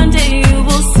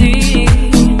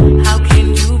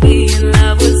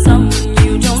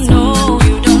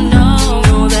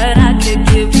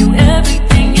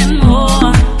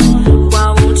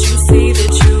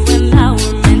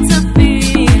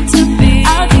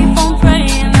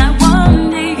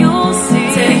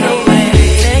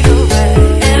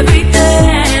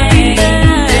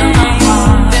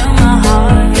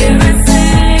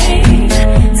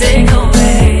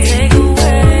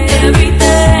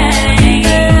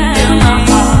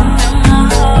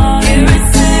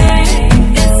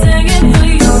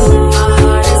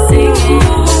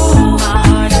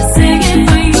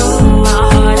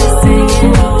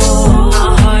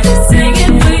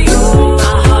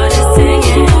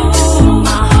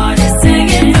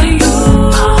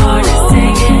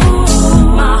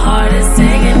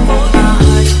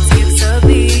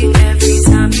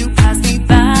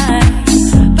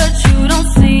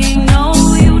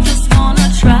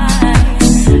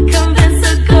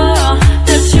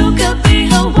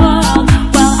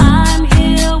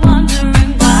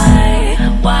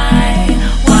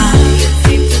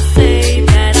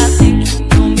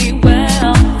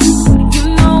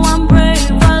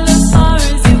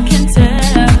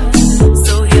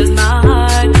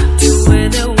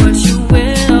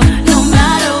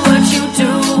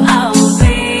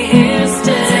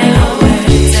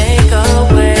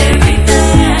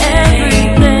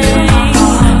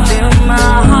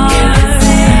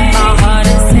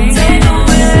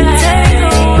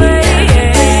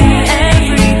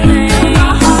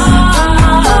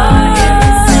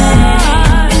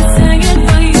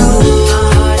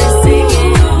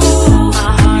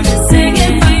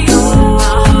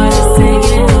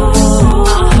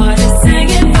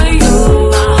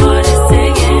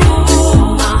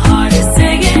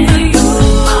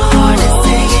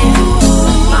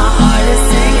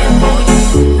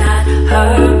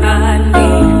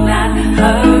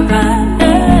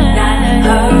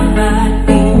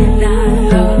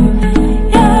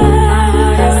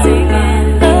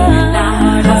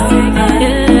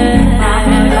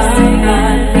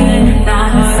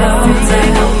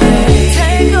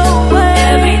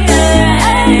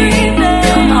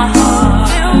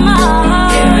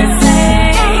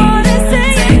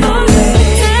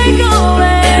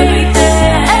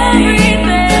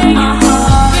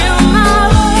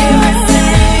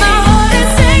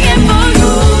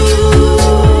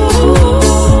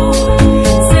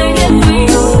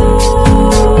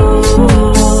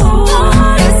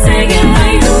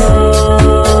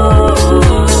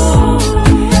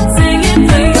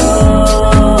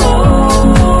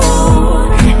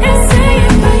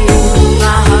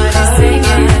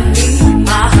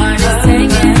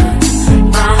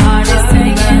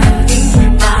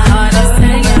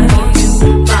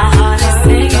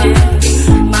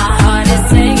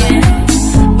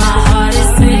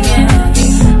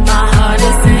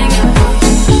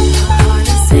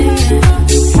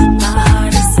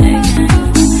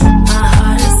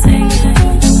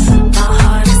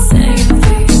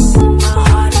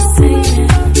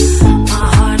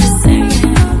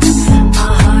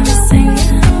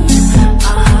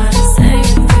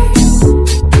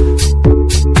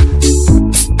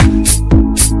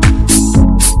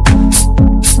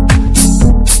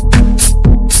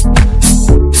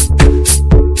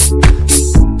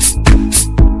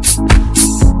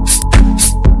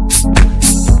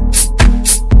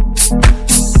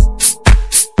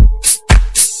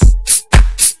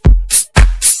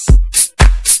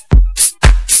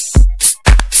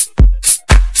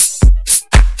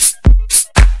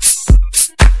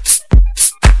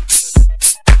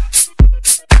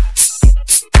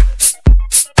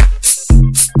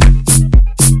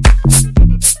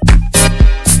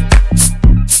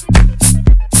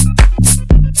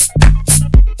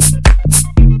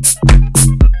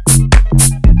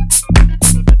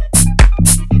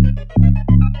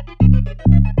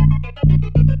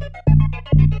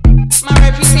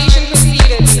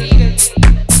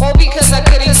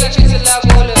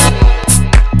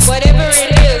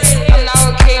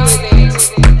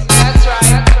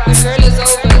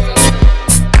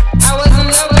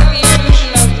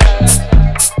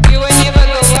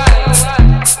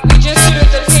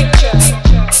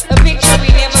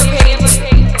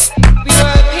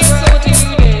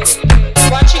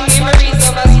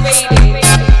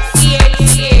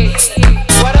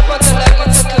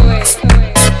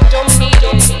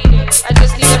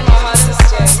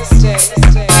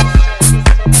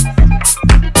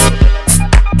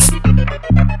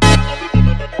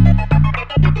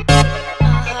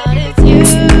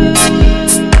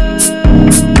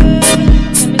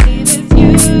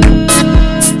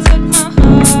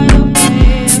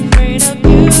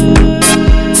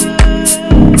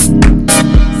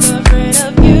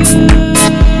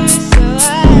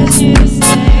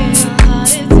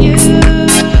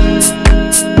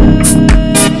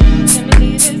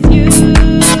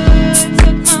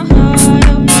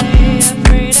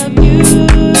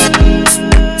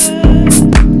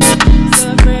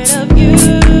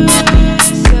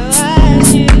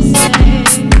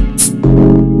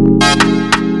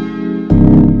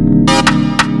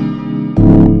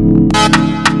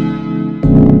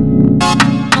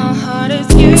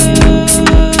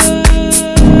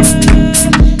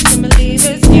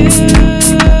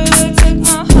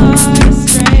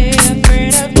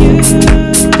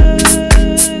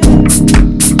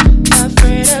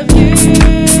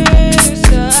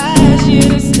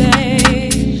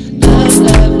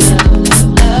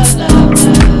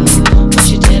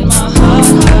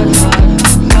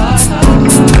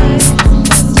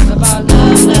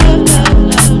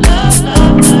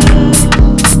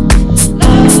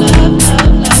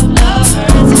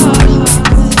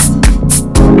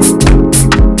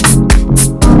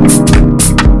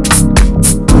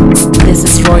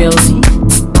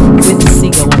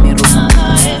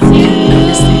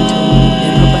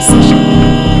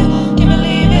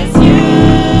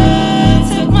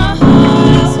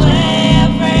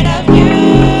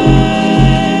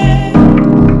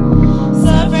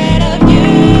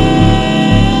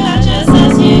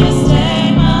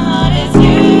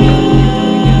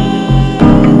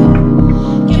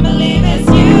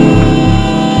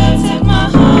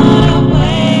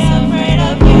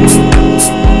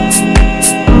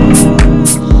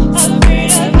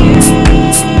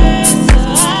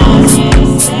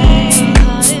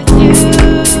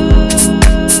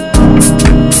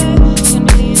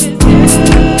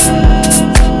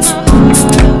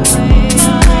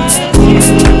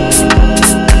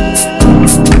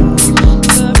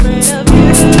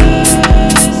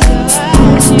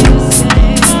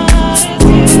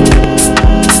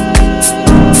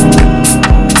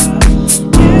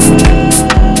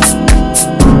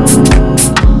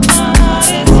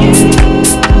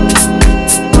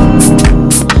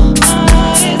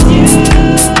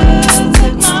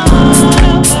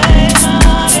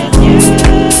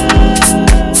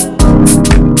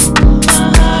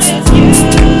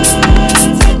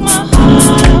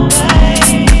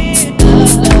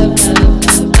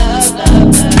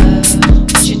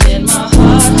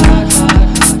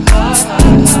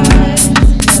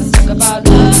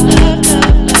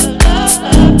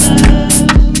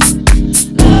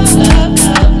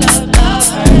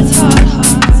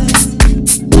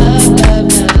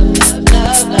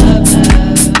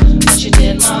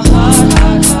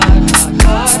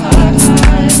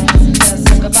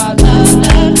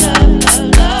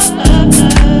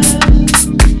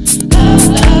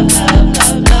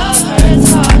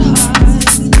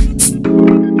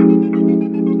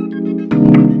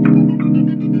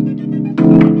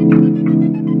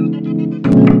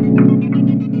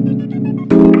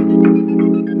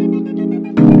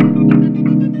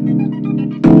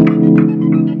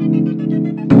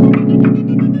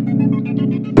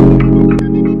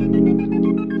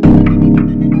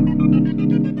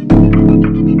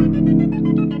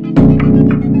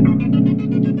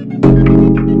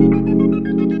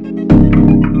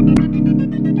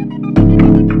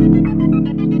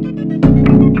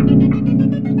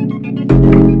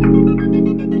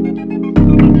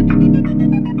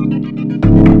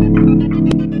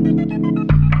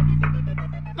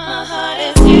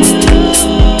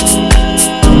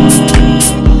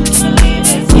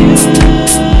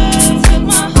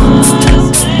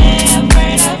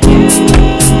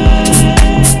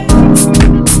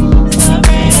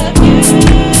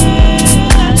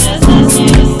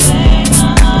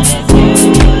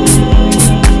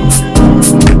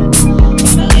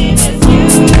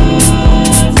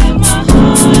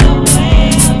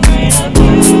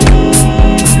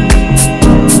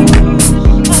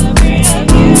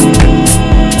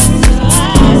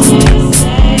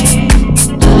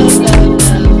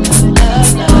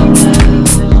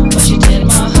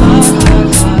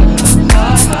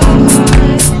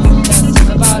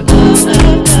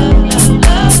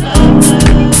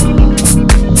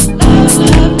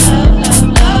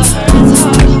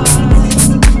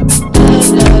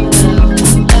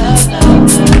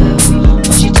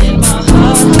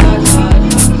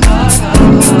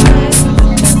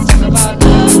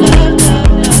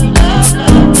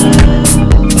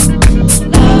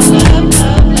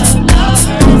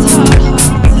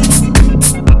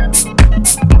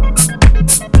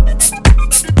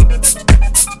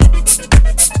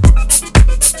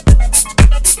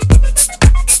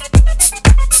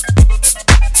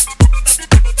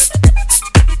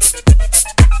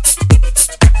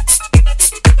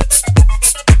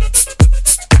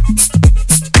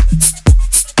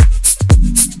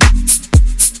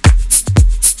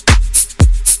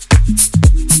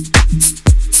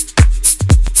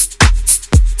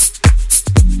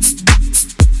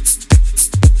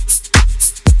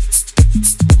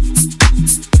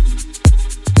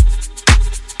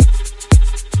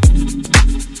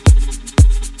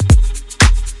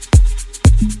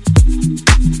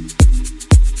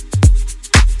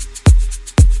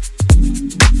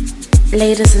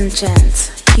Ladies and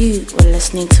gents, you were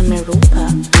listening to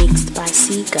Meropa, mixed by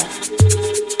Ceega.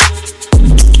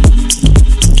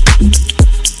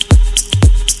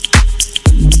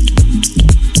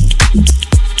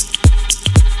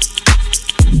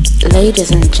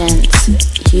 Ladies and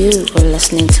gents, you were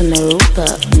listening to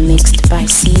Meropa, mixed by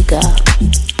Ceega.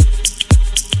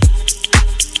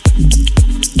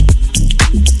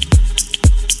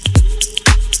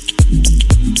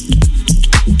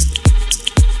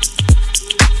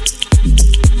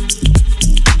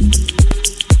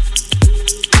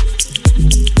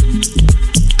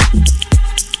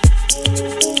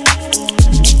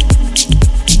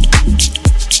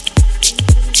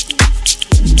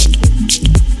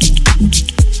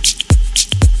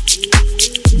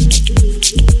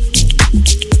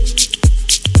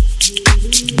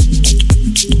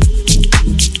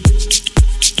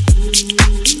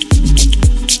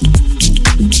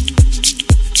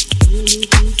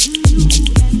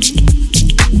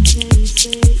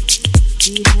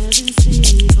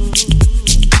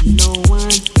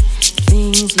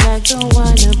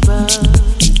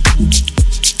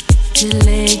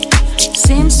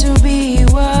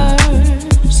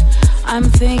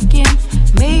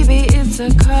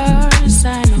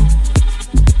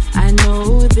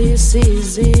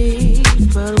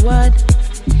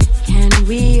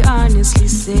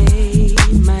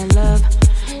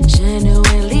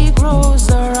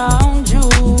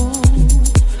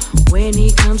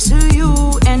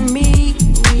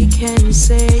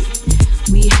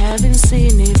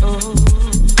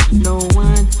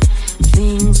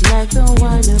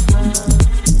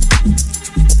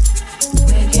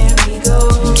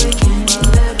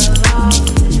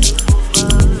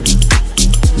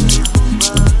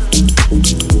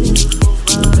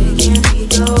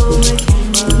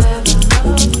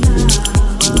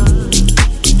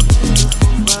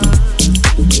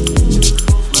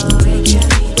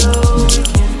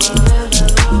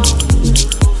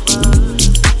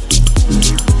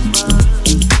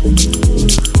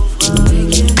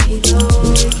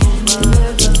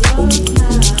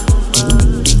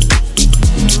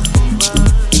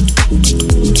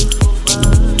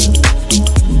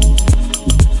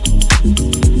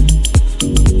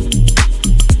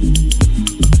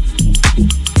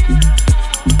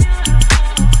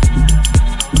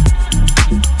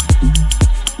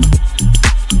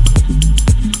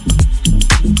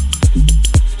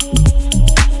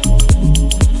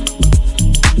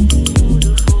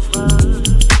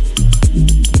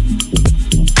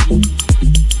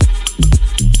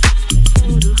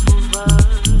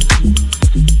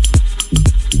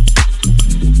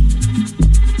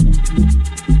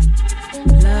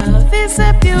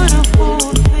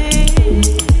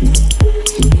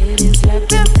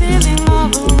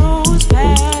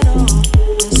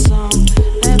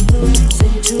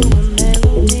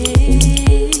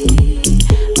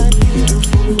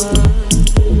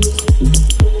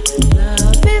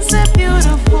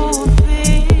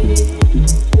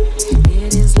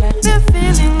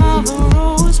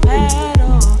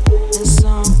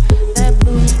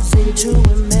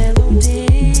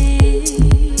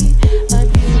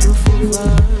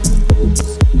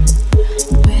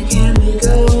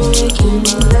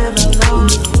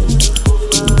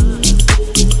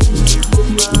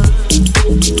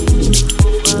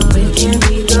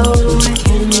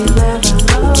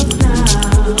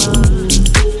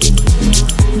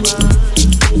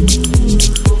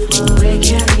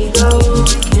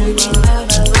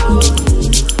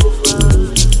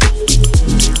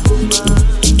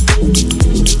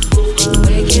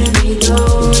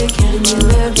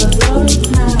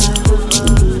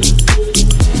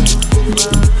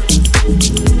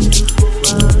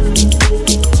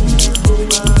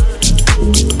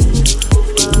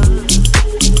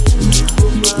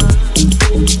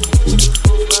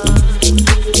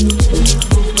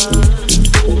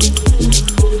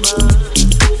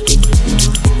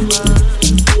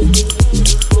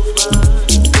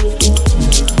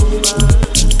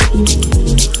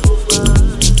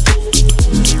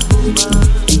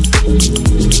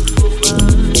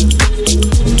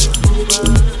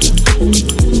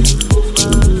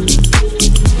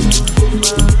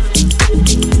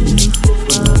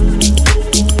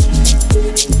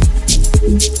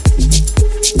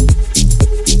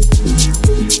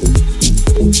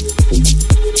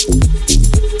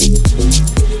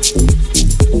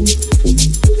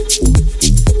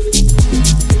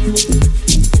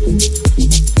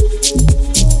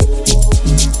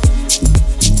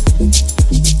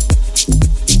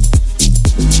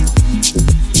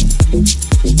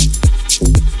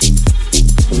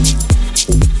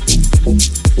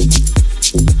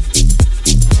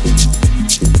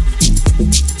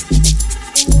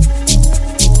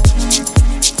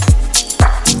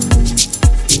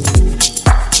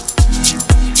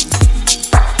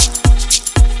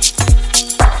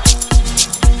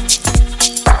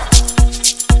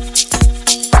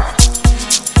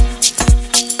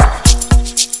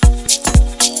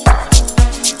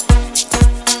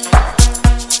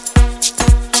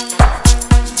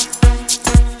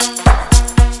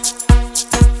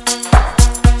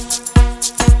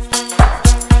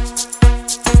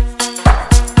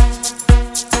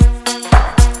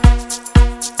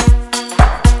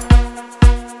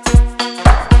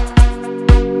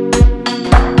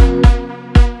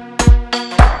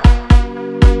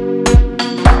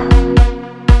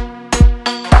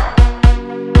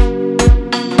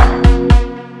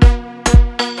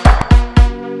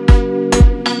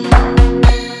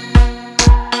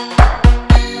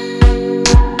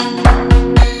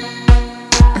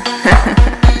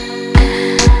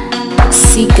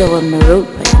 Ceega with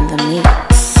Meropa in the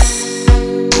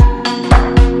mix.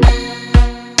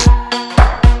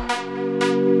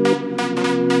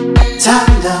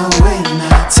 Tanda wena,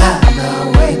 tanda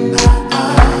mina,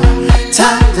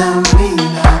 tanda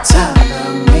mina, tanda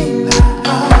wena,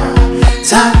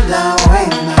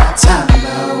 tanda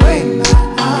mina,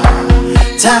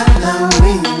 tanda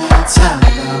mina,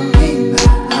 tanda mina,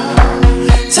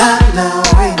 tanda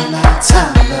wena,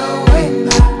 tanda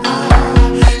mina,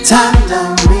 tanda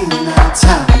mina,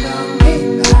 tanda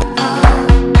mina,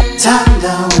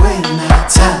 tanda wena,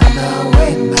 tanda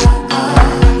wena,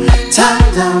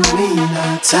 tanda mina,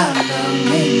 tanda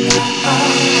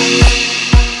mina.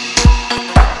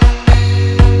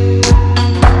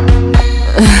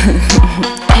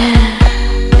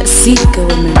 Ceega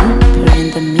with Meropa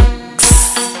in the mix.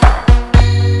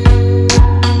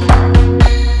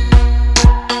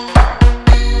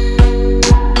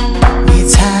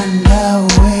 Ngithanda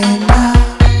wena,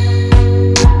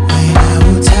 wena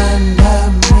uthanda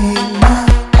mina,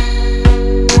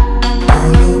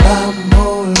 olubambo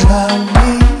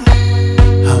lwami,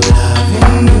 I'm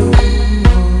loving you.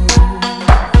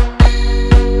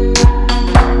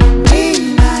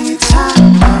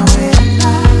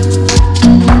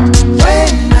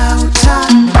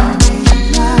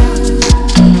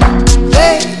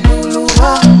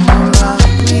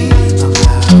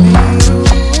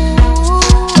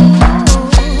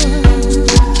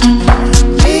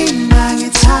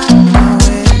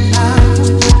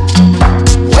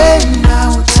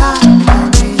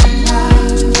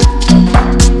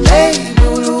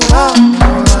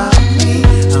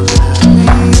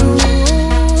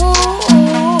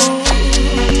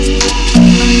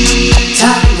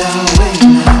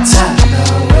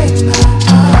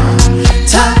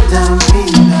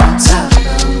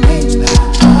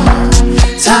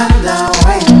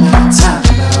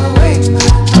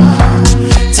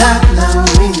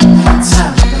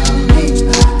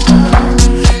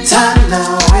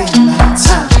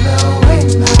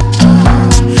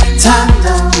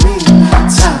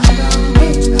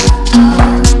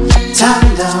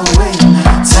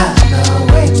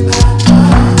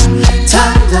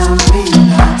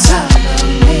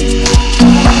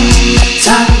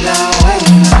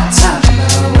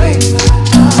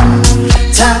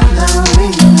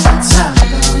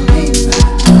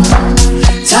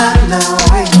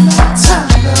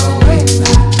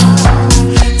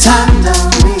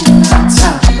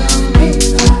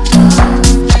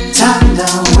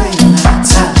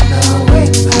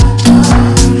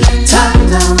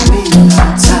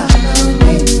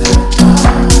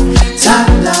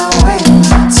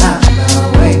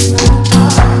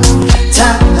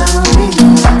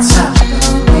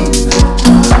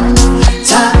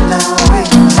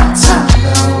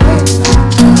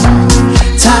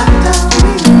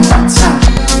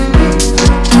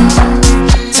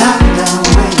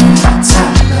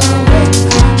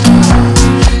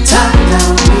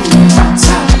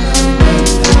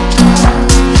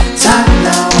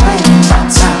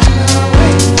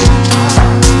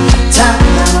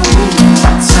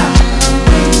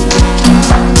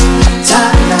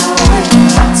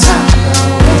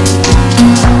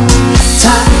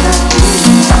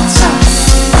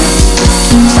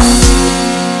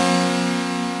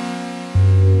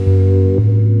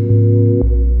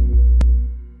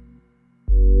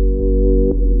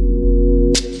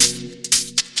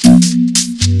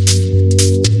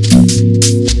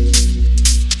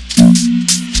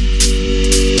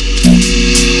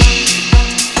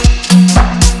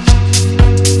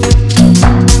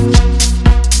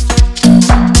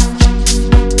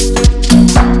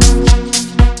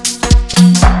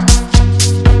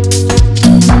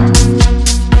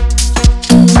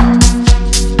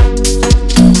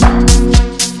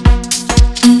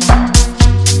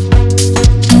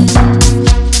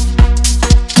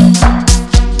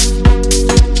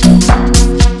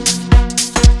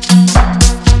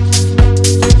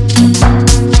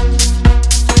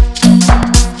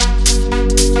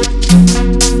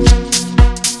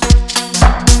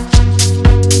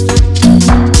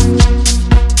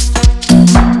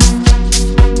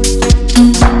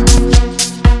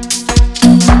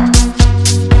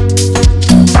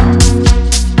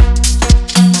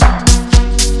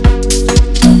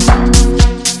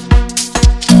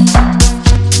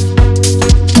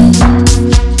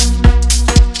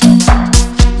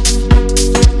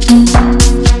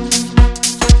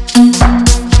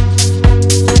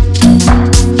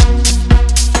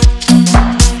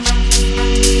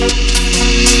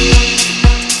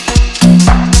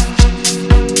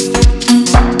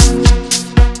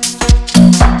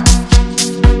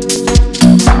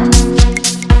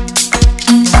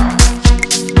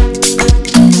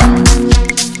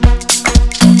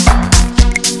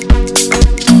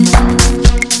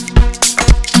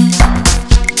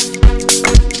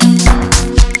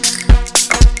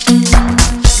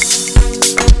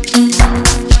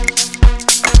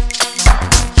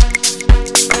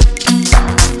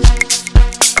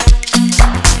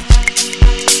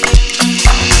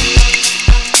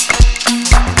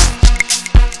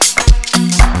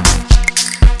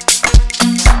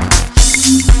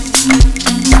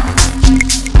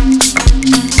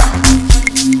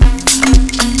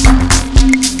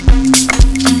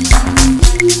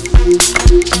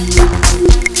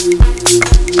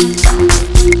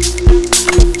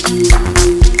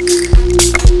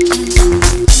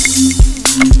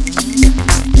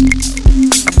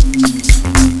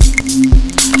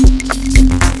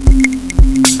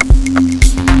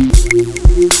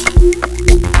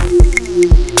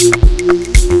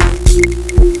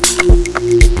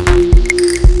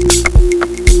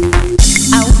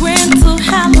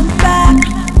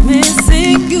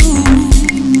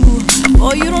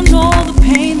 Boy, you don't know the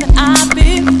pain that I've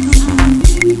been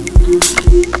through.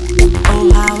 Oh,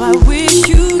 how I wish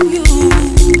you knew.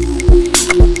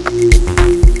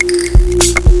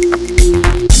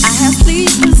 I have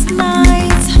sleepless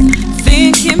nights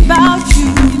thinking about you,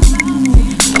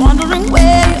 wondering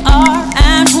where you are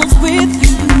and what's with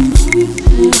you.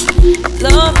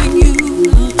 Loving you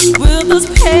with this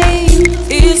pain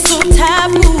is so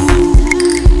taboo.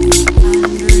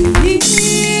 Underneath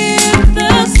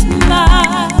the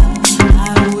smile, I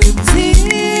weep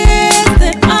tears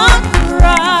that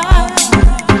uncried.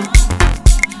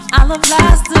 Our love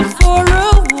lasted for a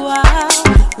while.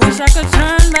 Wish I could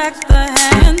turn back the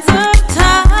hands of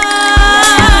time,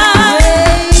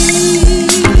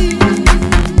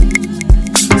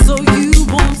 so you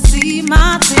won't see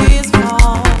my tears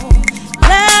fall.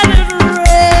 Let it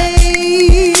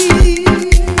rain,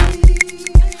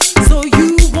 so you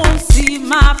won't see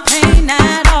my pain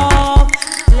at all.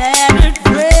 Let it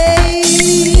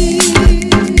rain,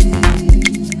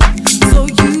 so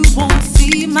you won't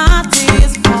see my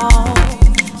tears fall.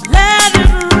 Let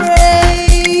it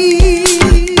rain,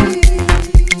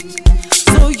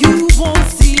 so you won't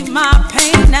see my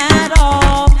pain at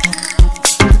all.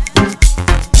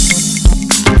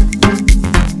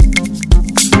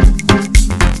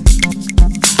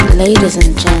 Ladies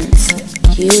and gents,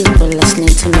 you were listening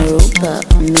to Meropa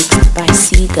mixed by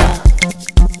Ceega.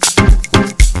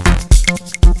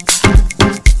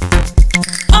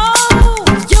 Oh,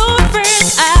 your friends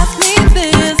ask me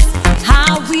this,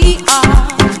 how we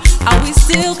are we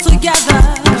still together,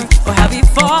 or have we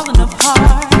fallen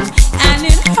apart? And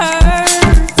it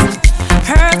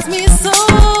hurts me so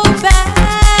bad.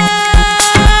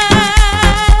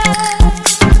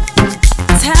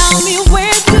 Tell me,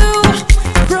 where do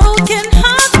broken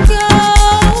hearts go,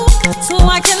 so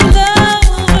I can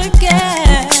love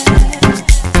again?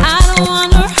 I don't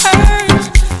wanna hurt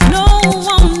no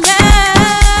one now.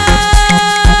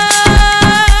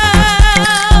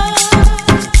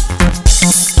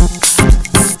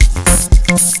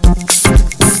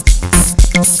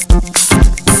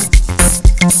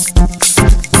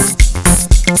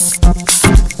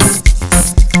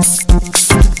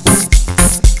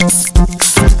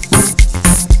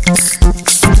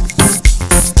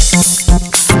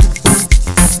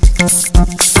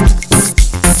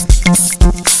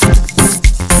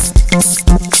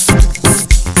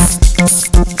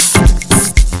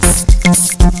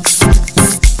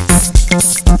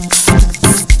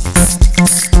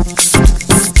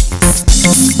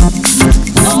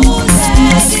 Oh,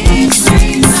 let it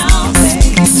rain now,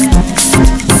 baby.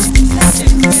 Let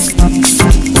it rain.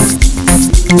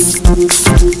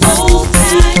 Oh,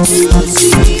 can you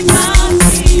see my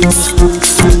demons?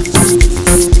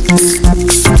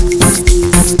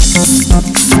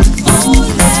 Oh,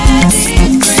 let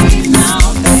it rain now,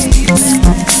 baby.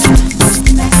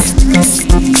 Let it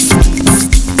rain.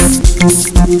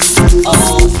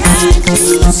 Oh, can you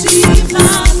see my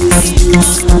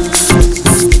demons?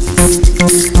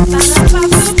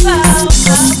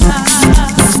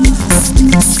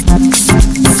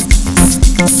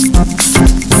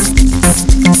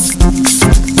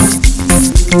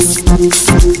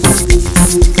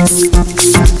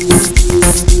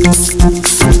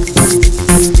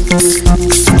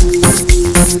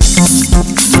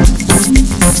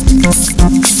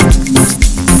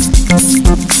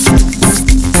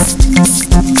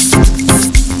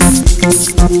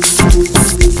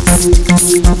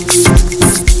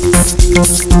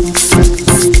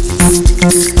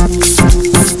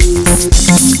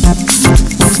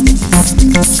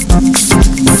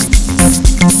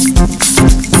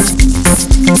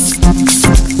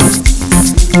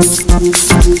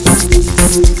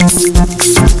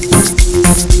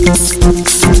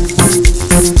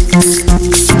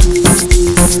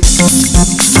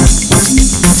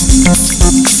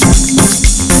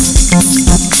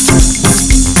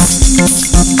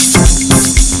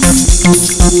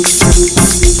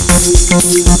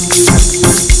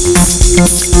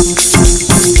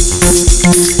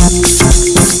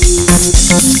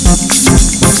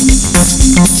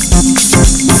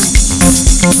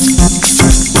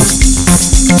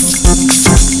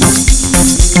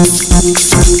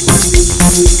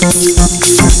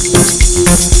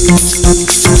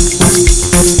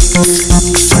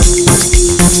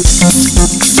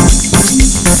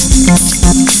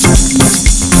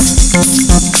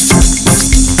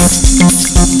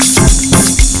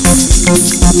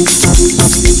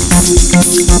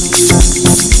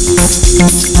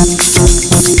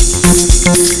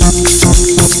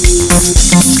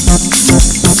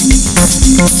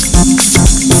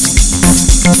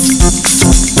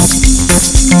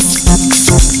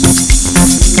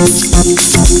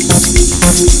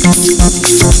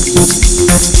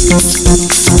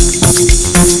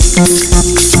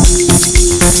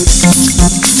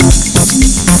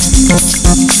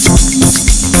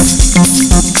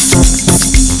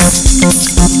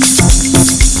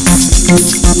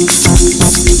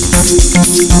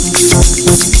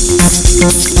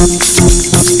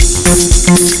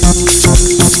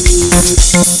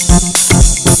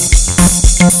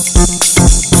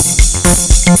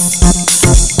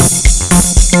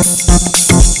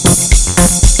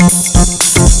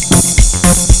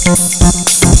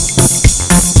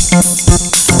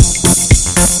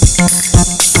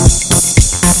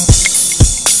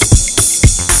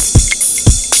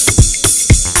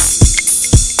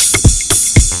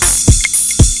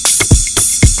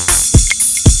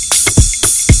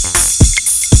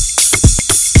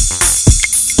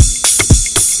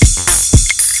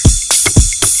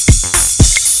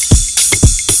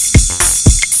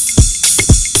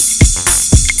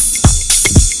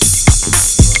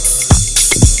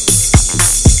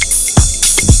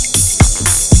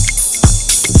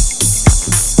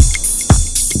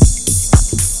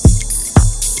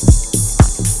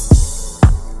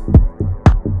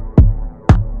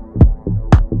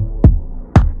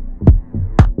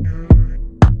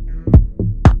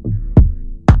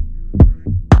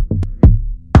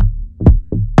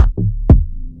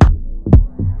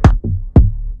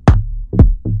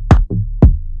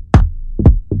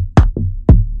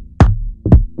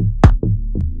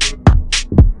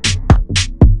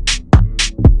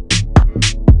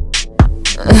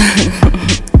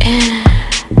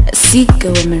 Ceega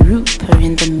and Meropa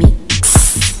in the mix.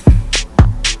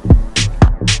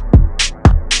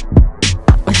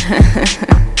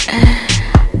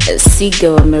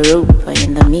 Ceega and Meropa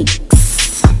in the mix.